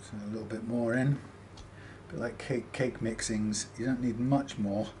 So a little bit more in. A bit like cake mixings, you don't need much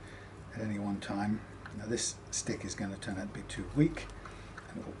more at any one time. Now this stick is going to turn out to be too weak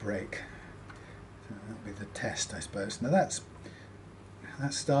and it will break. So that'll be the test, I suppose. Now that's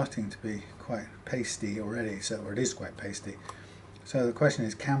starting to be quite pasty already, or it is quite pasty. So the question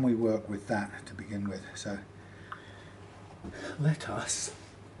is, can we work with that to begin with? So let us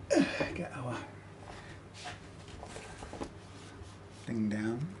get our thing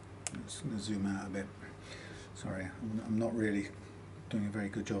down. Let's zoom out a bit. Sorry, I'm not really doing a very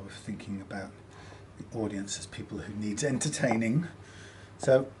good job of thinking about the audience as people who needs entertaining.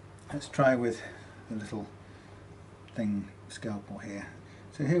 So let's try with the little thing scalpel here.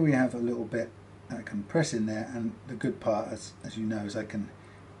 So here we have a little bit I can press in there, and the good part, as you know, is I can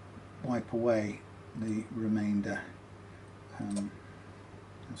wipe away the remainder.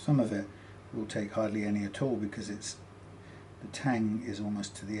 Some of it will take hardly any at all because the tang is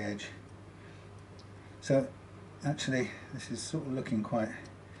almost to the edge. So actually this is sort of looking quite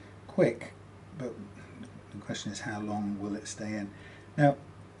quick, but the question is how long will it stay in. Now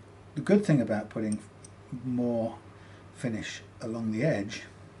the good thing about putting more finish along the edge,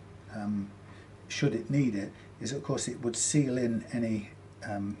 should it need it, is of course it would seal in any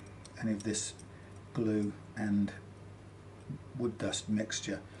of this glue and wood dust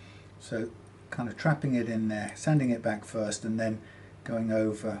mixture. So kind of trapping it in there, sanding it back first, and then going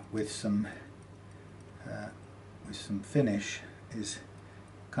over with some finish is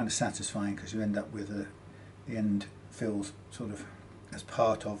kind of satisfying, because you end up with the end fills sort of as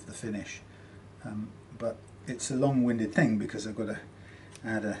part of the finish. But it's a long-winded thing because I've got to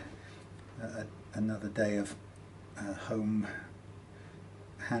add another day of home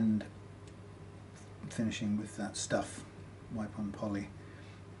hand finishing with that stuff. Wipe on Polly,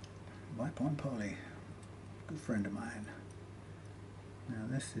 good friend of mine. Now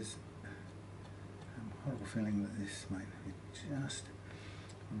this is a horrible feeling that this might be just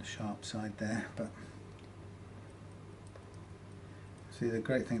on the sharp side there, but see, the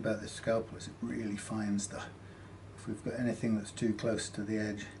great thing about this scalpel is it really finds if we've got anything that's too close to the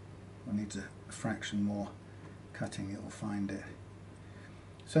edge or needs a fraction more cutting, it will find it.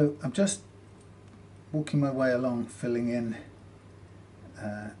 So I'm just walking my way along, filling in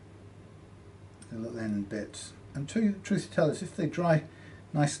the little end bits. And truth to tell us, if they dry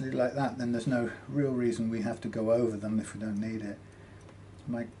nicely like that, then there's no real reason we have to go over them if we don't need it.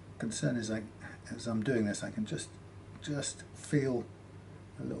 My concern is, as I'm doing this, I can just feel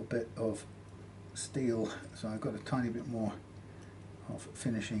a little bit of steel, so I've got a tiny bit more of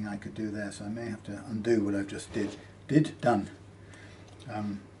finishing I could do there, so I may have to undo what I've just done.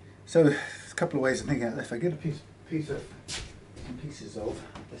 So there's a couple of ways of thinking. If I get some pieces of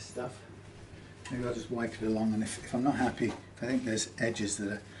this stuff, maybe I'll just wipe it along, and if I'm not happy, if I think there's edges that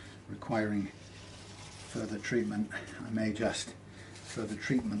are requiring further treatment, I may just further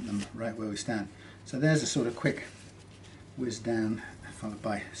treatment them right where we stand. So there's a sort of quick whiz down, followed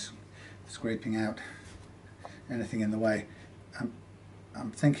by scraping out anything in the way.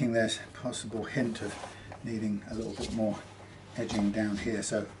 I'm thinking there's a possible hint of needing a little bit more edging down here.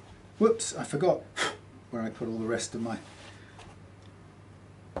 So, whoops, I forgot where I put all the rest of my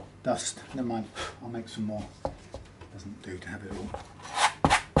dust. Never mind, I'll make some more. Doesn't do to have it all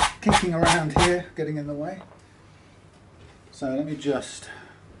kicking around here, getting in the way. So let me just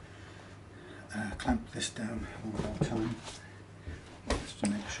clamp this down one more time, just to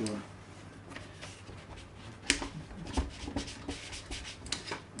make sure.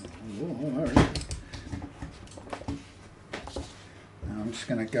 Now I'm just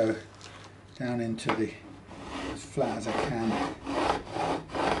going to go down into the, as flat as I can,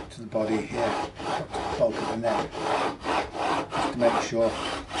 to the body here, up to the bulk of the neck, just to make sure.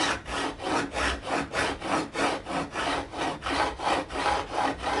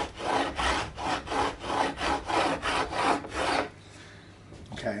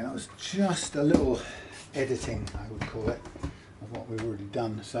 Okay, that was just a little editing, I would call it, of what we've already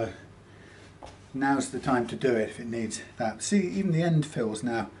done. So now's the time to do it if it needs that. See, even the end fills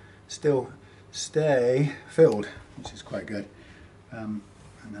now still stay filled, which is quite good. And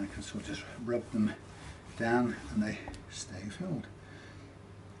then I can sort of just rub them down and they stay filled.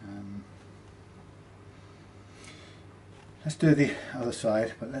 Let's do the other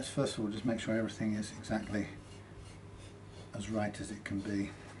side, but let's first of all just make sure everything is exactly as right as it can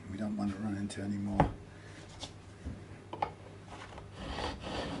be. We don't want to run into any more.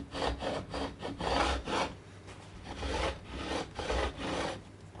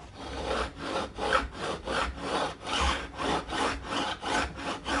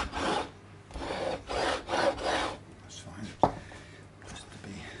 That's fine, just to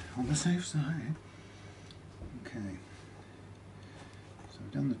be on the safe side. Okay, so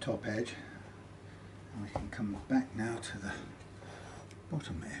we've done the top edge. And we can come back now to the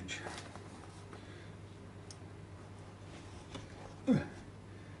bottom edge.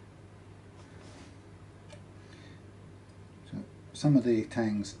 So some of the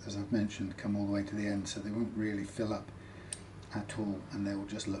tangs, as I've mentioned, come all the way to the end, so they won't really fill up at all, and they will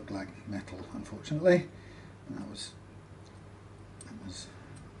just look like metal, unfortunately. And that was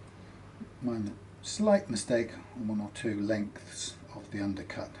my slight mistake on one or two lengths of the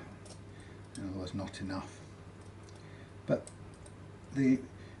undercut. In other words, not enough. But the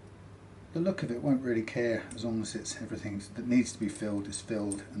look of it won't really care as long as it's everything that needs to be filled is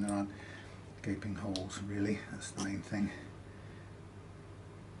filled and there aren't gaping holes, really. That's the main thing.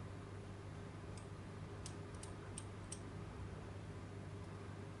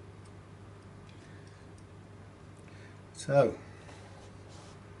 So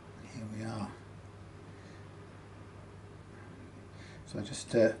here we are. So I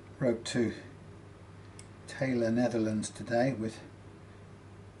just wrote to Taylor, Netherlands today with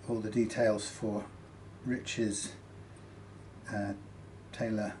all the details for Rich's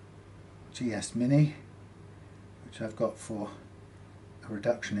Taylor GS Mini, which I've got for a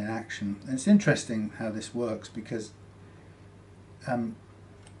reduction in action. And it's interesting how this works because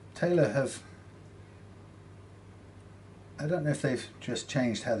Taylor have, I don't know if they've just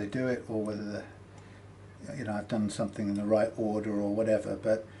changed how they do it or whether I've done something in the right order or whatever,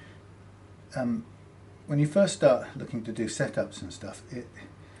 but when you first start looking to do setups and stuff,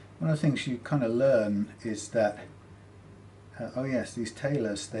 one of the things you kind of learn is that oh yes, these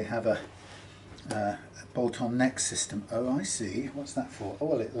Taylors, they have a bolt-on neck system. Oh, I see. What's that for? Oh,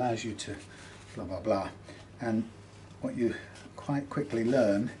 well, it allows you to blah blah blah. And what you quite quickly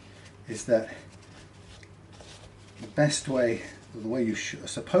learn is that the best way, the way you are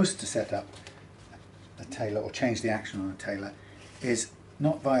supposed to set up a Taylor or change the action on a Taylor, is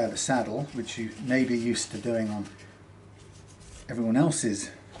not via the saddle, which you may be used to doing on everyone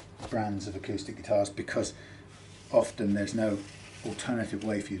else's brands of acoustic guitars, because often there's no alternative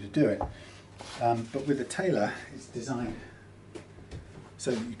way for you to do it. But with the Taylor, it's designed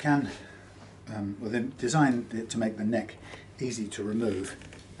so that you can, well, they're designed to make the neck easy to remove,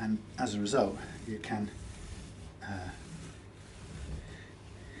 and as a result, you can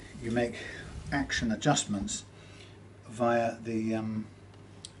you make action adjustments via the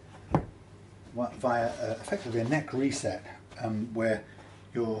effectively a neck reset, where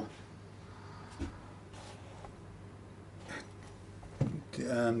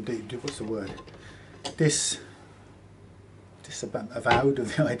what's the word? Disavowed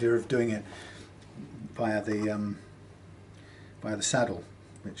of the idea of doing it via the saddle,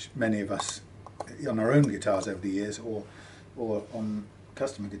 which many of us on our own guitars over the years, or on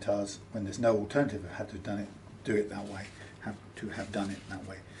customer guitars when there's no alternative, have had to do it that way.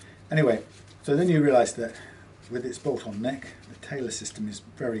 Anyway, so then you realise that with its bolt-on neck, the Taylor system is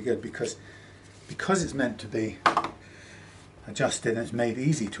very good because it's meant to be adjusted and it's made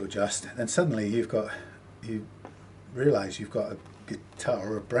easy to adjust. Then suddenly you realise you've got a guitar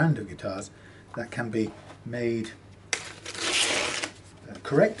or a brand of guitars that can be made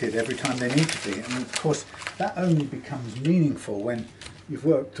corrected every time they need to be, and of course that only becomes meaningful when you've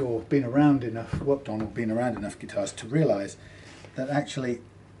worked on or been around enough guitars to realise that actually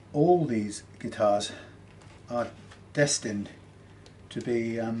all these guitars are destined to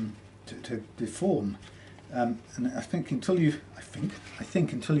be to deform, and I think until you've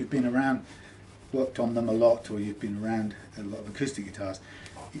been around, worked on them a lot, or you've been around a lot of acoustic guitars,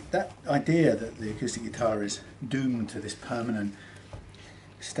 that idea that the acoustic guitar is doomed to this permanent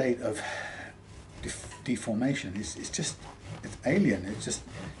state of deformation is just, it's alien. It's just,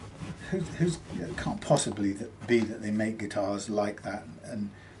 it can't possibly be that they make guitars like that and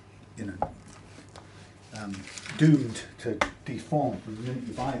doomed to deform from the minute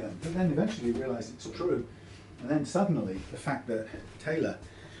you buy them. But then eventually you realise it's true, and then suddenly the fact that Taylor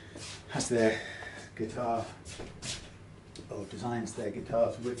has their guitar, or designs their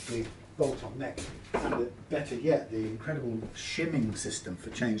guitars with the bolt-on neck, and better yet, the incredible shimming system for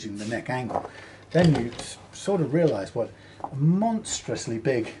changing the neck angle, then you sort of realise what a monstrously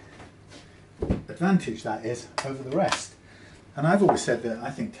big advantage that is over the rest. And I've always said that I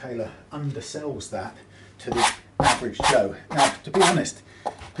think Taylor undersells that to the average Joe. Now, to be honest,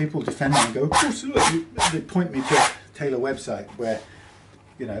 people defend them and go, of course, look, they point me to Taylor website where,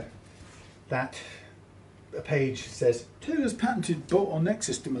 that a page says Taylor's patented bolt-on neck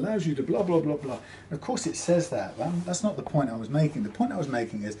system allows you to blah blah blah blah. And of course it says that. Well, that's not the point I was making. The point I was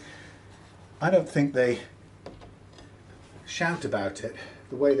making is I don't think they shout about it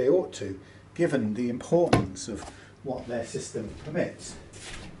the way they ought to, given the importance of what their system permits.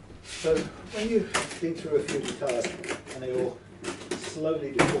 So when you've been through a few guitars and they all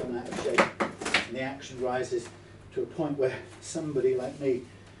slowly deform out of shape and the action rises to a point where somebody like me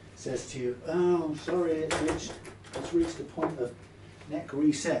says to you, oh, I'm sorry, it's reached a point of neck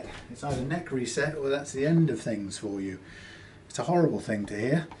reset. It's either neck reset or that's the end of things for you. It's a horrible thing to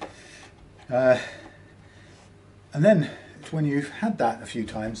hear. And then it's when you've had that a few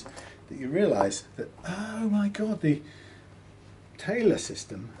times that you realise that, oh my God, the Taylor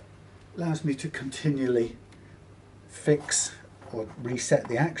system allows me to continually fix or reset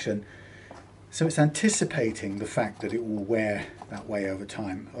the action. So it's anticipating the fact that it will wear that way over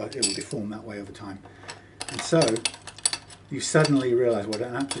time, or it will deform that way over time. And so you suddenly realise what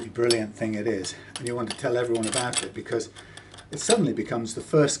an absolutely brilliant thing it is, and you want to tell everyone about it, because it suddenly becomes the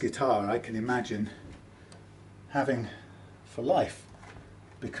first guitar I can imagine having for life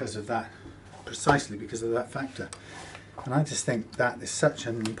because of that, precisely because of that factor. And I just think that is such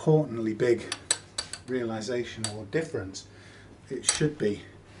an importantly big realisation or difference. It should be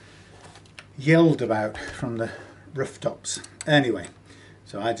yelled about from the rooftops. Anyway,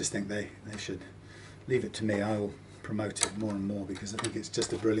 so I just think they should leave it to me. I will promote it more and more because I think it's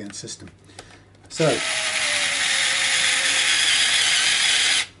just a brilliant system. So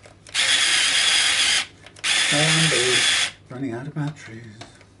somebody's running out of batteries.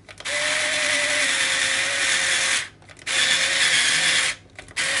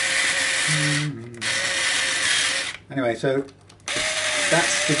 Anyway, so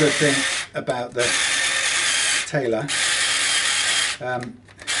that's the good thing about the Taylor.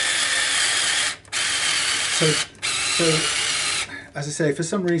 So as I say, for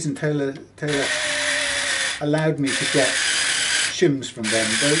some reason Taylor allowed me to get shims from them.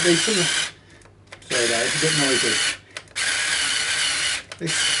 They sort of, sorry about it, it's a bit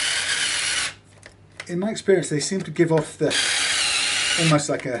noisy. In my experience, they seem to give off the almost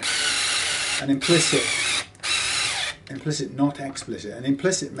like an implicit, not explicit, an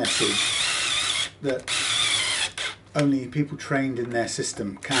implicit message that only people trained in their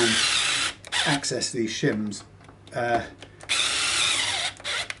system can access these shims.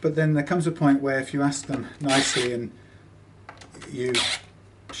 But then there comes a point where if you ask them nicely and you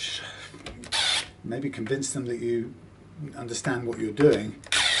maybe convince them that you understand what you're doing,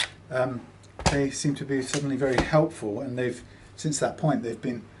 they seem to be suddenly very helpful, and since that point they've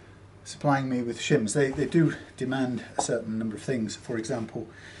been supplying me with shims. They do demand a certain number of things. For example,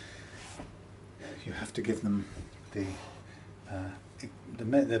 you have to give them the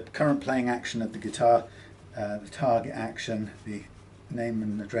the current playing action of the guitar, the target action, the name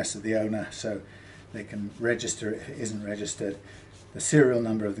and address of the owner, so they can register it if it isn't registered, the serial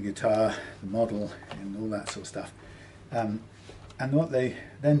number of the guitar, the model, and all that sort of stuff. And what they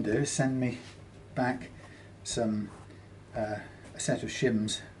then do is send me back some a set of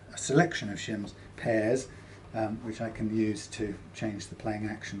shims, a selection of shims, pairs, which I can use to change the playing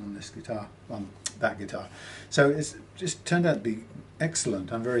action on this guitar, on that guitar. So it's just turned out to be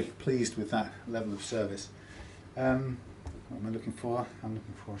excellent. I'm very pleased with that level of service. What am I looking for? I'm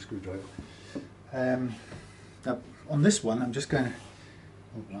looking for a screwdriver. Now on this one I'm just going to,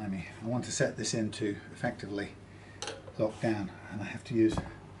 oh blimey, I want to set this in to effectively lock down, and I have to use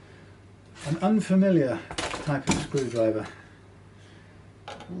an unfamiliar type of screwdriver.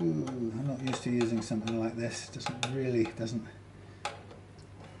 Ooh, I'm not used to using something like this.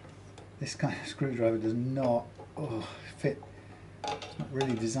 This kind of screwdriver does not fit. It's not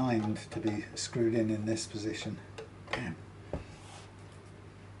really designed to be screwed in this position. Damn.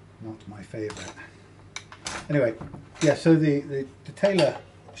 Not my favourite. Anyway, yeah, so the Taylor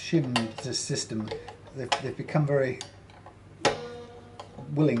shim system, they've become very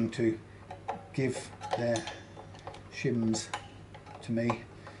willing to give their shims to me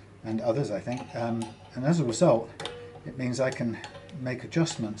and others, I think, and as a result it means I can make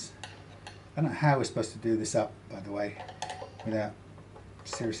adjustments. I don't know how we're supposed to do this up, by the way, without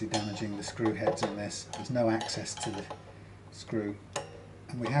seriously damaging the screw heads on this. There's no access to the screw,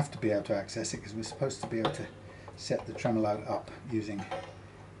 and we have to be able to access it because we're supposed to be able to set the tremolo up using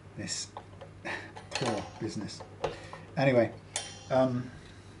this claw business. Anyway, I'll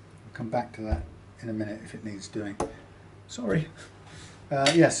come back to that in a minute if it needs doing. Sorry.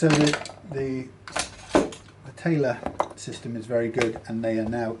 Yeah, so the Taylor system is very good, and they are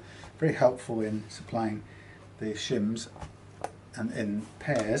now very helpful in supplying the shims and in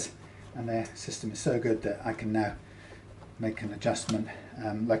pairs, and their system is so good that I can now make an adjustment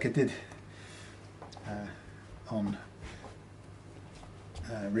like I did on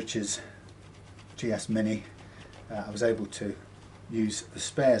Rich's GS Mini. I was able to use the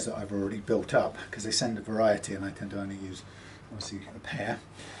spares that I've already built up because they send a variety and I tend to only use obviously a pair,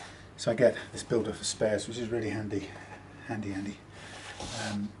 so I get this build up of spares, which is really handy.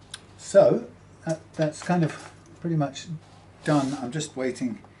 So that's kind of pretty much done. I'm just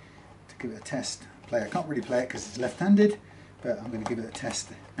waiting to give it a test play. I can't really play it because it's left-handed, but I'm going to give it a test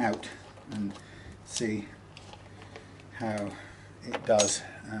out and see how it does.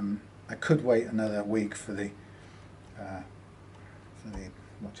 I could wait another week for the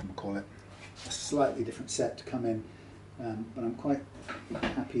whatchamacallit, a slightly different set to come in, but I'm quite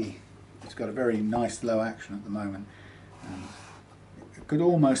happy. It's got a very nice low action at the moment. It could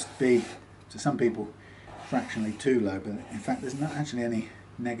almost be, to some people, fractionally too low, but in fact there's not actually any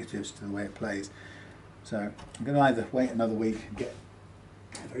negatives to the way it plays. So I'm going to either wait another week and get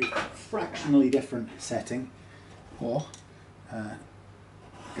a very fractionally different setting, or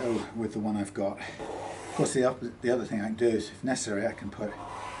go with the one I've got. Of course, the other thing I can do is, if necessary, I can put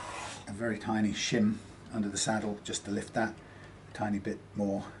a very tiny shim under the saddle just to lift that a tiny bit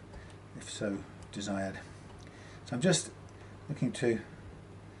more, if so desired. So I'm just looking to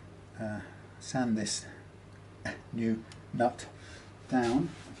sand this new nut down,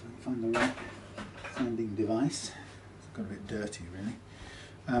 if I can find the right sanding device. It's got a bit dirty,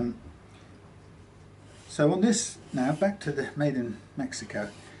 really. So on this now, back to the made in Mexico,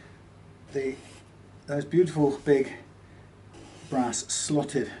 those beautiful big brass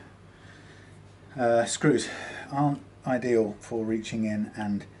slotted screws aren't ideal for reaching in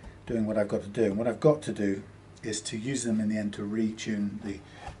and doing what I've got to do. And what I've got to do is to use them in the end to retune the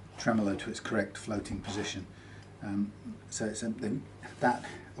tremolo to its correct floating position. So it's something that,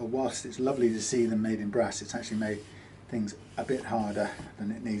 or whilst it's lovely to see them made in brass, it's actually made things a bit harder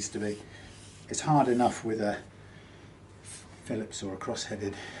than it needs to be. It's hard enough with a Phillips or a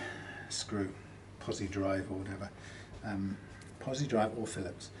cross-headed screw, posi drive or whatever, posi drive or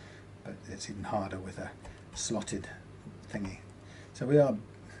Phillips, but it's even harder with a slotted thingy. So we are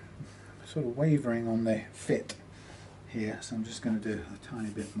sort of wavering on the fit here, so I'm just going to do a tiny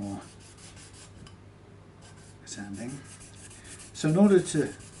bit more sanding. So in order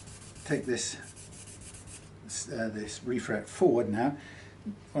to take this refret forward now,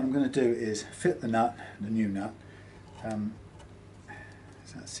 what I'm going to do is fit the nut, the new nut.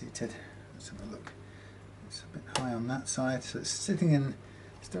 Is that seated? Let's have a look. It's a bit high on that side, so it's sitting in,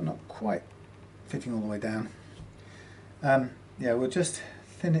 still not quite fitting all the way down. Yeah, we'll just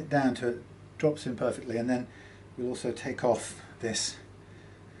thin it down to it drops in perfectly, and then we'll also take off this.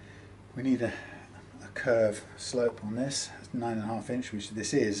 We need a curve slope on this. It's 9.5 inch, which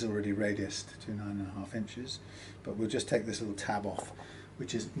this is already radiused to 9.5 inches, but we'll just take this little tab off,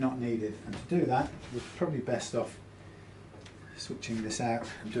 which is not needed. And to do that, we're probably best off switching this out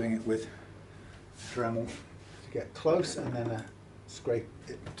and doing it with Dremel to get close, and then scrape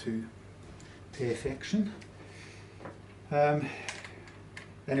it to perfection.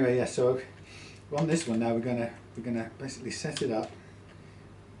 Anyway, yeah. So on this one now, we're gonna basically set it up,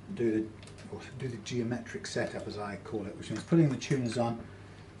 do the geometric setup, as I call it, which means putting the tuners on,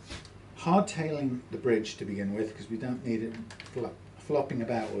 hardtailing the bridge to begin with, because we don't need it flopping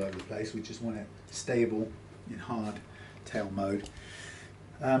about all over the place. We just want it stable in hard tail mode,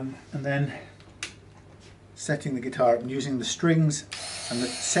 and then setting the guitar up and using the strings and the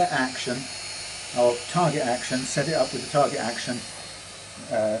set action or target action, set it up with the target action,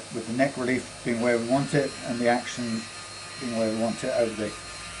 with the neck relief being where we want it and the action being where we want it over the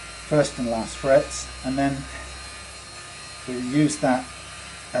first and last frets, and then we use that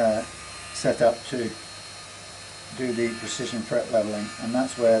setup to do the precision fret leveling, and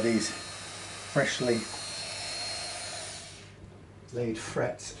that's where these freshly laid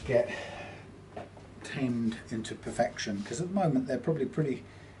frets get tamed into perfection, because at the moment they're probably pretty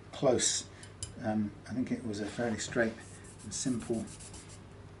close. I think it was a fairly straight and simple,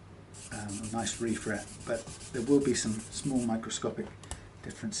 nice refret, but there will be some small microscopic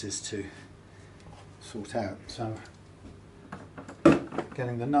differences to sort out. So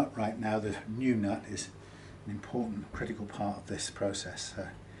getting the nut right now, the new nut, is an important, critical part of this process. So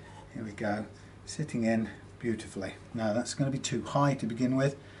here we go, sitting in beautifully. Now that's going to be too high to begin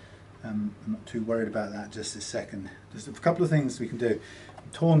with. I'm not too worried about that just a second. There's a couple of things we can do.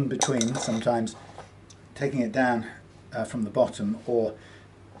 I'm torn between sometimes taking it down from the bottom or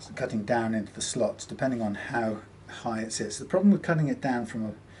cutting down into the slots, depending on how high it sits. The problem with cutting it down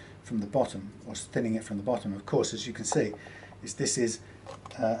from the bottom, or thinning it from the bottom, of course, as you can see, is this is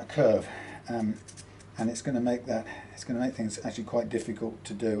a curve, and it's going to make things actually quite difficult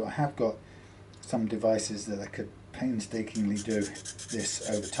to do. I have got some devices that I could painstakingly do this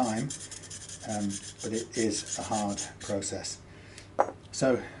over time, but it is a hard process.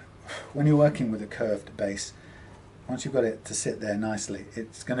 So when you're working with a curved bass, once you've got it to sit there nicely,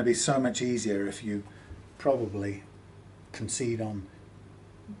 it's going to be so much easier if you probably concede on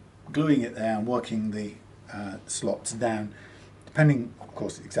gluing it there and working the slots down, depending of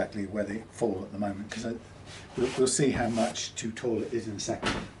course exactly where they fall at the moment, because we'll see how much too tall it is in a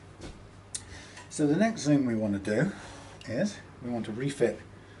second. So the next thing we want to do is we want to refit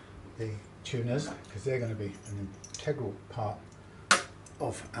the tuners, because they're going to be an integral part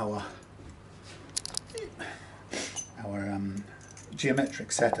of our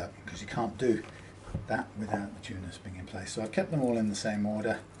geometric setup, because you can't do that without the tuners being in place. So I've kept them all in the same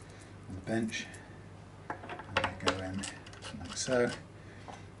order on the bench, and they go in like so,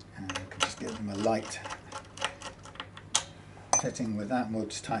 and I can just give them a light fitting with that, and we'll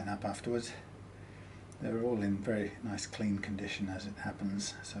just tighten up afterwards. They're all in very nice clean condition as it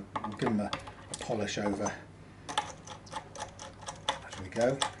happens, so we'll give them a polish over as we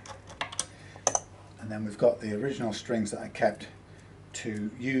go. And then we've got the original strings that I kept to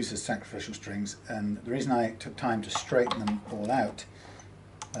use as sacrificial strings, and the reason I took time to straighten them all out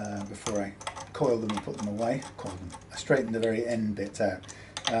before I coiled them and put them away, I straightened the very end bits out,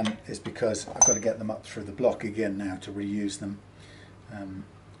 is because I've got to get them up through the block again now to reuse them.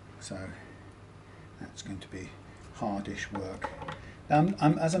 So that's going to be hardish work. Now,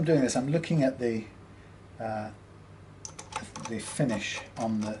 as I'm doing this, I'm looking at the finish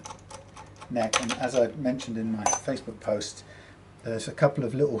on the neck, and as I mentioned in my Facebook post, there's a couple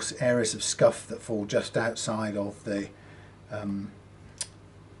of little areas of scuff that fall just outside of the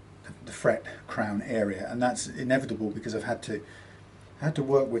fret crown area, and that's inevitable because I've had to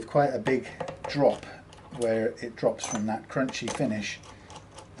work with quite a big drop where it drops from that crunchy finish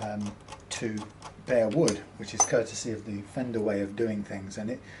to bare wood, which is courtesy of the Fender way of doing things. And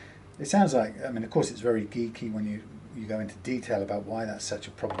it sounds like, I mean, of course it's very geeky when you go into detail about why that's such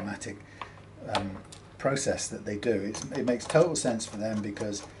a problematic process that they do. It makes total sense for them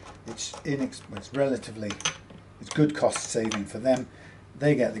because it's good cost saving for them.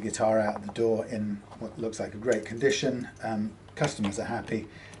 They get the guitar out the door in what looks like a great condition, customers are happy,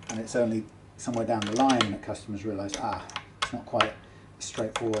 and it's only somewhere down the line that customers realise, it's not quite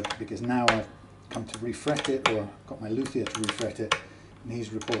straightforward, because now I've come to refret it, or got my luthier to refret it, and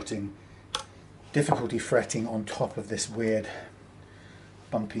he's reporting difficulty fretting on top of this weird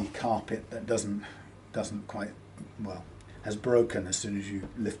bumpy carpet that doesn't quite, well, has broken as soon as you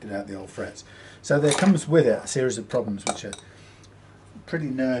lifted out the old frets. So there comes with it a series of problems which are pretty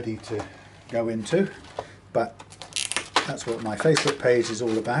nerdy to go into, but that's what my Facebook page is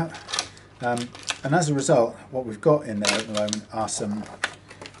all about. And as a result, what we've got in there at the moment are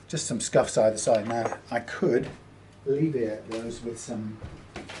just some scuffs either side. Now, I could alleviate those with some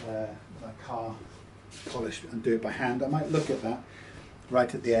like car polish and do it by hand. I might look at that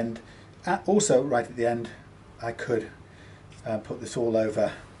right at the end. Also, right at the end, I could put this all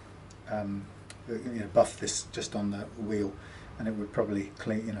over, buff this just on the wheel, and it would probably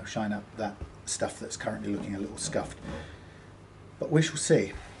clean, shine up that stuff that's currently looking a little scuffed. But we shall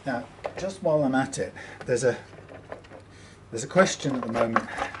see. Now, just while I'm at it, there's a question at the moment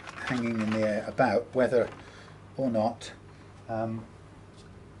hanging in the air about whether or not, no,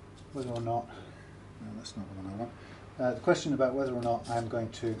 that's not the one I want. The question about whether or not I'm going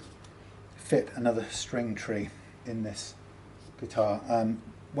to fit another string tree in this guitar.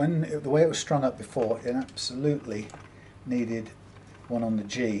 The way it was strung up before, it absolutely needed one on the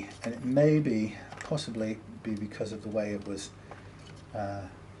G, and it may possibly be because of the way it was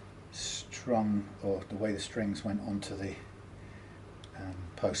strung, or the way the strings went onto the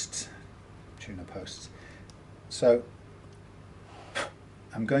posts, tuner posts. So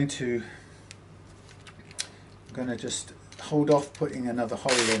I'm going to just hold off putting another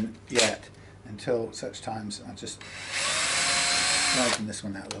hole in yet until such times. I just lighten this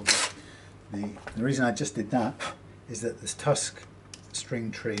one out a little bit. The reason I just did that is that this Tusk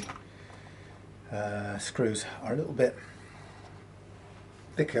string tree screws are a little bit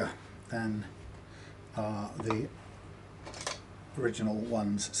thicker than the original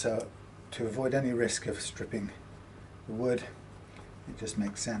ones, so to avoid any risk of stripping the wood, it just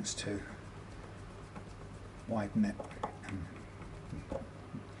makes sense to widen it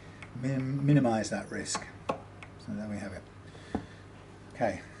and minimize that risk. So there we have it.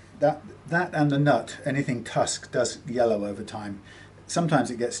 Okay, that and the nut, anything Tusk, does yellow over time.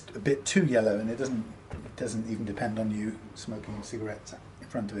 Sometimes it gets a bit too yellow, and it doesn't even depend on you smoking cigarettes in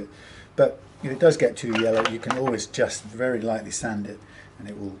front of it. But if it does get too yellow, you can always just very lightly sand it, and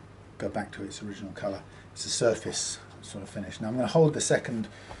it will go back to its original colour. It's a surface sort of finish. Now I'm going to hold the second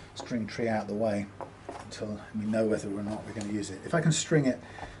string tree out of the way until we know whether or not we're going to use it. If I can string it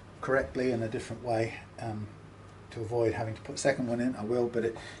correctly in a different way to avoid having to put a second one in, I will. But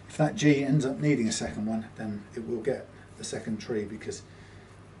if that G ends up needing a second one, then it will get the second tree, because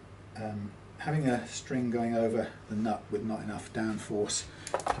having a string going over the nut with not enough downforce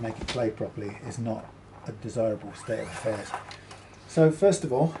to make it play properly is not a desirable state of affairs. So first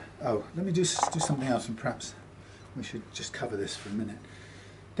of all, let me just do something else, and perhaps we should just cover this for a minute.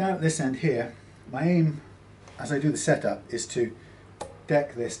 Down at this end here, my aim as I do the setup is to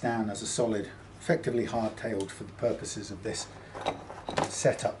deck this down as a solid, effectively hard-tailed for the purposes of this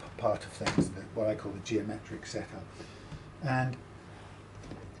setup part of things, what I call the geometric setup. And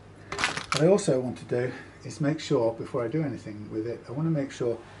what I also want to do is make sure, before I do anything with it, I want to make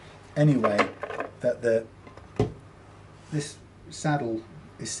sure anyway that this saddle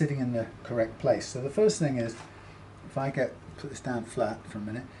is sitting in the correct place. So the first thing is, if I put this down flat for a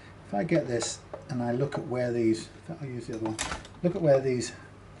minute, if I get this and I look at where these, I'll use the other one, look at where these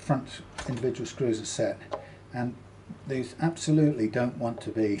front individual screws are set, and these absolutely don't want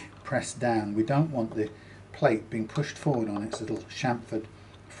to be pressed down. We don't want the plate being pushed forward on its little chamfered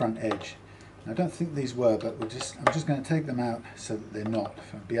front edge. I don't think these were, but I'm just going to take them out so that they're not,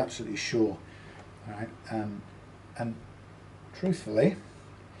 to be absolutely sure. All right, and truthfully,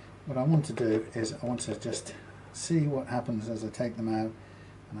 what I want to do is I want to just see what happens as I take them out,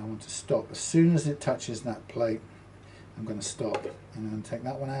 and I want to stop as soon as it touches that plate. I'm going to stop, and then take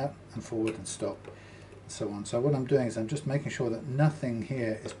that one out and forward and stop, and so on. So what I'm doing is I'm just making sure that nothing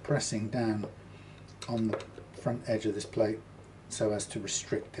here is pressing down on the front edge of this plate so as to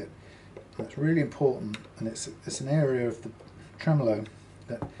restrict it. That's really important, and it's an area of the tremolo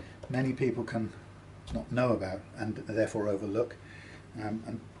that many people can not know about and therefore overlook,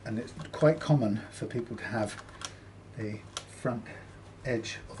 and it's quite common for people to have the front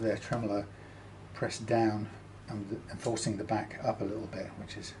edge of their tremolo pressed down and forcing the back up a little bit,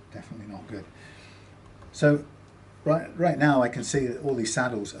 which is definitely not good. So right now I can see that all these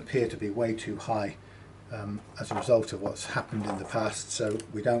saddles appear to be way too high as a result of what's happened in the past, so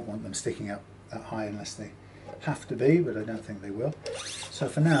we don't want them sticking up that high unless they have to be, but I don't think they will. So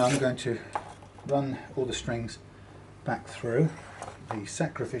for now I'm going to run all the strings back through, the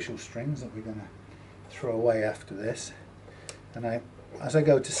sacrificial strings that we're going to throw away after this, and as I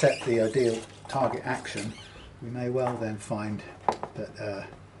go to set the ideal target action, we may well then find that the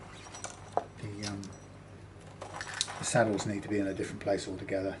saddles need to be in a different place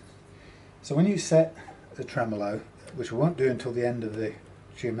altogether. So when you set the tremolo, which we won't do until the end of the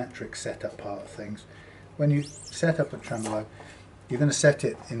geometric setup part of things. When you set up a tremolo, you're going to set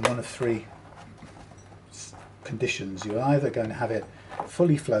it in one of three conditions. You're either going to have it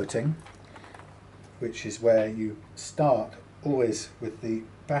fully floating, which is where you start always with the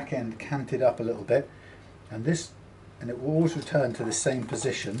back end canted up a little bit, and it will always return to the same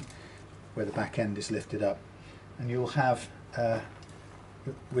position where the back end is lifted up, and you'll have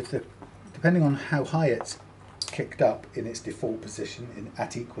depending on how high it's kicked up in its default position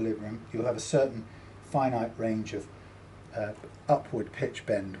at equilibrium, you'll have a certain finite range of upward pitch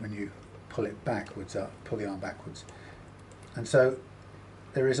bend when you pull it backwards up, pull the arm backwards. And so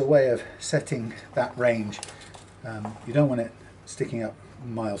there is a way of setting that range. You don't want it sticking up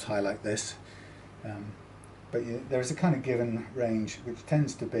miles high like this, but there is a kind of given range which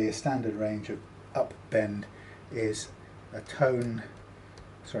tends to be a standard range of up bend is a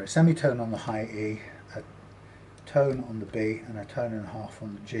semitone on the high E, a tone on the B, and a tone and a half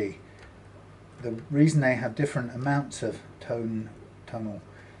on the G. The reason they have different amounts of tonal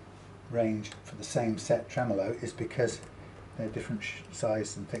range for the same set tremolo is because they're different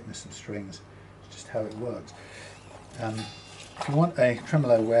size and thickness of strings. It's just how it works. If you want a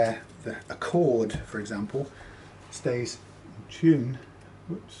tremolo where a chord, for example, stays in tune,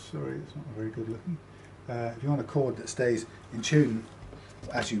 whoops, sorry, it's not very good looking. If you want a chord that stays in tune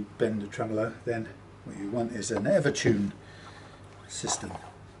as you bend the tremolo, then what you want is an ever-tune system.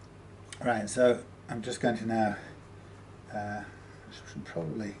 Right, so I'm just going to now should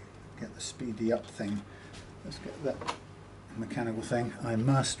probably get the speedy up thing. Let's get that mechanical thing. I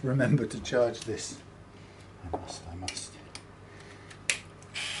must remember to charge this. I must.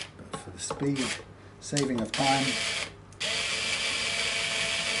 But for the speed, saving of time.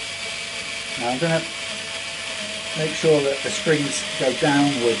 Now I'm going to make sure that the strings go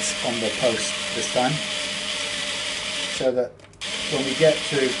downwards on the post this time, so that when we get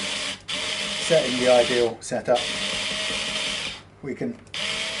to setting the ideal setup, we can,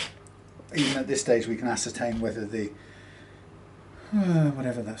 even at this stage, we can ascertain whether the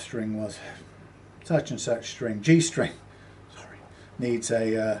whatever that string was, such and such string, G string, sorry, needs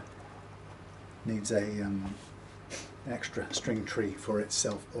a extra string tree for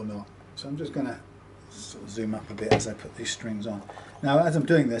itself or not. So I'm just going to sort of zoom up a bit as I put these strings on. Now, as I'm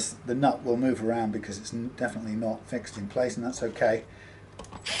doing this, the nut will move around because it's definitely not fixed in place, and that's okay.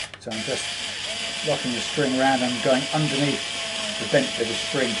 So I'm just rocking the string around and going underneath the bent bit of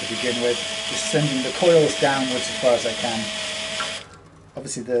string to begin with, just sending the coils downwards as far as I can.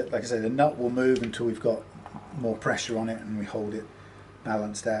 Obviously, like I say, the nut will move until we've got more pressure on it and we hold it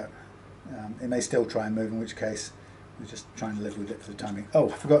balanced out. It may still try and move, in which case we're just trying to live with it for the time being. Oh,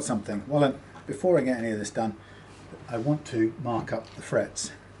 I forgot something. Well, before I get any of this done, I want to mark up the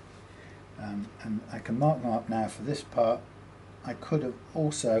frets. And I can mark them up now for this part. I could have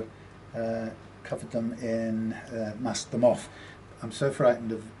also covered them in, masked them off. I'm so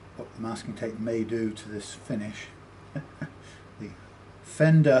frightened of what the masking tape may do to this finish. The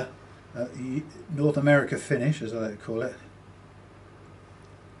Fender North American finish, as I like to call it.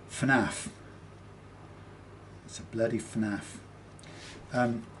 FNAF. It's a bloody FNAF.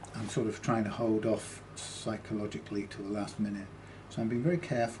 I'm sort of trying to hold off psychologically to the last minute, so I'm being very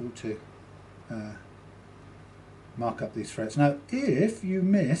careful to mark up these frets. Now, if you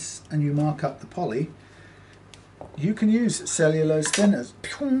miss and you mark up the poly, you can use cellulose thinners.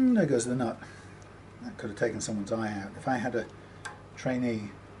 There goes the nut. That could have taken someone's eye out. If I had a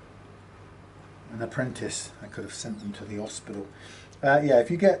trainee, an apprentice, I could have sent them to the hospital. Yeah, if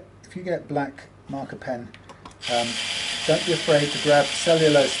you get black marker pen, don't be afraid to grab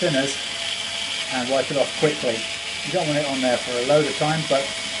cellulose thinners and wipe it off quickly. You don't want it on there for a load of time, but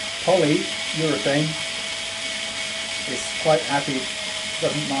polyurethane is quite happy,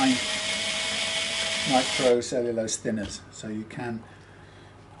 doesn't mind nitrocellulose thinners, so you can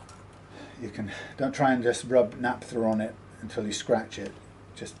don't try and just rub naphtha on it until you scratch it.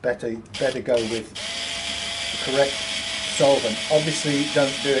 Just better go with the correct solvent. Obviously,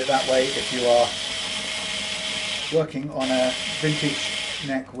 don't do it that way if you are working on a vintage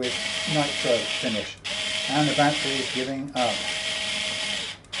neck with nitro finish. And the battery is giving up.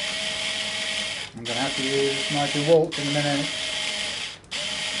 I'm going to have to use my DeWalt in a minute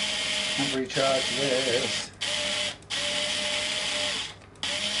and recharge this.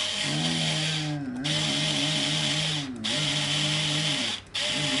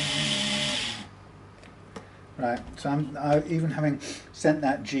 Right, so even having sent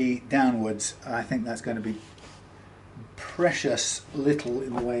that G downwards, I think that's going to be precious little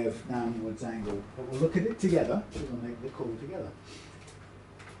in the way of downwards angle. But we'll look at it together, so we'll make the call together.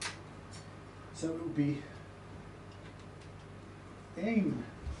 So it will be the aim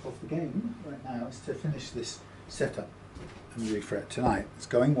of the game right now is to finish this setup and refret tonight. It's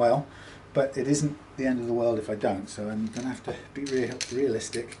going well, but it isn't the end of the world if I don't, so I'm going to have to be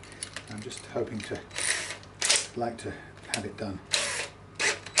realistic. I'm just hoping to have it done.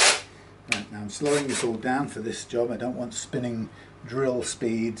 Right, now I'm slowing this all down for this job. I don't want spinning drill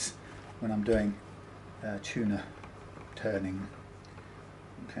speeds when I'm doing tuner turning.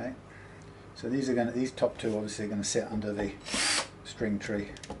 Okay, so these top two obviously are going to sit under the string tree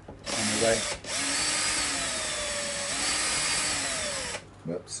on the way.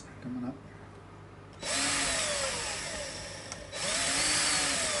 Whoops, coming up.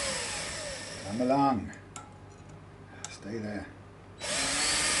 Come along. Stay there.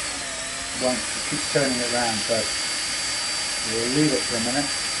 Won't keep turning it around, so we'll leave it for a minute.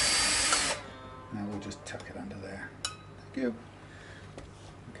 Now we'll just tuck it under there. Thank you.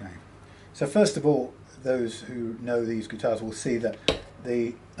 Okay. So first of all, those who know these guitars will see that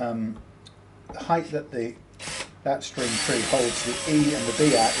the height that that string tree holds the E and the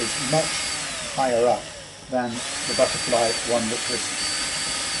B at is much higher up than the butterfly one, which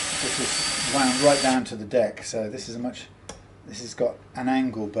was wound right down to the deck. So this has got an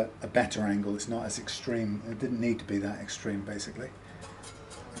angle, but a better angle. It's not as extreme. It didn't need to be that extreme, basically.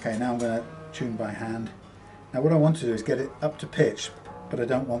 Okay, now I'm going to tune by hand. Now what I want to do is get it up to pitch, but I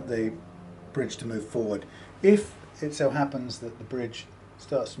don't want the bridge to move forward. If it so happens that the bridge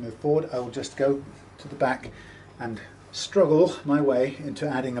starts to move forward, I will just go to the back and struggle my way into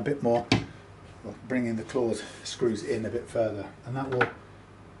adding a bit more, well, bringing the claws screws in a bit further, and that will,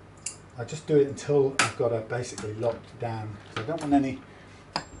 I'll just do it until I've got it basically locked down. So I don't want any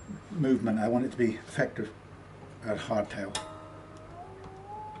movement. I want it to be effective at hardtail.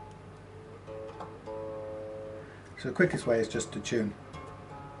 So the quickest way is just to tune.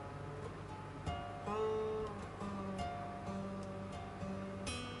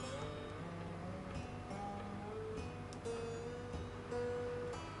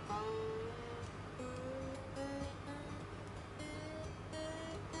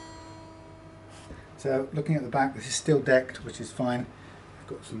 So looking at the back, this is still decked, which is fine. I've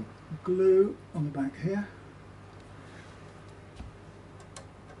got some glue on the back here.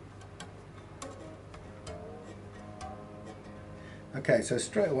 Okay, so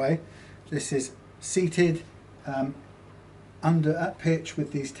straight away, this is seated at pitch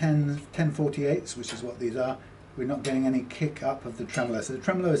with these 1048s, which is what these are. We're not getting any kick up of the tremolo. So the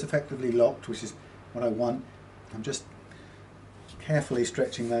tremolo is effectively locked, which is what I want. I'm just carefully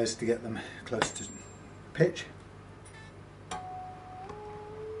stretching those to get them close to pitch.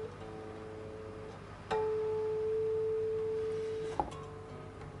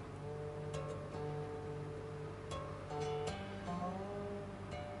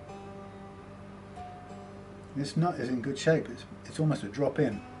 This nut is in good shape. It's almost a drop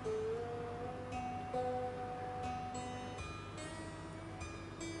in.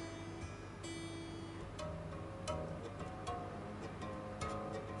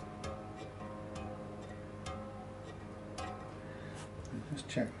 Just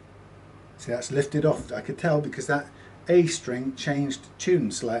check. See, that's lifted off. I could tell because that A string changed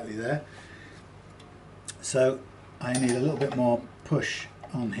tune slightly there. So I need a little bit more push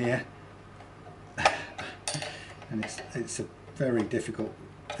on here. And it's a very difficult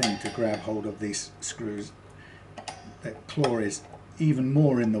thing to grab hold of these screws. That claw is even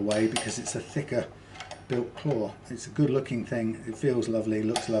more in the way because it's a thicker built claw. It's a good looking thing, it feels lovely,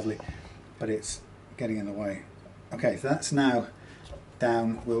 looks lovely, but it's getting in the way. Okay, so that's now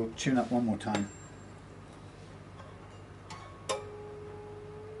down. We'll tune up one more time.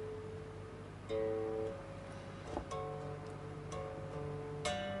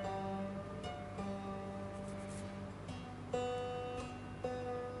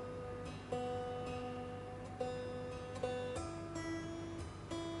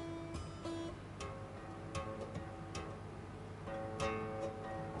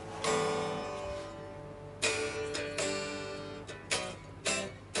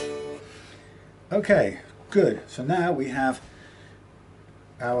 Okay, good. So now we have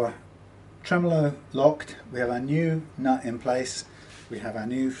our tremolo locked, we have our new nut in place, we have our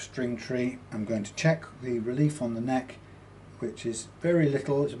new string tree. I'm going to check the relief on the neck, which is very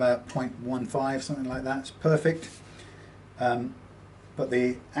little, it's about 0.15, something like that. It's perfect. But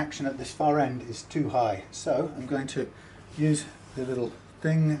the action at this far end is too high. So I'm going to use the little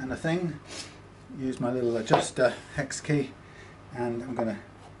thing and a thing, use my little adjuster hex key, and I'm going to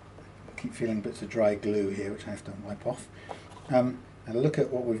keep feeling bits of dry glue here, which I have to wipe off. And look at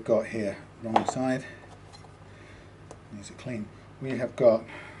what we've got here. Wrong side. Needs it clean. We have got,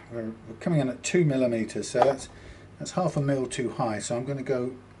 we're coming in at 2 millimeters, so that's That's 1/2 mil too high, so I'm going to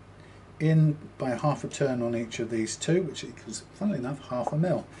go in by 1/2 turn on each of these two, which equals, funnily enough, 1/2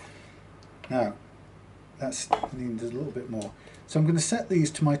 mil. Now, that's needs a little bit more. So I'm going to set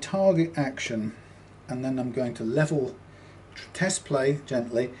these to my target action, and then I'm going to level, test play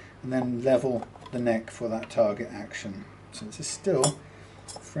gently, and then level the neck for that target action. So this is still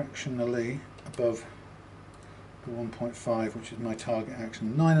fractionally above the 1.5, which is my target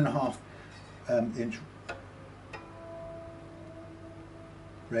action. 9.5 inch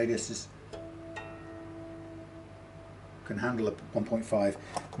radius is, can handle a 1.5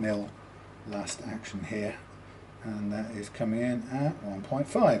 mil last action here, and that is coming in at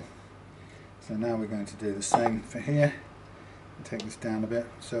 1.5. So now we're going to do the same for here and take this down a bit.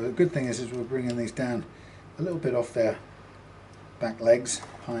 So the good thing is we're bringing these down a little bit off their back legs,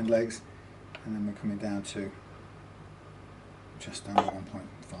 hind legs, and then we're coming down to just under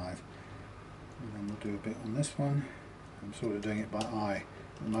 1.5. And then we'll do a bit on this one. I'm sort of doing it by eye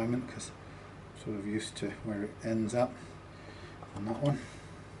at the moment because I'm sort of used to where it ends up on that one.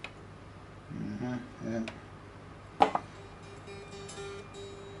 Yeah.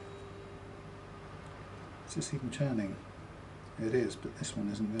 Is this even turning? It is, but this one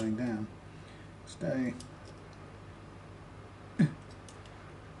isn't going down. Stay.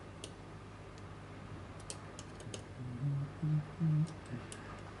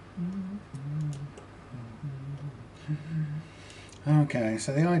 Okay,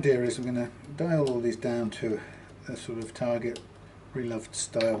 so the idea is we're going to dial all these down to a sort of target reloved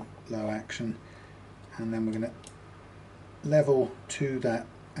style low action, and then we're going to level to that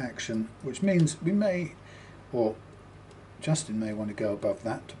action, which means we may, or Justin may want to go above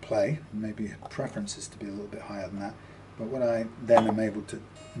that to play. Maybe preference is to be a little bit higher than that, but what I then am able to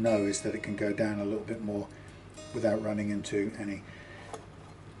know is that it can go down a little bit more without running into any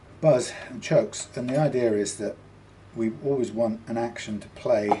buzz and chokes. And the idea is that we always want an action to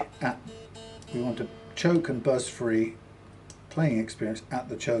play at, we want a choke and buzz free playing experience at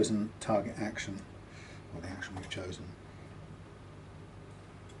the chosen target action, or the action we've chosen.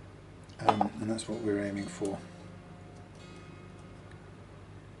 And that's what we're aiming for.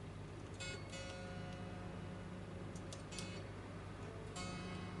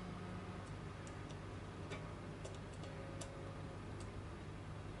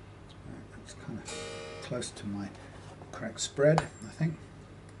 That's kind of close to my correct spread, I think.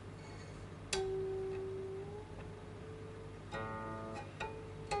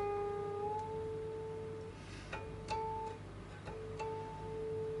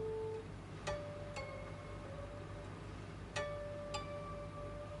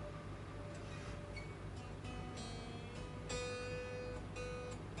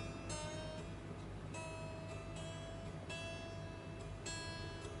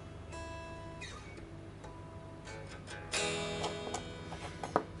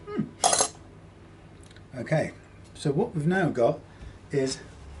 Okay, so what we've now got is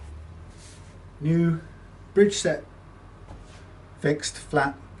new bridge set, fixed,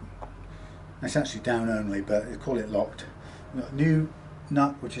 flat. It's actually down only, but they call it locked. We've got a new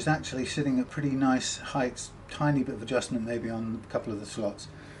nut which is actually sitting at pretty nice heights, tiny bit of adjustment maybe on a couple of the slots.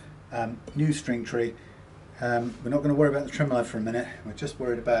 New string tree. We're not going to worry about the tremolo for a minute, we're just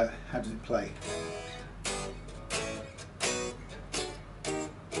worried about how does it play.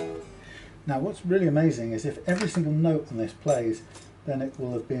 Now what's really amazing is if every single note on this plays, then it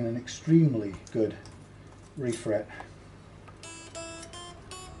will have been an extremely good refret.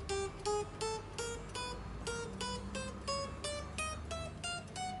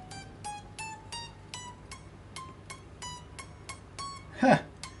 Ha!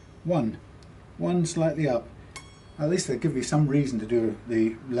 One slightly up. At least they give me some reason to do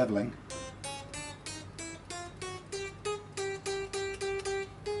the leveling.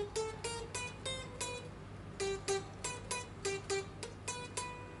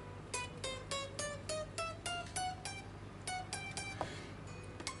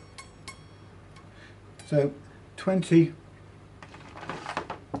 So 20,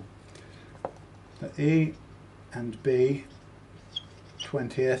 the E and B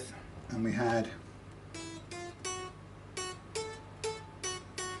 20th, and we had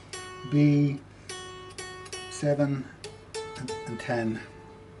B 7 and 10.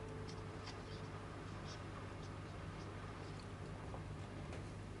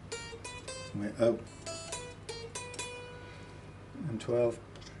 Oh, and 12.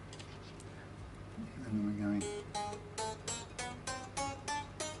 And then we're going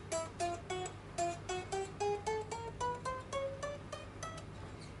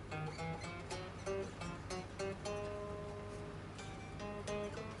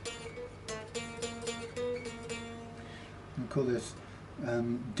call this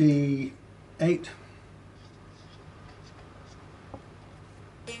D8.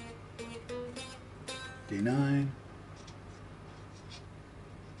 D9.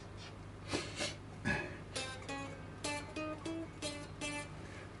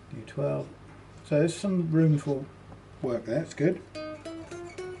 D12. So there's some room for work there, it's good.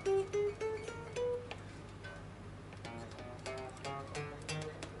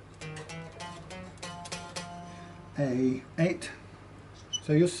 A8.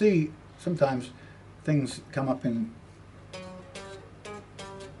 So you'll see sometimes things come up in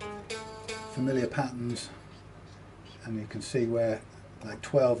familiar patterns, and you can see where, like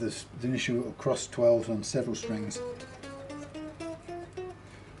 12, there's an issue across 12s on several strings.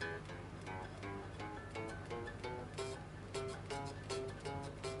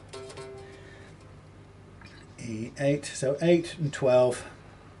 E8, so 8 and 12,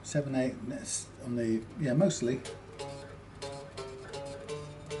 7, 8, and that's on the, yeah, mostly.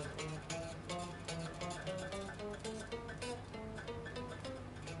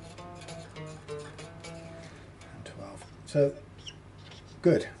 So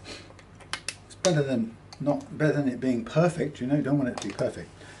good. It's better than it being perfect. You know, you don't want it to be perfect.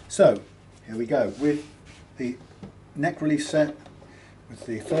 So here we go with the neck release set with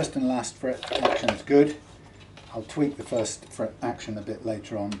the first and last fret action is good. I'll tweak the first fret action a bit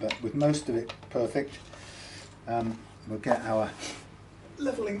later on, but with most of it perfect, we'll get our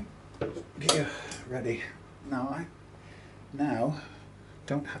leveling gear ready. Now I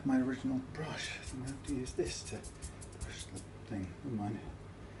don't have my original brush, so I'm going to have to use this to thing. Never mind.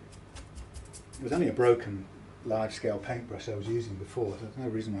 It was only a broken large-scale paintbrush I was using before, so there's no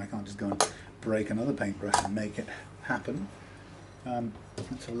reason why I can't just go and break another paintbrush and make it happen.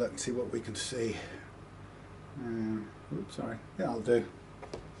 Let's have a look and see what we can see. Oops, sorry. Yeah, I'll do.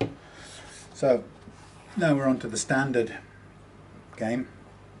 So now we're on to the standard game.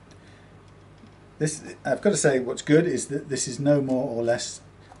 This, I've got to say, what's good is that this is no more or less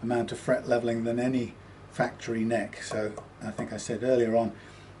amount of fret leveling than any factory neck. So I think I said earlier on,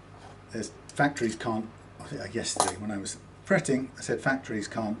 there's factories can't, yesterday when I was fretting, I said factories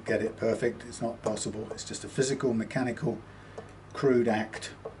can't get it perfect. It's not possible. It's just a physical, mechanical, crude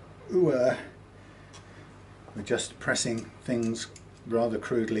act. We're just pressing things rather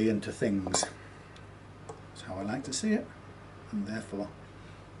crudely into things. That's how I like to see it, and therefore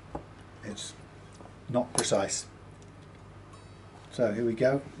it's not precise. So here we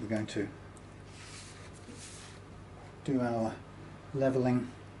go. We're going to do our leveling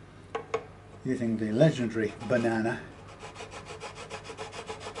using the legendary banana,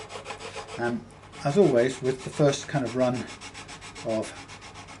 and as always with the first kind of run of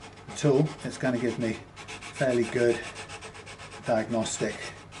the tool, it's going to give me fairly good diagnostic,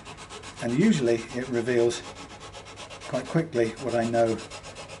 and usually it reveals quite quickly what I know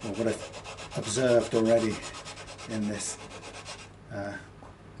or what I've observed already in this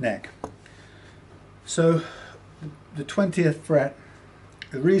neck. So the 20th fret,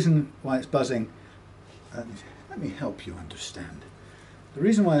 the reason why it's buzzing, let me help you understand. The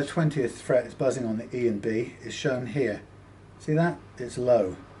reason why the 20th fret is buzzing on the E and B is shown here. See that? It's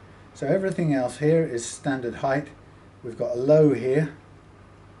low. So everything else here is standard height. We've got a low here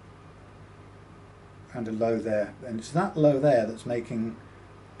and a low there, and it's that low there that's making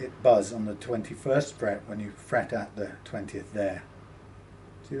it buzz on the 21st fret when you fret at the 20th there.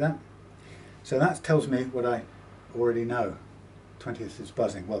 See that? So that tells me what I already know. 20th is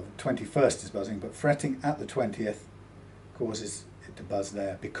buzzing. Well, the 21st is buzzing, but fretting at the 20th causes it to buzz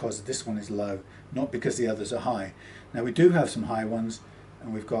there because this one is low, not because the others are high. Now we do have some high ones,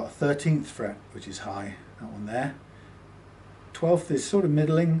 and we've got a 13th fret which is high, that one there. 12th is sort of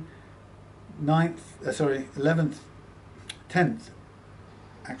middling. 11th, 10th,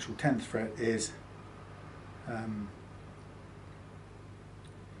 actual 10th fret is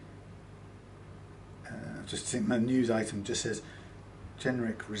just think my news item just says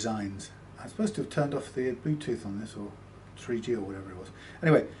generic resigns. I'm supposed to have turned off the Bluetooth on this, or 3G or whatever it was.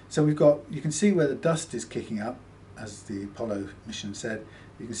 Anyway, so we've got, you can see where the dust is kicking up, as the Apollo mission said.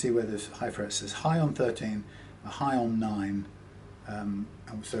 You can see where there's high frets. There's high on 13, a high on 9, and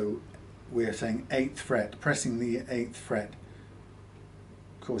so we're saying 8th fret. Pressing the 8th fret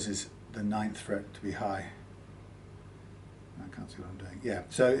causes the 9th fret to be high. I can't see what I'm doing. Yeah,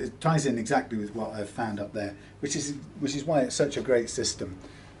 so it ties in exactly with what I've found up there, which is why it's such a great system.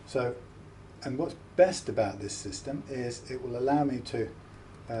 So, and what's best about this system is it will allow me to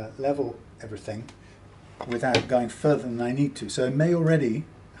level everything without going further than I need to. So I may already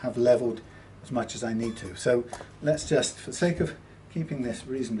have leveled as much as I need to. So let's just, for the sake of keeping this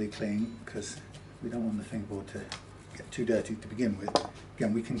reasonably clean, because we don't want the fingerboard to get too dirty to begin with.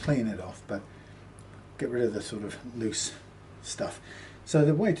 Again, we can clean it off, but get rid of the sort of loose stuff. So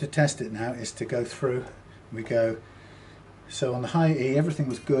the way to test it now is to go through. We go, so on the high E everything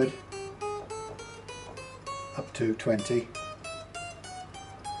was good up to 20.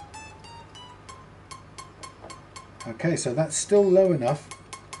 Okay, so that's still low enough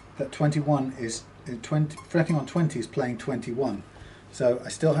that 21 is 20, fretting on 20 is playing 21. So I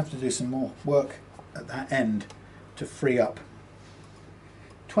still have to do some more work at that end to free up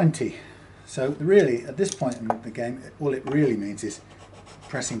 20. So really, at this point in the game, all it really means is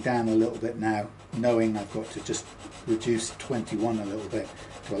pressing down a little bit now, knowing I've got to just reduce 21 a little bit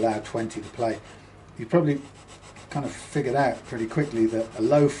to allow 20 to play. You probably kind of figured out pretty quickly that a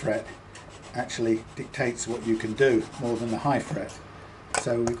low fret actually dictates what you can do more than the high fret.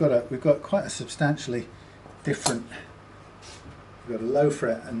 So we've got quite a substantially different. We've got a low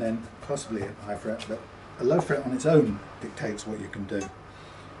fret and then possibly a high fret, but a low fret on its own dictates what you can do.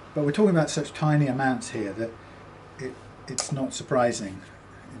 But we're talking about such tiny amounts here that it's not surprising.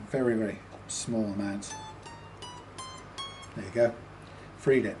 Very, very small amounts. There you go.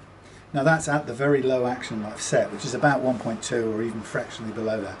 Freed it. Now that's at the very low action that I've set, which is about 1.2 or even fractionally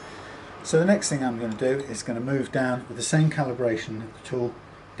below that. So the next thing I'm going to do is going to move down with the same calibration of the tool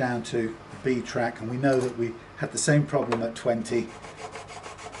down to the B track, and we know that we had the same problem at 20,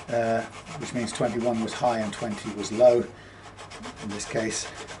 which means 21 was high and 20 was low in this case.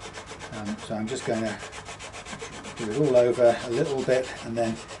 So I'm just going to do it all over a little bit, and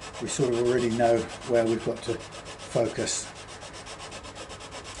then we sort of already know where we've got to focus,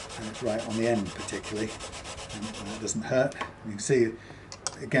 and it's right on the end particularly, and that doesn't hurt. You can see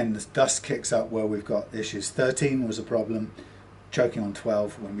again this dust kicks up where we've got issues. 13 was a problem, choking on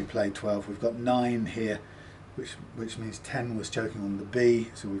 12 when we played 12. We've got 9 here, which means 10 was choking on the B,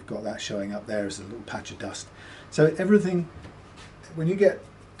 so we've got that showing up there as a little patch of dust. So everything, when you get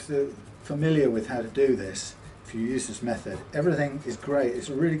familiar with how to do this, if you use this method, everything is great. It's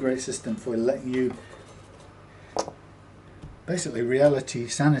a really great system for letting you basically reality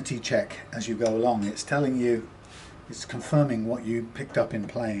sanity check as you go along. It's telling you, it's confirming what you picked up in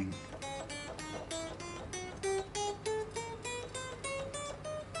playing.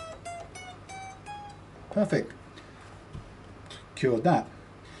 Perfect. Cured that.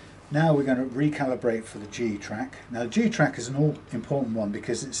 Now we're going to recalibrate for the G track. Now the G track is an all important one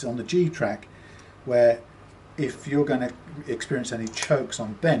because it's on the G track where if you're going to experience any chokes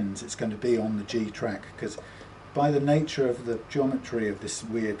on bends, it's going to be on the G track, because by the nature of the geometry of this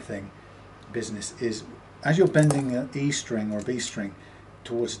weird thing, business is as you're bending an E string or a B string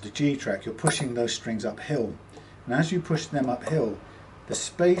towards the G track, you're pushing those strings uphill. And as you push them uphill, the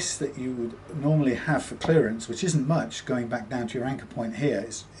space that you would normally have for clearance, which isn't much, going back down to your anchor point here,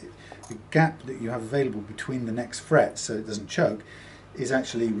 is the gap that you have available between the next frets so it doesn't choke, is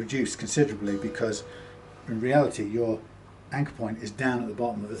actually reduced considerably, because in reality your anchor point is down at the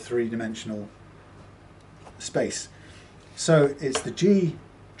bottom of the three-dimensional space. So it's the G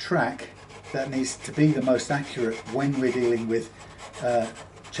track that needs to be the most accurate when we're dealing with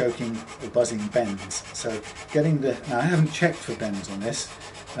choking or buzzing bends. So getting the, now I haven't checked for bends on this,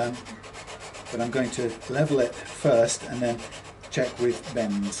 but I'm going to level it first and then check with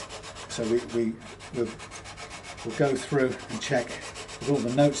bends. So we'll go through and check with all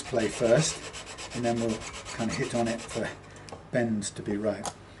the notes play first, and then we'll kind of hit on it for bends to be right.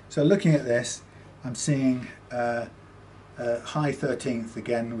 So looking at this, I'm seeing a high 13th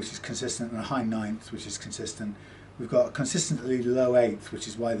again, which is consistent, and a high 9th, which is consistent. We've got a consistently low 8th, which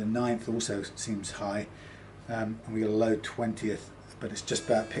is why the 9th also seems high, and we got a low 20th, but it's just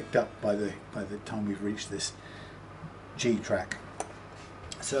about picked up by the time we've reached this G track.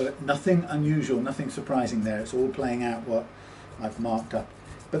 So nothing unusual, nothing surprising there. It's all playing out what I've marked up.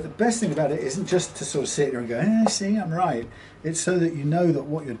 But the best thing about it isn't just to sort of sit here and go, see, I'm right. It's so that you know that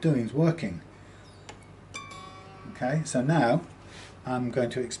what you're doing is working. Okay, so now I'm going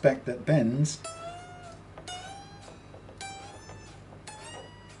to expect that bends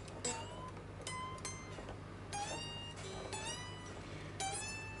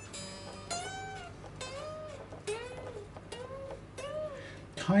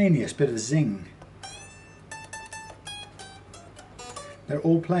tiniest bit of zing. They're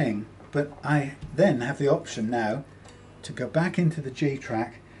all playing, but I then have the option now to go back into the G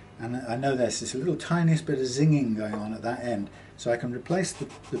track, and I know there's this little tiniest bit of zinging going on at that end, so I can replace the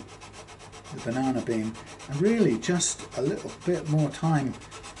banana beam and really just a little bit more time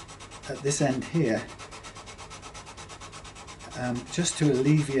at this end here, just to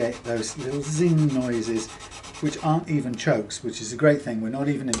alleviate those little zing noises, which aren't even chokes, which is a great thing. We're not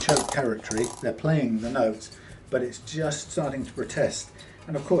even in choke territory. They're playing the notes, but it's just starting to protest.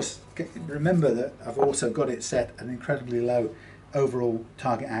 And of course, remember that I've also got it set at an incredibly low overall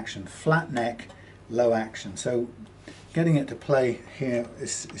target action, flat neck, low action. So getting it to play here,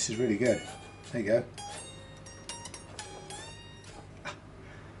 this is really good. There you go.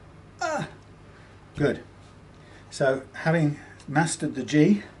 Good. So having mastered the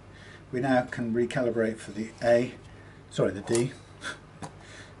G, we now can recalibrate for the the D.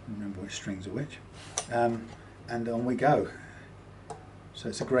 Remember which strings are which. And on we go. So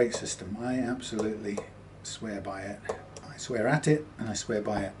it's a great system. I absolutely swear by it. I swear at it and I swear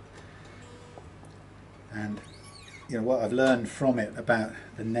by it. And you know what I've learned from it about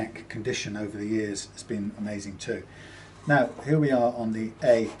the neck condition over the years has been amazing too. Now here we are on the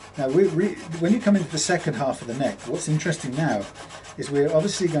A. Now when you come into the second half of the neck, what's interesting now is we're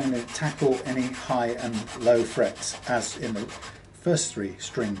obviously going to tackle any high and low frets as in the first three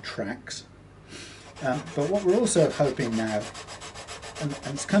string tracks. But what we're also hoping now, and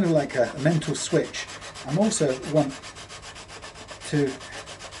it's kind of like a mental switch, I want to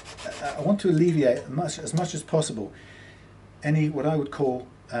alleviate as much as possible any what I would call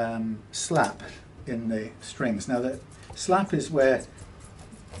slap in the strings. Now the slap is where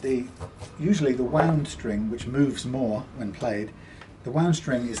usually the wound string, which moves more when played, the wound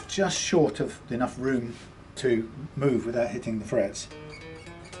string is just short of enough room to move without hitting the frets.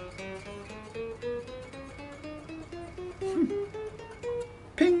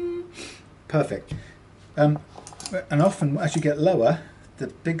 Ping! Perfect. And often as you get lower, the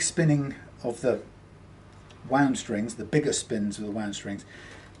big spinning of the wound strings, the bigger spins of the wound strings,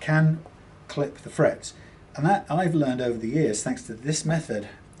 can clip the frets. And that I've learned over the years, thanks to this method,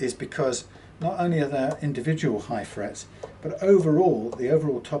 is because not only are there individual high frets, but overall, the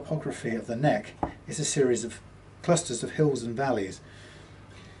overall topography of the neck is a series of clusters of hills and valleys,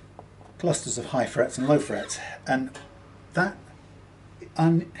 clusters of high frets and low frets. And that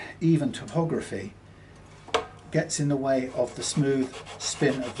uneven topography gets in the way of the smooth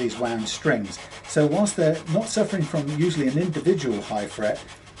spin of these wound strings. So whilst they're not suffering from usually an individual high fret,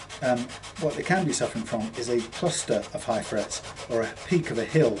 what they can be suffering from is a cluster of high frets or a peak of a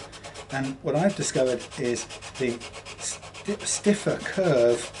hill. And what I've discovered is the stiffer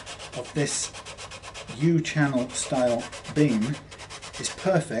curve of this U-channel style beam is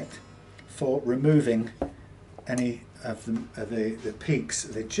perfect for removing any of the peaks.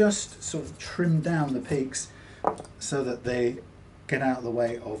 They just sort of trim down the peaks so that they get out of the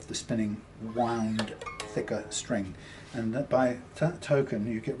way of the spinning wound thicker string, and that by that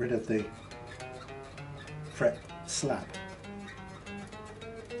token you get rid of the fret slap.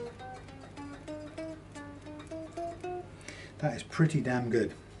 That is pretty damn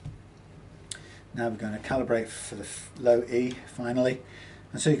good. Now we're going to calibrate for the low E finally,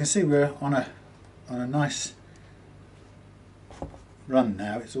 and so you can see we're on a nice run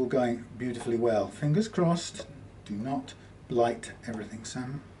now. It's all going beautifully well. Fingers crossed. Do not blight everything,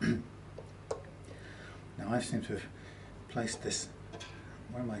 Sam. Now I seem to have placed this.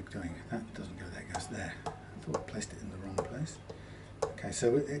 Where am I doing? That doesn't go there. It goes there. I thought I placed it in the wrong place. Okay,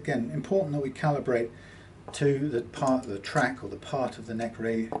 so again, important that we calibrate to the part of the track or the part of the neck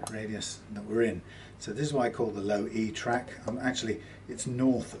radius that we're in. So this is what I call the low E track. Actually, it's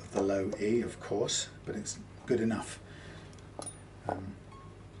north of the low E, of course, but it's good enough.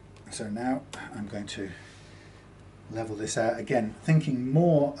 So now I'm going to level this out again, thinking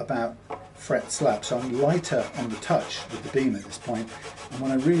more about fret slap. So I'm lighter on the touch with the beam at this point, and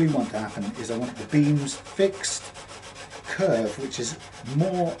what I really want to happen is I want the beam's fixed curve, which is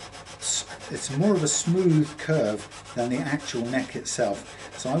it's more of a smooth curve than the actual neck itself.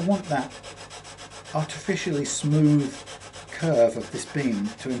 So I want that artificially smooth curve of this beam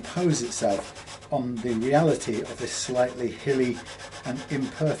to impose itself on the reality of this slightly hilly and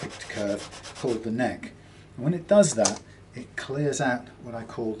imperfect curve called the neck. And when it does that, it clears out what I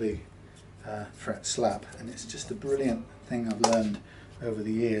call the fret slap, and it's just a brilliant thing I've learned over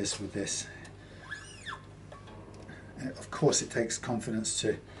the years with this. Of course, it takes confidence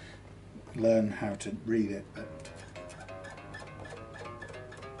to learn how to read it, but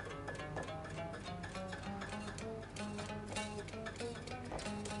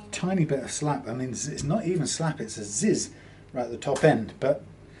tiny bit of slap. I mean, it's not even slap, it's a zizz right at the top end. But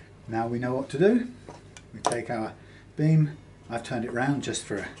now we know what to do. We take our beam. I've turned it round just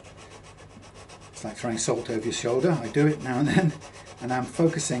for it's like throwing salt over your shoulder. I do it now and then, and I'm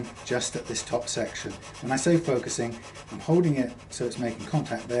focusing just at this top section. When I say focusing, I'm holding it so it's making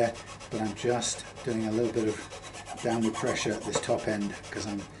contact there, but I'm just doing a little bit of downward pressure at this top end because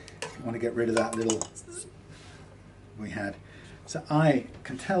I want to get rid of that little we had. So I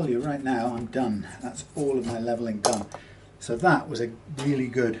can tell you right now I'm done. That's all of my leveling done. So that was a really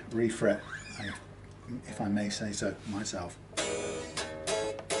good refret, if I may say so myself.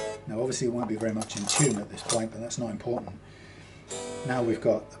 Now obviously it won't be very much in tune at this point, but that's not important. Now we've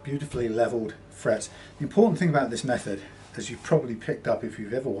got beautifully leveled frets. The important thing about this method, as you've probably picked up if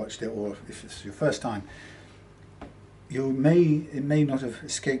you've ever watched it or if it's your first time, it may not have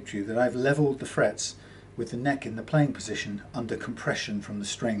escaped you that I've leveled the frets with the neck in the playing position under compression from the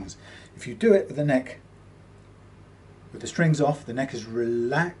strings. If you do it with the neck, with the strings off, the neck is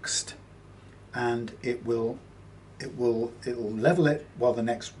relaxed, and it will level it while the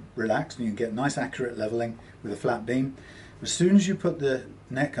neck's relaxed, and you get nice accurate leveling with a flat beam. As soon as you put the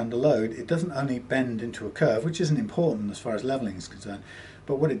neck under load, it doesn't only bend into a curve, which isn't important as far as leveling is concerned,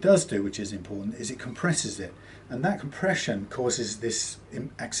 but what it does do, which is important, is it compresses it. And that compression causes this,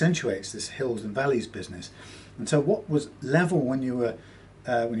 accentuates this hills and valleys business. And so what was level when you were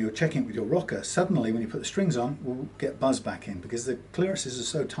checking it with your rocker, suddenly when you put the strings on, will get buzz back in, because the clearances are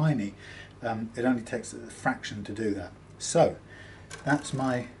so tiny, it only takes a fraction to do that. So that's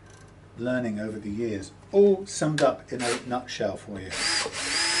my learning over the years, all summed up in a nutshell for you.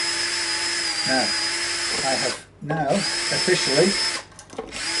 Now, I have now officially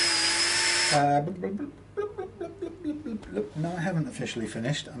no, I haven't officially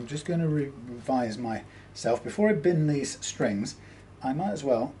finished. I'm just going to revise myself. Before I bin these strings, I might as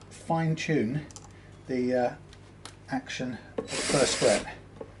well fine-tune the action of the first fret.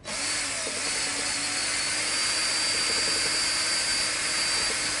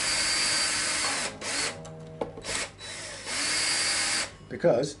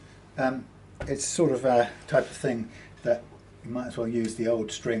 Because it's sort of a type of thing that you might as well use the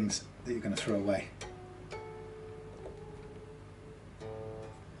old strings that you're going to throw away.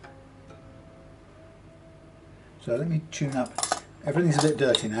 So let me tune up. Everything's a bit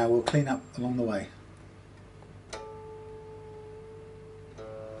dirty now, we'll clean up along the way.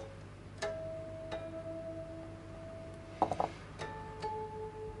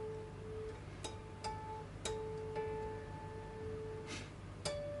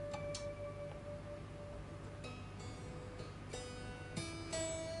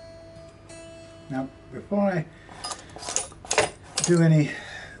 Now, before I do any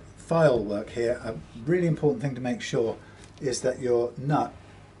file work here, a really important thing to make sure is that your nut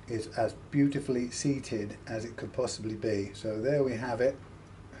is as beautifully seated as it could possibly be. So there we have it,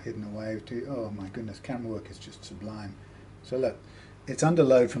 hidden away. Oh my goodness, camera work is just sublime. So look, it's under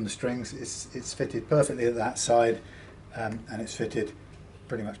load from the strings, it's fitted perfectly at that side, and it's fitted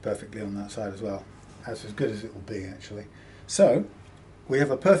pretty much perfectly on that side as well. That's as good as it will be, actually. So we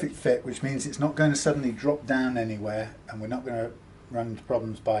have a perfect fit, which means it's not going to suddenly drop down anywhere, and we're not going to run into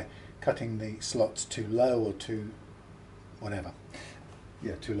problems by cutting the slots too low or too whatever.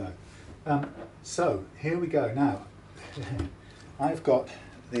 Yeah, too low. So here we go now. I've got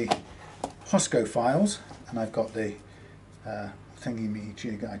the Hosco files, and I've got the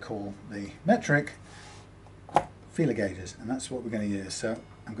thingy-me-jig I call the metric feeler gauges, and that's what we're going to use. So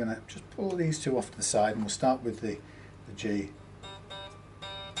I'm going to just pull these two off to the side, and we'll start with the G.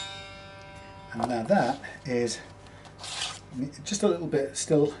 And now that is just a little bit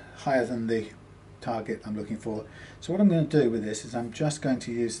still higher than the target I'm looking for. So what I'm going to do with this is I'm just going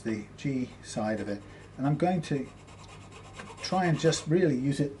to use the G side of it, and I'm going to try and just really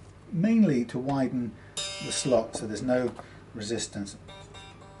use it mainly to widen the slot so there's no resistance.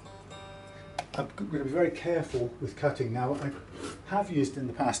 I'm going to be very careful with cutting. Now, what I have used in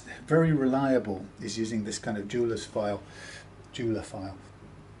the past, very reliable, is using this kind of jeweler file.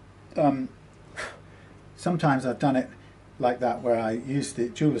 Sometimes I've done it like that, where I use the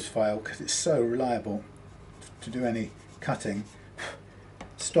jeweler's file because it's so reliable to do any cutting.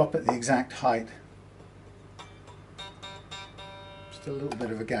 Stop at the exact height, just a little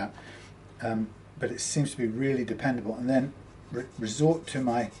bit of a gap, but it seems to be really dependable, and then resort to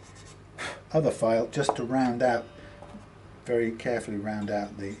my other file just to round out, very carefully round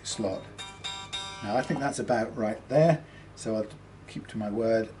out the slot. Now I think that's about right there, so I'll keep to my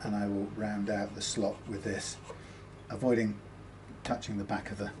word and I will round out the slot with this, avoiding touching the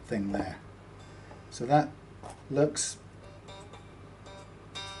back of the thing there. So that looks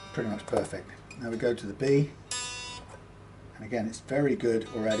pretty much perfect. Now we go to the B, and again it's very good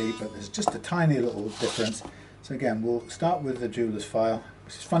already, but there's just a tiny little difference. So again, we'll start with the jeweler's file,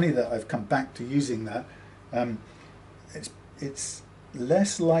 which is funny that I've come back to using that. It's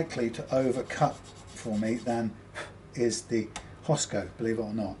less likely to overcut for me than is the Hosco, believe it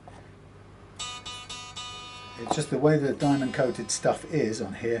or not. It's just the way the diamond coated stuff is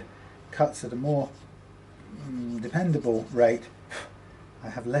on here, cuts at a more dependable rate I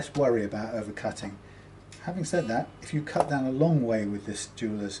have less worry about overcutting. Having said that, if you cut down a long way with this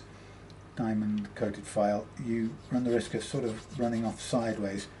jeweler's diamond coated file, you run the risk of sort of running off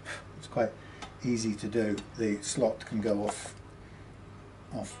sideways. It's quite easy to do. The slot can go off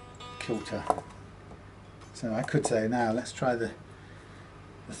kilter. So I could say now let's try the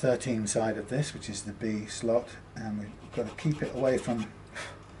 13 side of this, which is the B slot, and we've got to keep it away from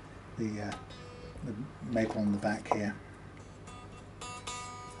the maple on the back here.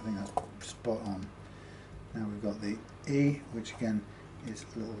 I think that's spot on. Now we've got the E, which again is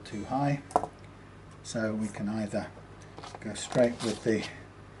a little too high, so we can either go straight with the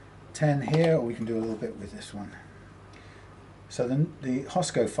 10 here, or we can do a little bit with this one. So the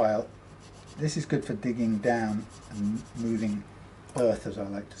Hosco file, this is good for digging down and moving earth, as I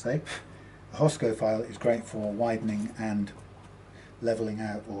like to say. The Hosco file is great for widening and leveling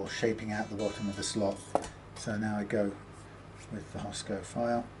out or shaping out the bottom of the slot. So now I go with the Hosco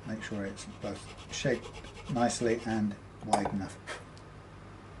file, make sure it's both shaped nicely and wide enough.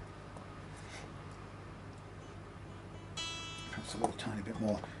 Perhaps a little tiny bit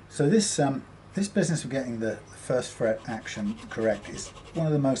more. So this this business of getting the first fret action correct is one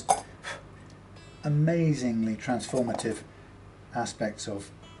of the most amazingly transformative aspects of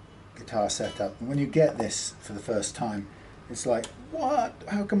guitar setup. And when you get this for the first time, it's like, what?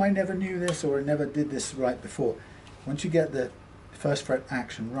 How come I never knew this, or I never did this right before? Once you get the first fret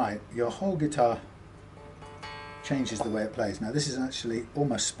action right, your whole guitar changes the way it plays. Now this is actually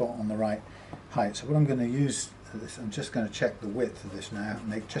almost spot on the right height. So what I'm going to use for this, I'm just going to check the width of this now,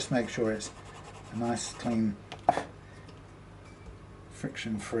 and just make sure it's a nice, clean,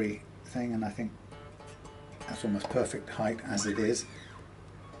 friction-free thing, and I think that's almost perfect height as it is.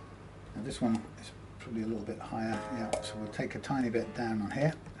 Now this one is probably a little bit higher, yeah, so we'll take a tiny bit down on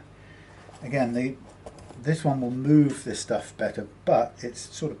here. Again, this one will move this stuff better, but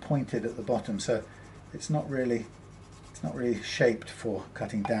it's sort of pointed at the bottom, so it's not really shaped for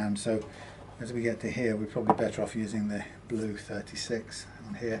cutting down. So as we get to here, we're probably better off using the blue 36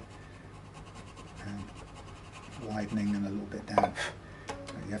 on here, and widening and a little bit down.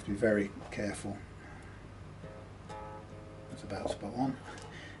 You have to be very careful. That's about spot on.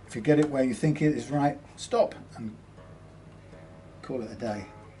 If you get it where you think it is right, stop and call it a day.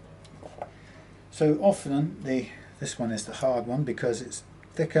 So often this one is the hard one because it's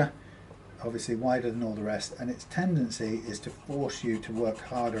thicker, obviously wider than all the rest, and its tendency is to force you to work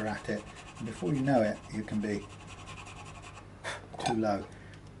harder at it, and before you know it you can be too low.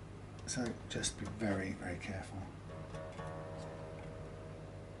 So just be very, very careful.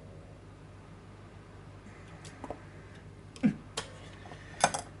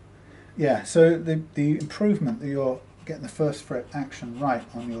 Yeah, so the improvement that you're getting the first fret action right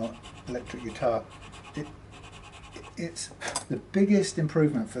on your electric guitar, it's the biggest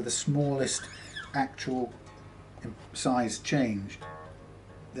improvement for the smallest actual size change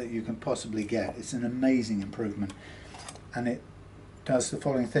that you can possibly get. It's an amazing improvement, and it does the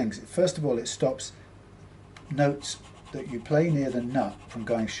following things. First of all, it stops notes that you play near the nut from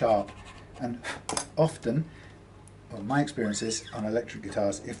going sharp, and often, well, my experience is on electric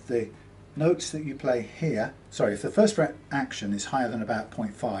guitars, if the notes that you play here, if the first fret action is higher than about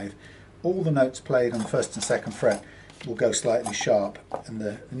 0.5, all the notes played on the first and second fret will go slightly sharp, and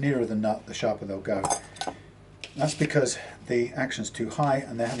the nearer the nut, the sharper they'll go. That's because the action's too high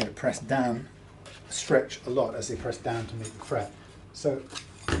and they're having to press down, stretch a lot as they press down to meet the fret. So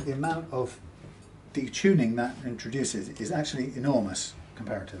the amount of detuning that introduces is actually enormous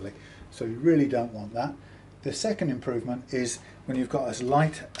comparatively, so you really don't want that. The second improvement is when you've got as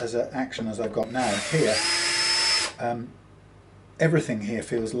light as an action as I've got now here, everything here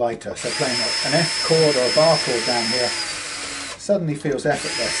feels lighter. So playing an F chord or a bar chord down here suddenly feels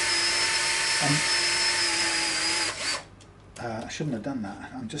effortless. I shouldn't have done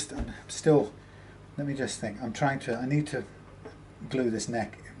that. I'm still, let me just think. I need to glue this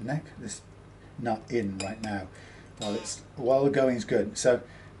this nut in right now while the going's good. So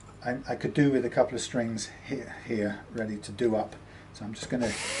I could do with a couple of strings here ready to do up. So I'm just going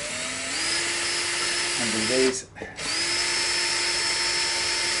to undo these.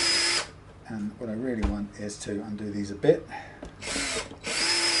 And what I really want is to undo these a bit.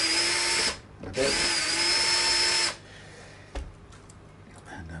 And a bit.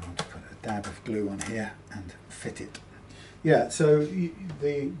 And I want to put a dab of glue on here and fit it. Yeah, so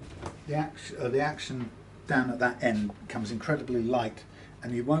the action down at that end becomes incredibly light,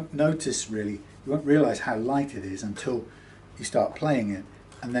 and you won't notice you won't realize how light it is until you start playing it,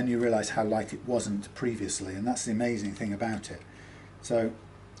 and then you realize how light it wasn't previously, and that's the amazing thing about it. So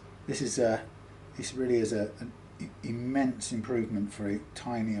this really is an immense improvement for a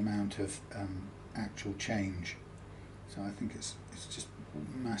tiny amount of actual change. So I think it's just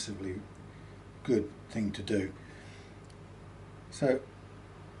a massively good thing to do. So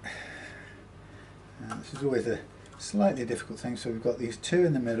this is always a slightly difficult thing. So we've got these two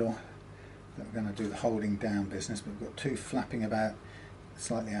in the middle that we're going to do the holding down business, but we've got two flapping about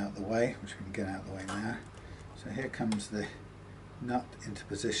slightly out of the way, which we can get out of the way now. So here comes the nut into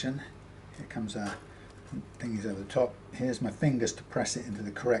position. Here comes our thingies over the top. Here's my fingers to press it into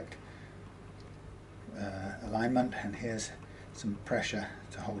the correct alignment, and here's some pressure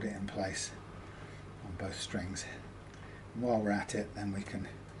to hold it in place on both strings. And while we're at it, then we can,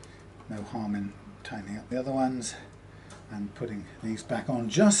 no harm in tightening up the other ones and putting these back on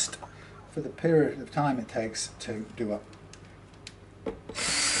just for the period of time it takes to do up or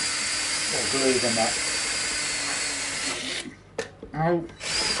glue them up. Ow,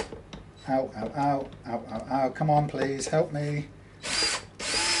 ow, ow, ow, ow, ow, ow, come on please, help me.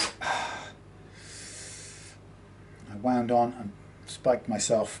 I wound on and spiked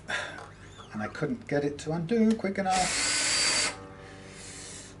myself and I couldn't get it to undo quick enough.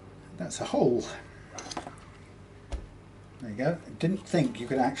 That's a hole. There you go. Didn't think you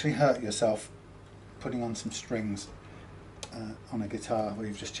could actually hurt yourself putting on some strings on a guitar where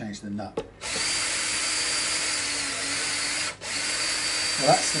you've just changed the nut. Well,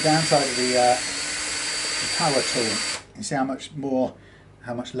 that's the downside of the power tool. You see how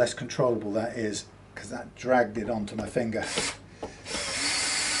much less controllable that is, because that dragged it onto my finger.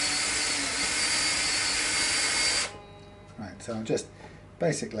 Right, so I'm just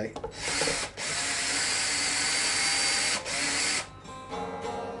basically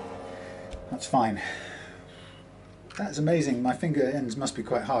that's fine. That's amazing. My finger ends must be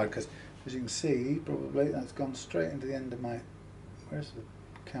quite hard because, as you can see, probably that's gone straight into the end of my. Where's the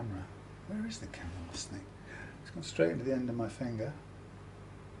camera? Where is the camera on this thing? It's gone straight into the end of my finger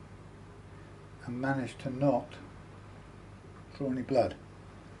and managed to not draw any blood.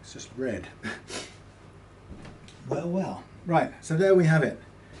 It's just red. Well, well. Right, so there we have it.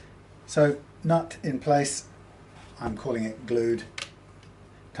 So, nut in place. I'm calling it glued.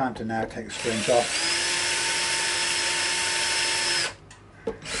 Time to now take the strings off.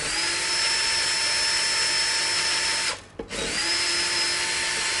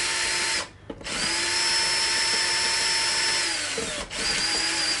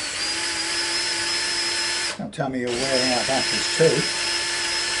 Don't tell me you're wearing out batteries too.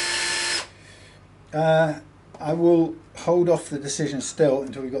 I will hold off the decision still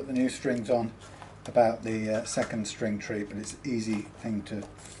until we've got the new strings on about the second string tree, but it's an easy thing to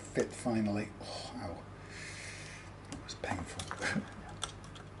fit finally. Oh, ow. That was painful.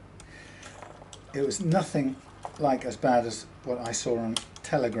 It was nothing like as bad as what I saw on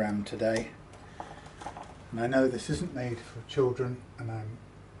Telegram today. And I know this isn't made for children, and I'm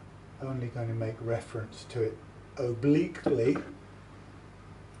only going to make reference to it obliquely.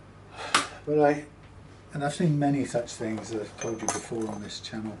 But I've seen many such things, as I've told you before on this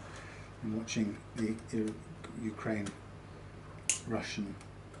channel, in watching the Russian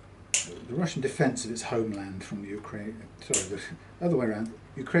defense of its homeland from the Ukraine, sorry, the other way around,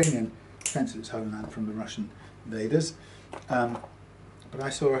 Ukrainian defense of its homeland from the Russian invaders. But I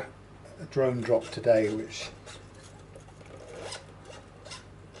saw a drone drop today which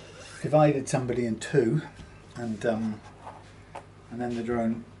divided somebody in two, and then the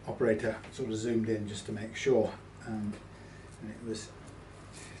drone operator sort of zoomed in just to make sure, and it was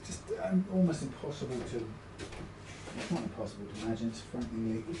just almost impossible to, it's not impossible to imagine, it's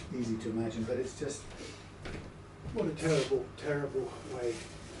frighteningly easy to imagine, but it's just, what a terrible, terrible way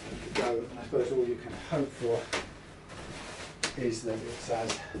to go. And I suppose all you can hope for is that it's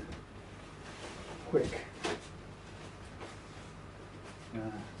as quick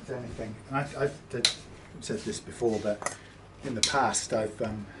as anything. And I've said this before, but in the past I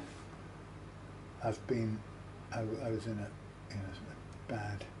was in a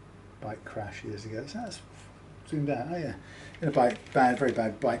bad bike crash years ago. So that's zoomed out. Oh yeah, in a very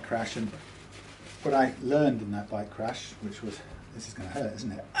bad bike crash, and what I learned in that bike crash, which was, this is going to hurt,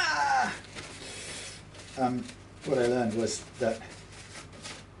 isn't it? Ah! What I learned was that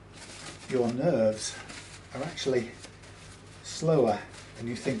your nerves are actually slower than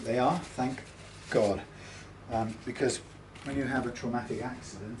you think they are. Thank God, because when you have a traumatic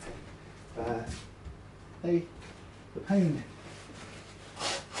accident, the pain,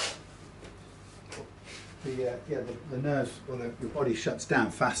 the nerves, well, your body shuts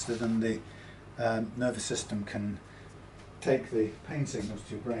down faster than the nervous system can take the pain signals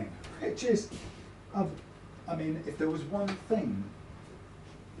to your brain. Which is, I mean, if there was one thing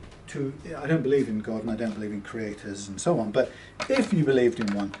I don't believe in God and I don't believe in creators and so on, but if you believed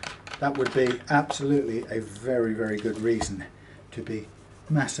in one, that would be absolutely a very, very good reason to be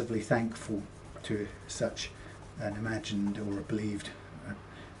massively thankful to such an imagined or a believed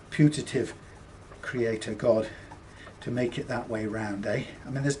putative creator God to make it that way round, eh? I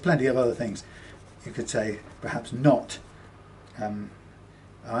mean, there's plenty of other things you could say, perhaps not.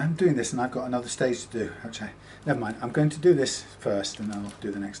 I'm doing this and I've got another stage to do, actually. Never mind, I'm going to do this first and I'll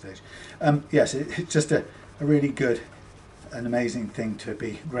do the next stage. Yes, it's just a really good, an amazing thing to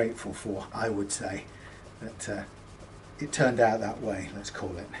be grateful for, I would say, that it turned out that way, let's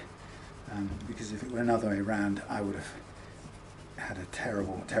call it. Because if it were another way around, I would have had a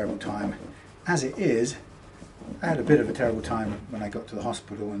terrible, terrible time. As it is, I had a bit of a terrible time when I got to the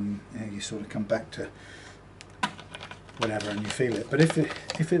hospital, and you sort of come back to whatever and you feel it. But if it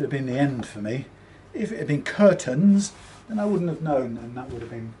had been the end for me, if it had been curtains, then I wouldn't have known, and that would have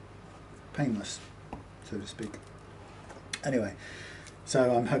been painless, so to speak. Anyway,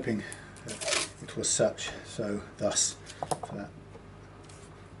 so I'm hoping that it was such, so thus, for that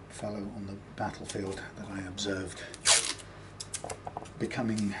fellow on the battlefield that I observed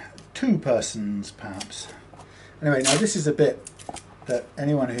becoming two persons, perhaps. Anyway, now this is a bit that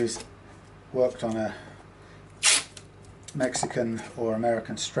anyone who's worked on a Mexican or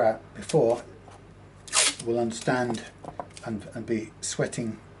American Strat before will understand and be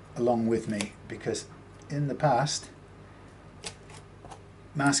sweating along with me, because in the past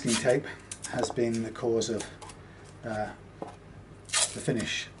masking tape has been the cause of the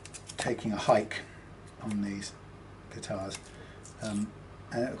finish taking a hike on these guitars. And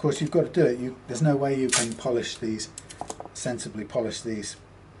of course you've got to do it. There's no way you can polish these, sensibly polish these,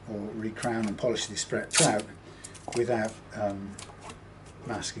 or recrown and polish these Strats out without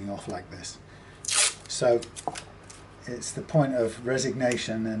masking off like this. So it's the point of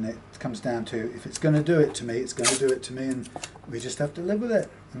resignation, and it comes down to, if it's going to do it to me, it's going to do it to me, and we just have to live with it,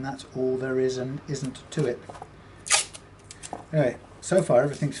 and that's all there is and isn't to it. Anyway, so far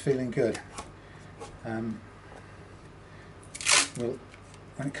everything's feeling good. Well,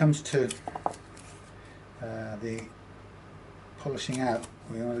 when it comes to the polishing out,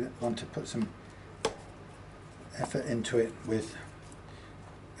 we want to put some effort into it with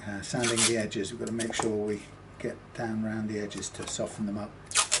sanding the edges. We've got to make sure we get down around the edges to soften them up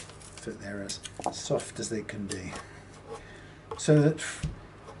so that they're as soft as they can be, so that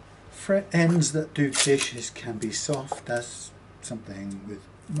fret ends that do dishes can be soft as something with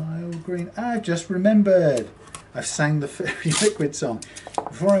mild green. I've just remembered, I've sang the Fairy Liquid song.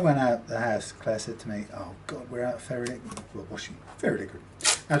 Before I went out the house, Claire said to me, "Oh God, we're out of Fairy Liquid, well, Fairy Liquid,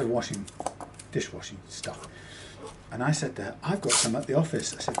 out of dishwashing stuff." And I said to her, "I've got some at the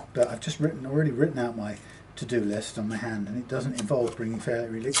office." I said, "But I've just already written out my to-do list on my hand, and it doesn't involve bringing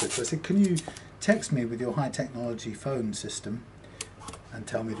Fairy Liquid." So I said, "Can you text me with your high technology phone system and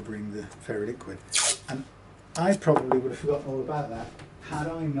tell me to bring the Fairy Liquid?" And I probably would have forgotten all about that had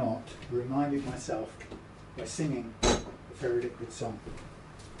I not reminded myself by singing the Fairy Liquid song.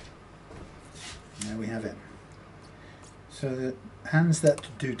 And there we have it. So the hands that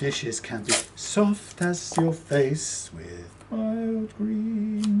do dishes can be soft as your face with wild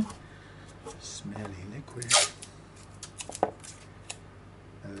green, smelly liquid.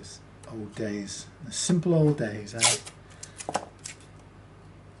 Those old days, the simple old days, eh?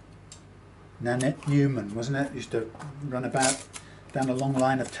 Nanette Newman, wasn't it? Used to run about down a long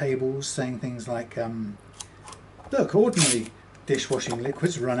line of tables saying things like, "Look, ordinary dishwashing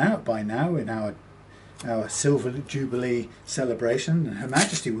liquids run out by now in our Silver Jubilee celebration, and Her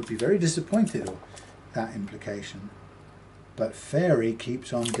Majesty would be very disappointed," or that implication. But Fairy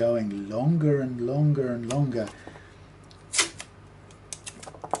keeps on going longer and longer and longer.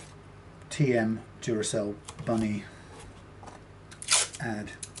 TM Duracell Bunny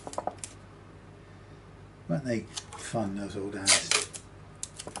ad. Weren't they fun, those old ads?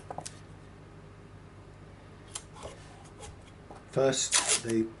 First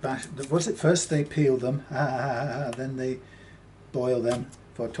they first they peel them, then they boil them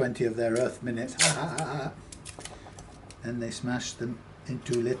for 20 of their Earth minutes, then they smash them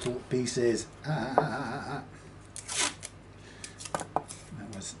into little pieces. That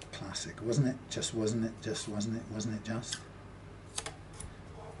was classic, wasn't it? Just wasn't it? Just wasn't it? Wasn't it just?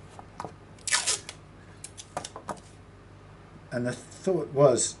 And the thought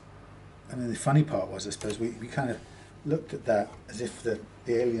was, I mean, the funny part was, I suppose, we kind of looked at that as if the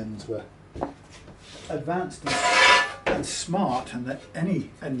aliens were advanced and smart, and that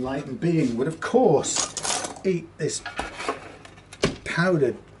any enlightened being would, of course, eat this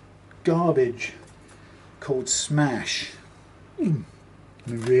powdered garbage called smash.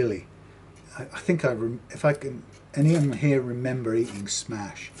 I mean, really, I think if I can, anyone here remember eating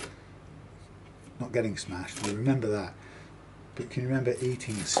Smash? Not getting smashed, I remember that. But can you remember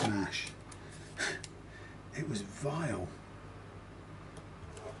eating Smash? It was vile.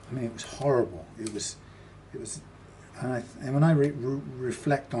 I mean, it was horrible. It was, and when I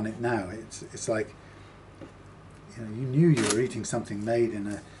reflect on it now, it's like, you know, you knew you were eating something made in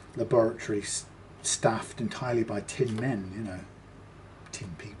a laboratory staffed entirely by tin men, you know,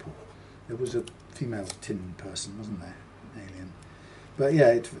 tin people. There was a female tin person, wasn't there, an alien? But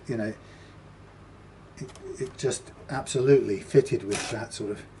yeah, you know, it just absolutely fitted with that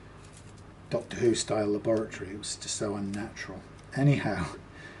sort of Doctor Who style laboratory. It was just so unnatural. Anyhow,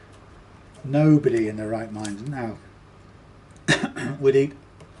 nobody in their right mind now would eat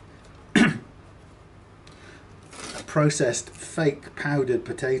a processed fake powdered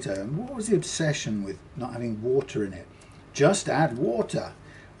potato. And what was the obsession with not having water in it? Just add water.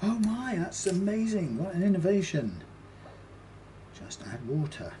 Oh my, that's amazing. What an innovation. Just add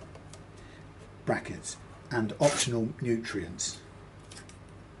water. Brackets. And optional nutrients.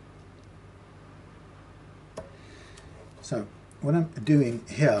 So what I'm doing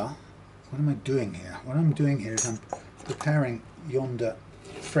here, what am I doing here? What I'm doing here is I'm preparing yonder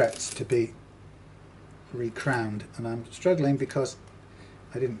frets to be recrowned, and I'm struggling because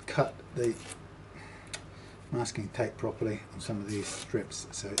I didn't cut the masking tape properly on some of these strips,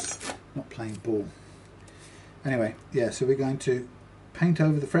 so it's not playing ball. Anyway, yeah, so we're going to paint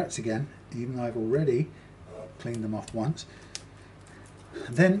over the frets again, even though I've already cleaned them off once.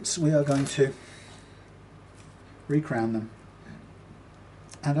 Thence we are going to recrown them,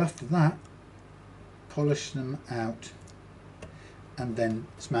 and after that polish them out and then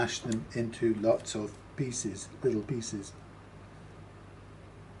smash them into lots of pieces, little pieces,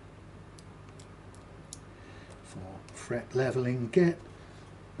 for fret leveling. Get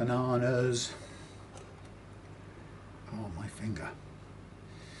bananas. Oh, my finger.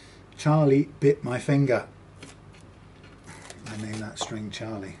 Charlie bit my finger. I named that string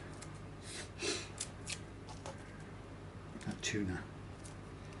Charlie. That tuna.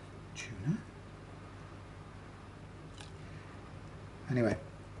 Tuna? Anyway,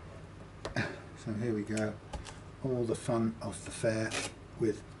 so here we go. All the fun of the fair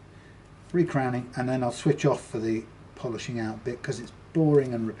with recrowning, and then I'll switch off for the polishing out bit because it's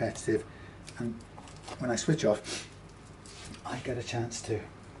boring and repetitive, and when I switch off I get a chance to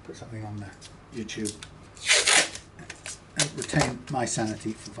put something on the YouTube and retain my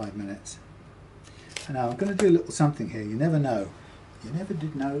sanity for 5 minutes. And now I'm going to do a little something here. You never know. You never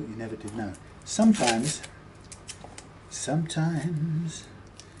did know, you never did know. Sometimes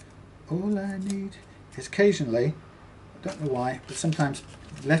all I need is occasionally, I don't know why, but sometimes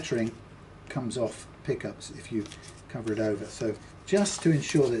lettering comes off pickups if you cover it over. So just to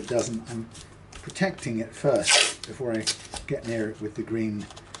ensure that it doesn't, I'm protecting it first before I get near it with the green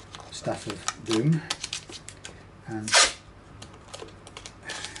stuff of doom. And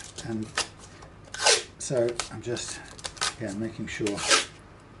so I'm just, yeah, making sure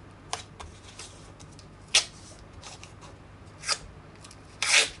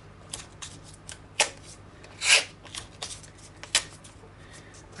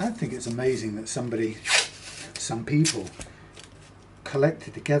I think it's amazing that some people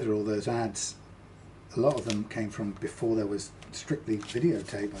collected together all those ads. A lot of them came from before there was strictly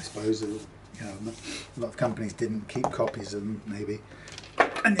videotape, I suppose. You know, a lot of companies didn't keep copies of them, maybe,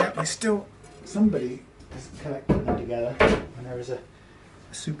 and yet somebody has collected them together, and there is a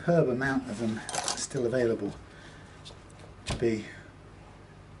superb amount of them still available to be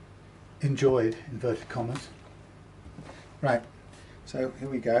enjoyed, inverted commas. Right, so here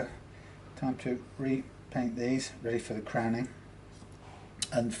we go. Time to repaint these, ready for the crowning.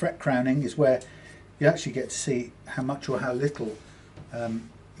 And fret crowning is where you actually get to see how much or how little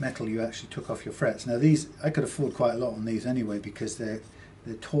metal you actually took off your frets. Now these, I could afford quite a lot on these anyway because they're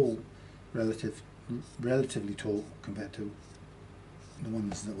tall, relatively tall compared to the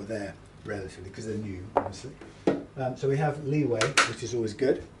ones that were there, relatively, because they're new, obviously. So we have leeway, which is always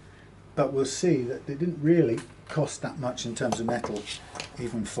good, but we'll see that they didn't really cost that much in terms of metal,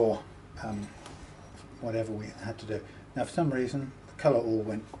 even for whatever we had to do. Now for some reason the colour all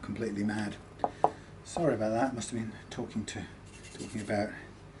went completely mad. Sorry about that. Must have been talking about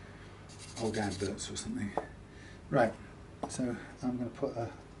old adverts or something. Right, so I'm going to put a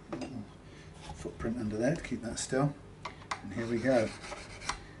little footprint under there to keep that still, and here we go.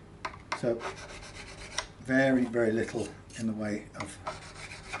 So very, very little in the way of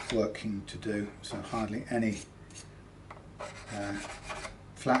working to do, so hardly any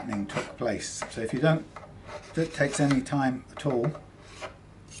flattening took place. So if it takes any time at all,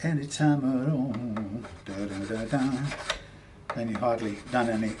 anytime at all. Da, da, da, da. Then you've hardly done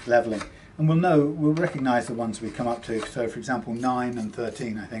any leveling. And we'll recognise the ones we come up to. So for example 9 and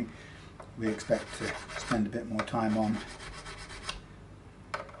 13 I think we expect to spend a bit more time on.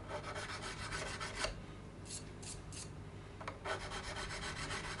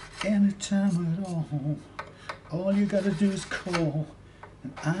 Anytime at all you gotta do is call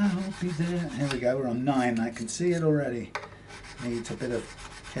and I'll be there. Here we go, we're on 9, I can see it already. Needs a bit of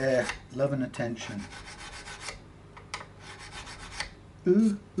care, love and attention.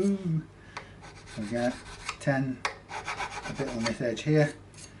 Ooh, ooh. So we got 10, a bit on this edge here,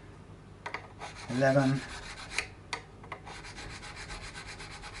 11,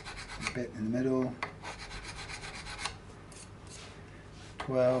 a bit in the middle,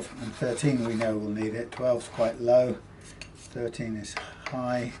 12 and 13 we know we'll need it. 12 is quite low, 13 is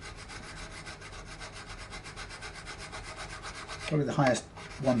high. Probably the highest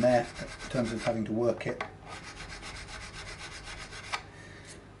one there in terms of having to work it.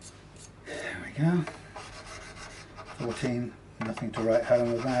 There we go. 14, nothing to write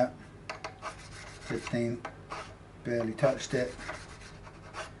home about. 15, barely touched it.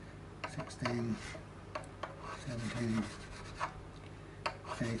 16, 17,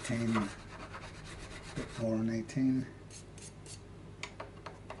 18, a bit more on 18.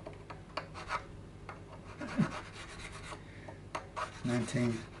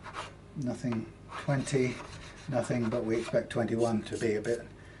 19, nothing. 20, nothing, but we expect 21 to be a bit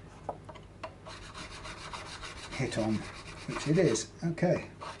hit on, which it is. Okay,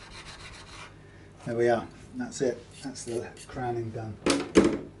 there we are. That's it. That's the crowning done.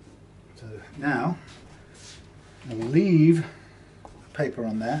 So now I will leave paper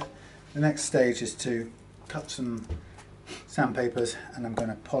on there. The next stage is to cut some sandpapers and I'm going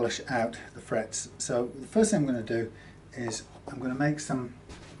to polish out the frets. So the first thing I'm going to do is I'm going to make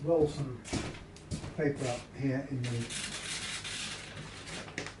roll some paper up here in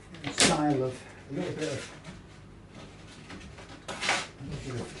the style of a little bit of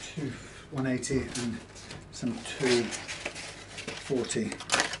 180 and some 240.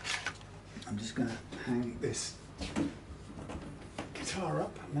 I'm just going to hang this guitar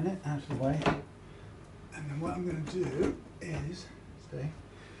up a minute out of the way, and then what I'm going to do is so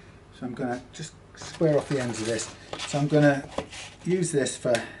I'm going to just square off the ends of this. So I'm going to use this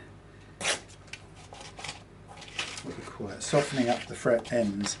for what do we call it, softening up the fret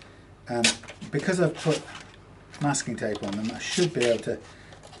ends, and because I've put masking tape on them I should be able to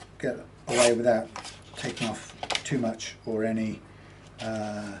get away without taking off too much or any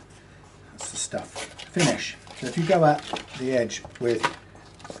that's the stuff finish. So if you go at the edge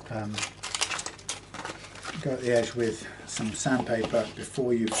with some sandpaper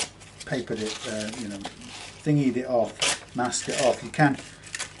before you've papered it, thingied it off, masked it off, you can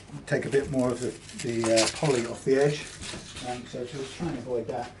take a bit more of the poly off the edge. So to try and avoid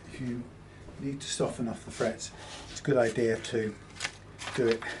that, if you need to soften off the frets, it's a good idea to do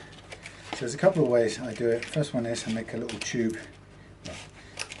it. So there's a couple of ways I do it. First one is I make a little tube. Well,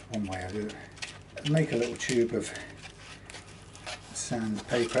 one way I do it. I make a little tube of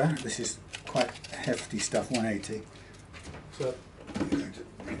sandpaper. This is quite hefty stuff, 180. So I'm going to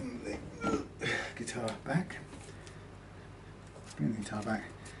bring the guitar back.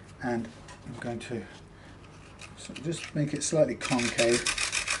 And I'm going to just make it slightly concave,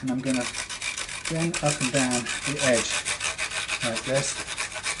 and I'm going to run up and down the edge like this.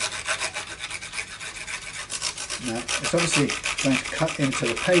 Now it's obviously going to cut into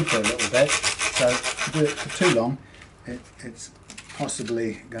the paper a little bit, so if you do it for too long it's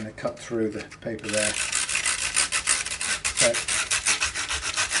possibly going to cut through the paper there. So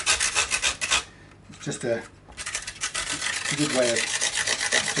it's just a good way of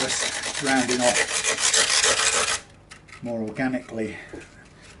just rounding off more organically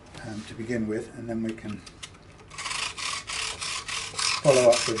to begin with, and then we can follow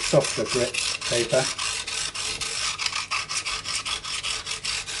up with softer grit paper.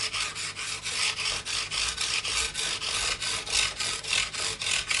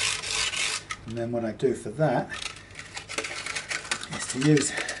 And then what I do for that is to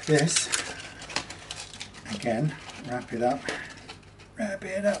use this again, wrap it up, roll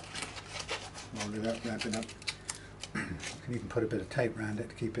it up, wrap it up. You can even put a bit of tape around it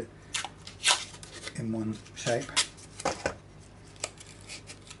to keep it in one shape.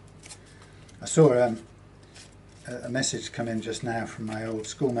 I saw a message come in just now from my old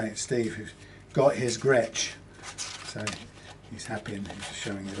schoolmate Steve, who's got his Gretsch, so he's happy and he's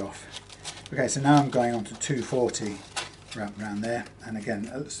showing it off. Okay, so now I'm going on to 240 wrap around there, and again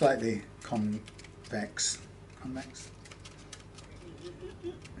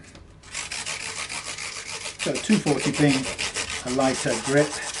So 240 being a lighter grip,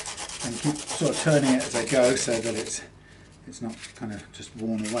 and keep sort of turning it as I go so that it's not kind of just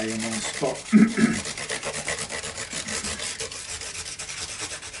worn away in one spot.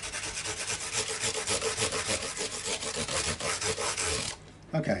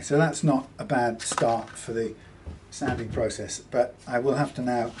 Okay, so that's not a bad start for the sanding process, but I will have to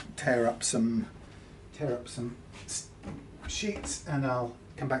now tear up some sheets, and I'll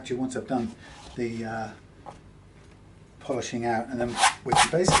come back to you once I've done the polishing out, and then we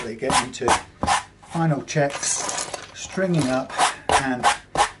can basically get into final checks, stringing up and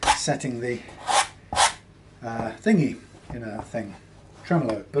setting the thingy, thing,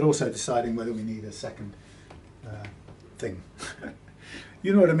 tremolo, but also deciding whether we need a second thing.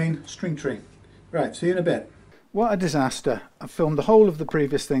 You know what I mean? String tree. Right, see you in a bit. What a disaster. I filmed the whole of the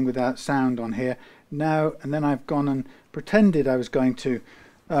previous thing without sound on here now, and then I've gone and pretended I was going to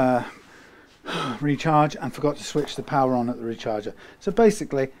recharge and forgot to switch the power on at the recharger. So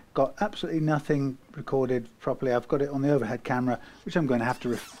basically got absolutely nothing recorded properly. I've got it on the overhead camera, which I'm going to have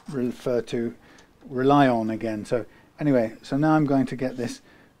to rely on again. So anyway, so now I'm going to get this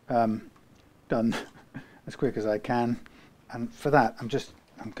done as quick as I can, and for that I'm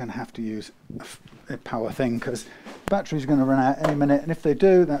going to have to use a power thing, because the battery's going to run out any minute, and if they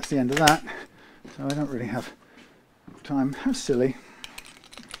do, that's the end of that. So I don't really have time. How silly.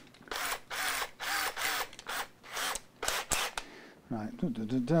 Right,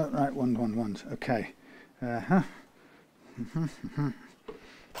 right, ones. Okay. Let's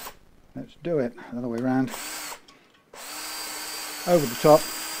do it. The other way around. Over the top,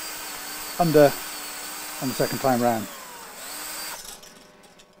 under, and the second time round.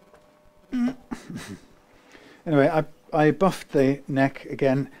 Anyway, I buffed the neck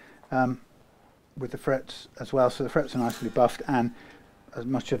again with the frets as well, so the frets are nicely buffed, and as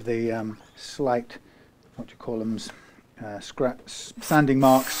much of the slight, what do you call them, sanding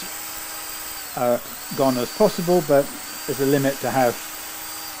marks are gone as possible, but there's a limit to how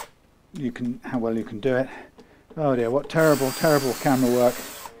well you can do it. Oh dear, what terrible camera work.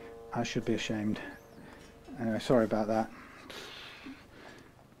 I should be ashamed. Anyway, sorry about that.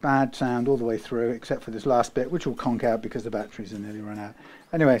 Bad sound all the way through, except for this last bit, which will conk out because the batteries are nearly run out.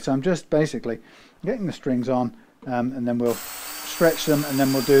 Anyway, so I'm just basically getting the strings on, and then we'll stretch them, and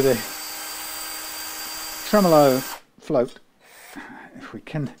then we'll do the tremolo float, if we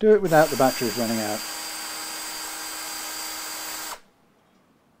can do it without the batteries running out.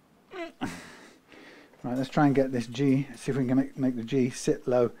 Right, let's try and get this G, see if we can make the G sit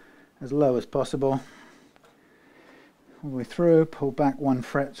low as possible. All the way through, pull back 1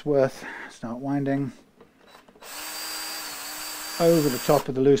 fret's worth, start winding. Over the top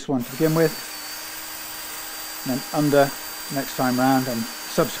of the loose one to begin with, and then under next time round and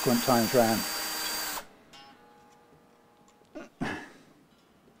subsequent times round.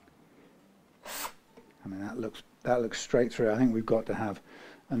 I mean, that looks straight through. I think we've got to have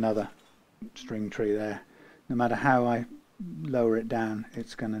another string tree there. No matter how I lower it down,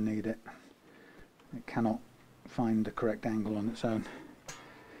 it's going to need it. It cannot find the correct angle on its own.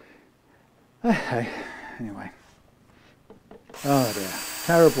 Okay, anyway. Oh dear,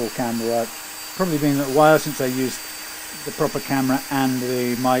 terrible camera work. Probably been a while since I used the proper camera and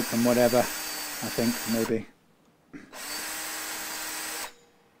the mic and whatever, I think, maybe.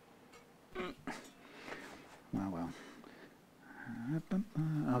 Well.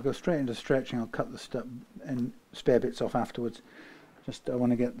 I'll go straight into stretching. I'll cut the stuff and spare bits off afterwards. Just I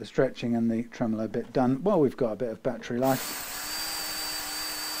want to get the stretching and the tremolo bit done while we've got a bit of battery life.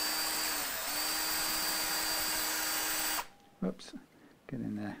 Whoops, get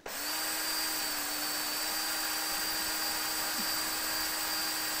in there.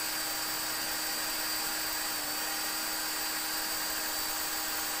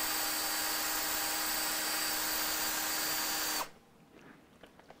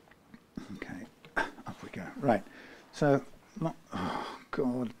 Okay, off we go. Right, so, oh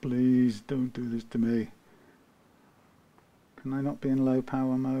God, please don't do this to me. Can I not be in low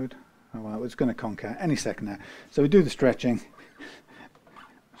power mode? Oh well, it's going to conk out any second now. So we do the stretching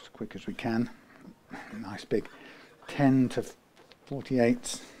as quick as we can. Nice big 10 to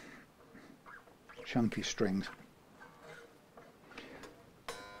 48 chunky strings.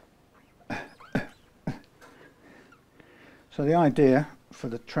 So the idea for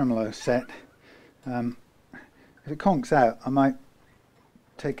the tremolo set, if it conks out, I might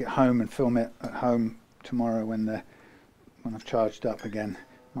take it home and film it at home tomorrow when I've charged up again.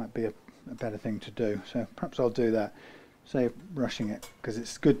 Might be a better thing to do, so perhaps I'll do that, save rushing it, because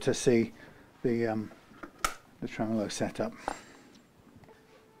it's good to see the tremolo setup.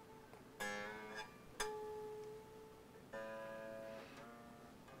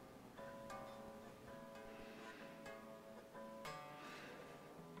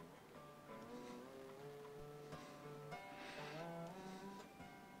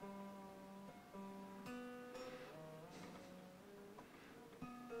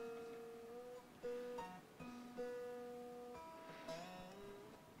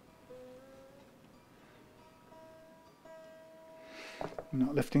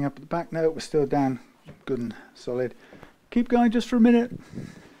 Not lifting up at the back. No, we're still down good and solid. Keep going just for a minute.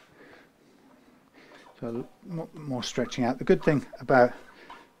 So more stretching out. The good thing about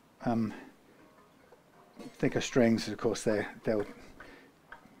thicker strings is, of course, they'll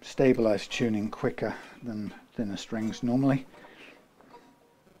stabilize tuning quicker than thinner strings normally.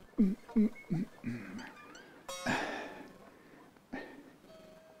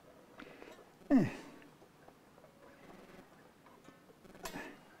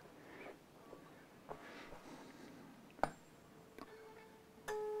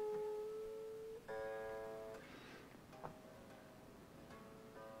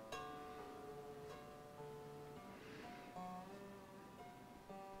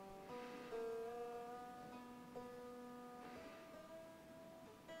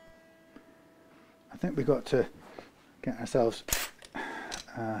 I think we've got to get ourselves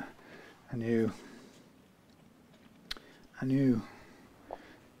a new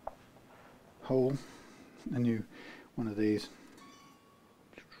hole, a new one of these.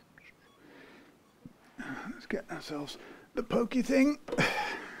 Let's get ourselves the pokey thing, the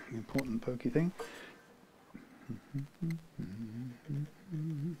important pokey thing.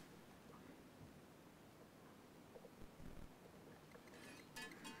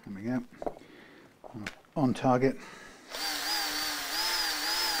 There we go. On target.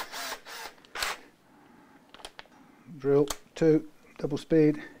 Drill 2, double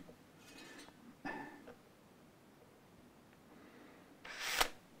speed.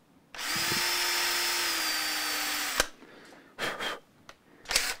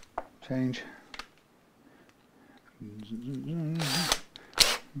 Change.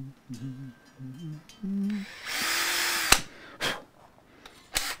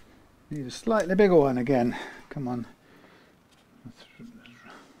 Need a slightly bigger one again. Come on.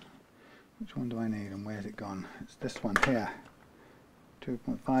 Which one do I need and where's it gone? It's this one here.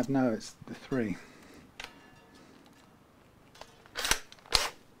 2.5. No, it's the 3.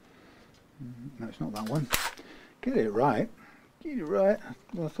 No, it's not that one. Get it right. Get it right.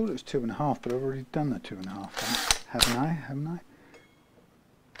 Well, I thought it was 2.5, but I've already done the 2.5. Haven't I? Haven't I?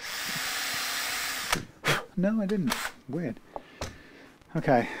 No, I didn't. Weird.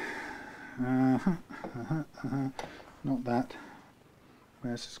 Okay. Not that.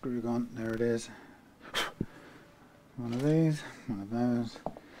 Where's the screw gone? There it is. One of these, one of those.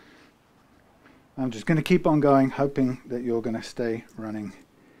 I'm just going to keep on going, hoping that you're going to stay running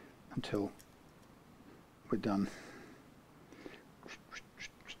until we're done.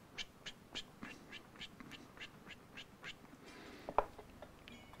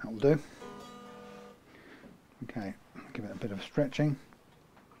 That will do. Okay, give it a bit of stretching.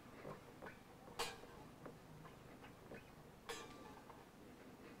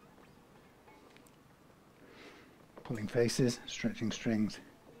 Pulling faces, stretching strings.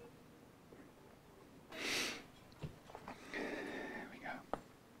 There we go.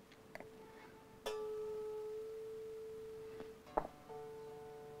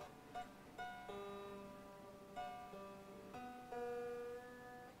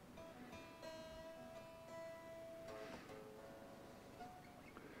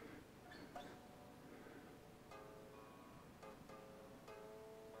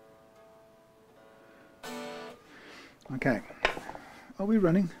 Okay, are we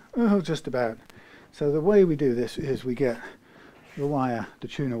running? Oh, just about. So the way we do this is we get the wire, the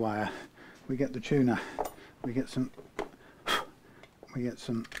tuner wire, we get the tuner, we get some, we get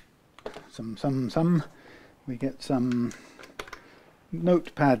some, we get some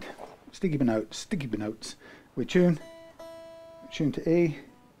notepad, sticky notes. We tune to E,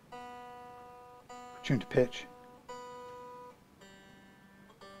 tune to pitch.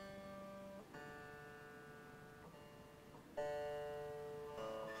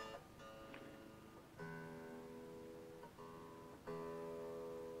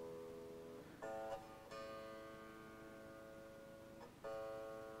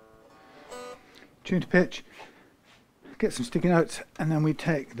 Tune to pitch, get some sticky notes, and then we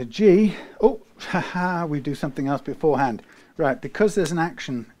take the G. Oh, haha, we do something else beforehand. Right, because there's an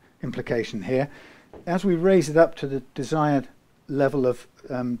action implication here, as we raise it up to the desired level of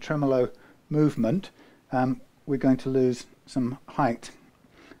tremolo movement, we're going to lose some height.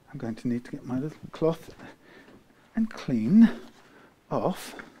 I'm going to need to get my little cloth and clean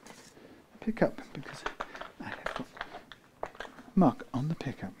off the pickup because I have got muck on the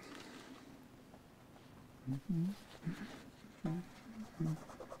pickup.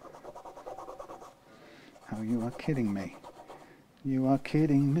 Oh, you are kidding me. You are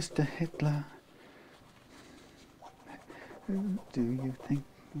kidding, Mr. Hitler. Who do you think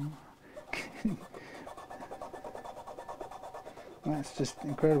you are kidding? That's just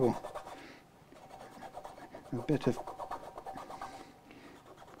incredible. A bit of...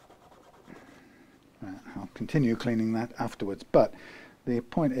 Right, I'll continue cleaning that afterwards, but the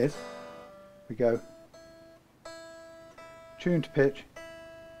point is, we go tune to pitch,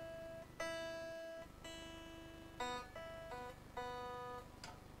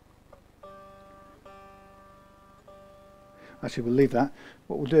 actually we'll leave that.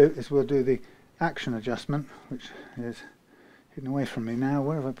 What we'll do is we'll do the action adjustment, which is hidden away from me now.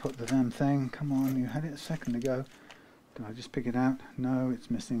 Where have I put the damn thing? Come on, you had it a second ago. Did I just pick it out? No,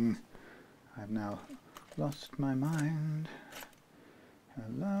 it's missing. I've now lost my mind.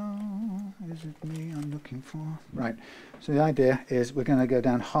 Hello, is it me I'm looking for? Right, so the idea is we're going to go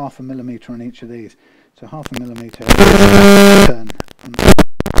down 1/2 millimetre on each of these. So 1/2 millimetre turn. And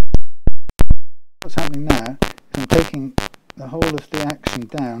what's happening now is I'm taking the whole of the action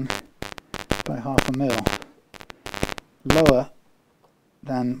down by 1/2 mil, lower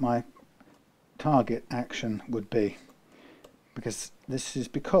than my target action would be, because this is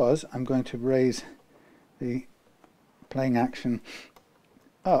because I'm going to raise the playing action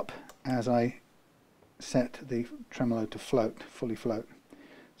up as I set the tremolo to float, fully float.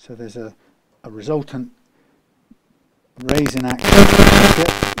 So there's a resultant raise in action.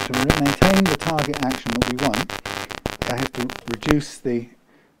 To maintain the target action that we want, I have to reduce the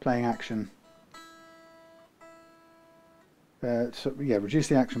playing action. Reduce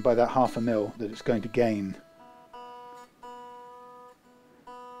the action by that 1/2 mil that it's going to gain.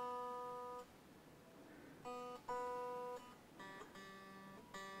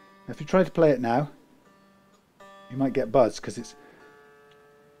 If you try to play it now, you might get buzz because it's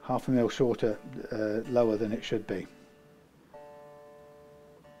 1/2 mil shorter, lower than it should be.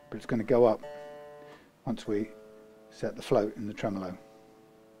 But it's going to go up once we set the float in the tremolo.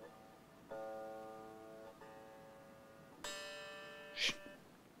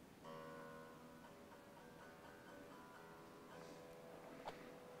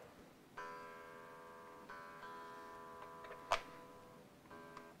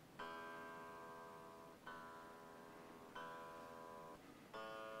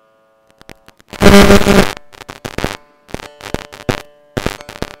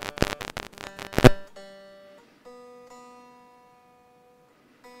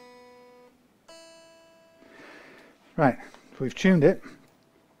 Right, we've tuned it.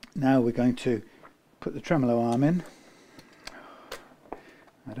 Now we're going to put the tremolo arm in.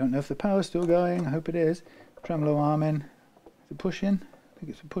 I don't know if the power's still going, I hope it is. Tremolo arm in. Is it push in? I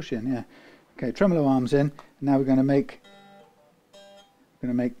think it's a push in, yeah. Okay, tremolo arm's in. Now we're going to make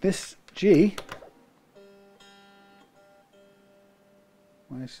this G.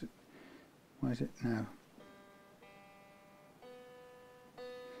 Why is it now?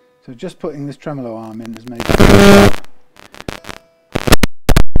 So just putting this tremolo arm in has made that.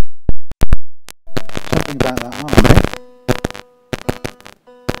 Something about that arm, eh?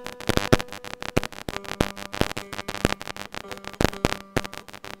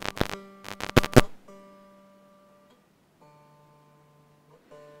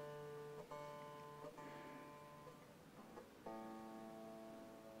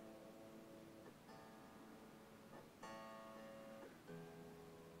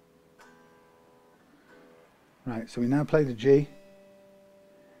 Right, so we now play the G.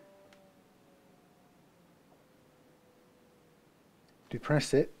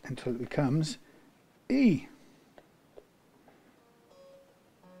 Depress it until it becomes E.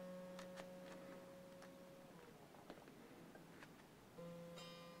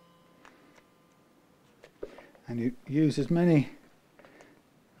 And you use as many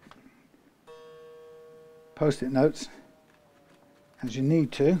post-it notes as you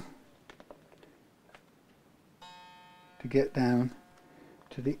need to get down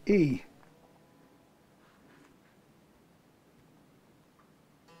to the E.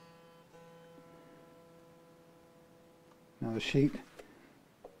 Now the sheet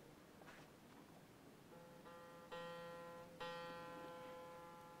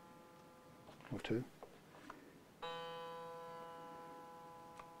or two.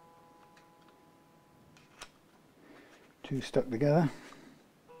 Two stuck together.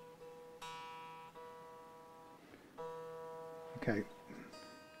 Okay.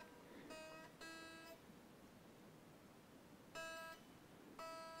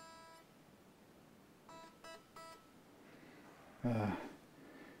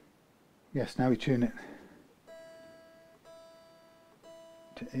 Yes, now we tune it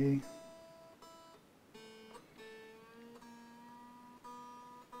to E.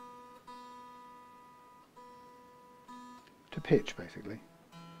 To pitch, basically.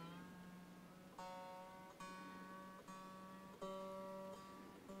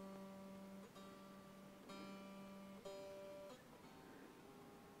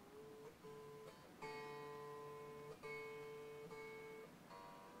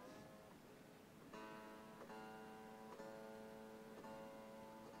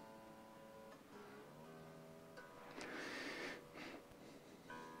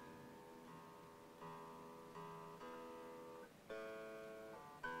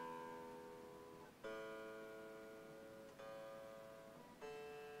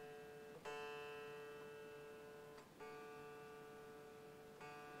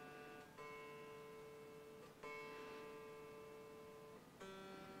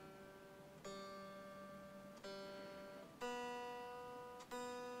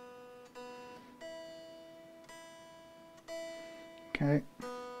 Okay.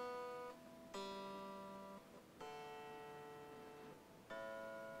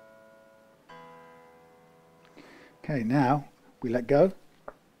 Okay, now we let go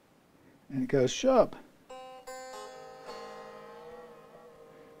and it goes sharp.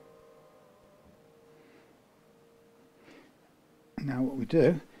 Now what we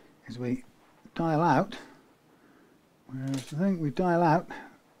do is we dial out, whereas I think we dial out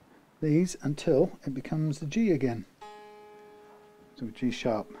these until it becomes the G again. So G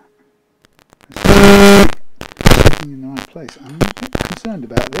sharp. In the right place. I'm not concerned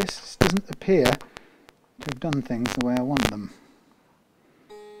about this. This doesn't appear to have done things the way I want them.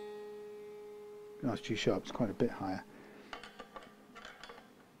 Oh, it's G sharp, it's quite a bit higher.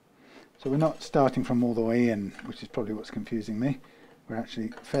 So we're not starting from all the way in, which is probably what's confusing me. We're actually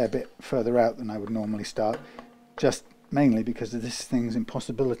a fair bit further out than I would normally start, just mainly because of this thing's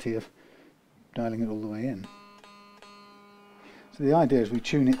impossibility of dialing it all the way in. So the idea is we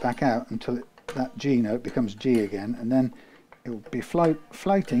tune it back out until that G note becomes G again, and then it will be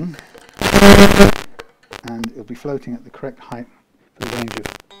floating, and it'll be floating at the correct height for the range of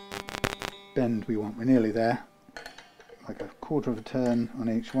bend we want. We're nearly there, like a quarter of a turn on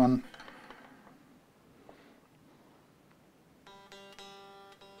each one.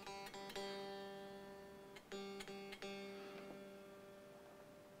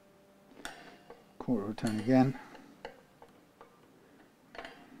 Quarter of a turn again.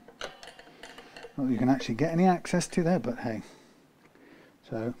 Not that you can actually get any access to there, but hey.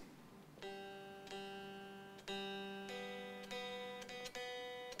 So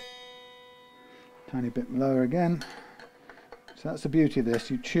tiny bit lower again. So that's the beauty of this.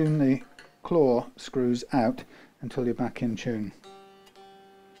 You tune the claw screws out until you're back in tune.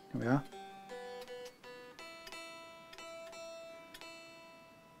 Here we are.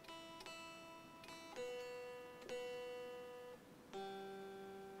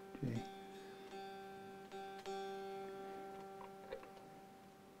 G.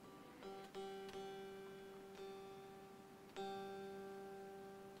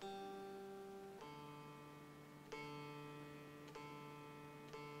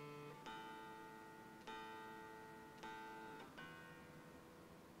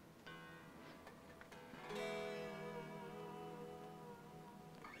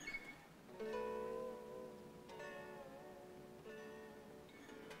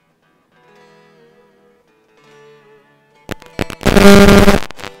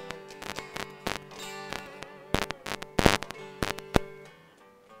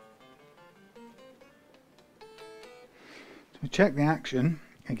 We check the action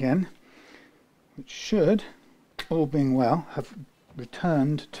again, which should, all being well, have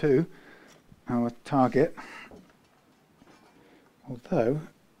returned to our target, although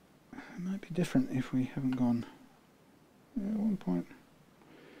it might be different if we haven't gone at 1 point.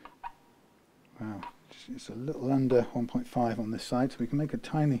 Wow, it's a little under 1.5 on this side, so we can make a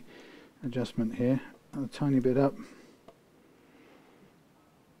tiny adjustment here, a tiny bit up.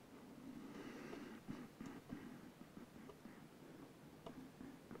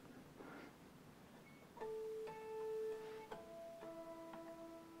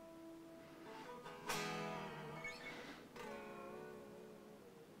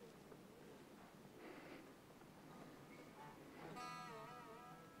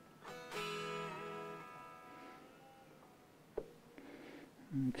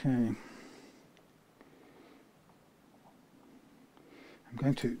 Okay, I'm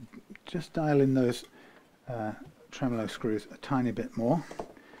going to just dial in those tremolo screws a tiny bit more.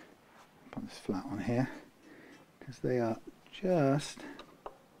 Put this flat on here because they are just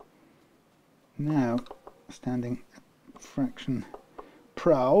now standing a fraction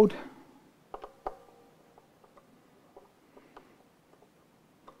proud.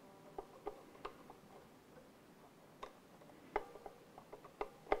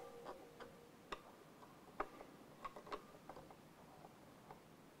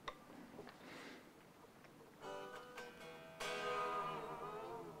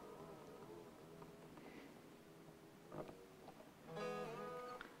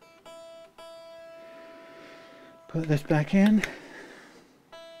 Put this back in.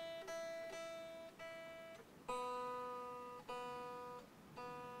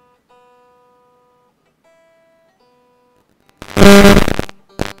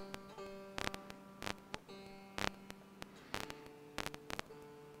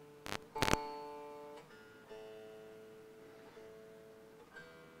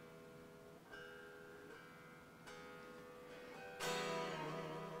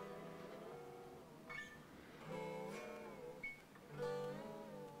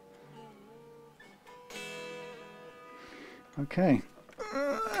 Okay,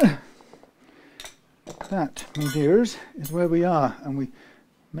 that, my dears, is where we are, and we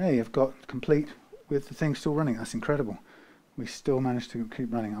may have got complete with the thing still running. That's incredible. We still managed to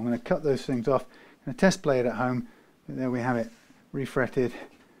keep running. I'm going to cut those things off. I'm going to test play it at home. There we have it, refretted.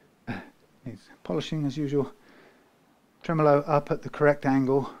 Needs polishing as usual. Tremolo up at the correct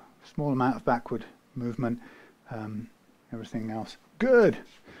angle. Small amount of backward movement. Everything else good.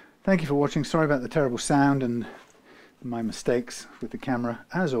 Thank you for watching. Sorry about the terrible sound and my mistakes with the camera.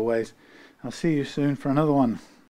 As always, I'll see you soon for another one.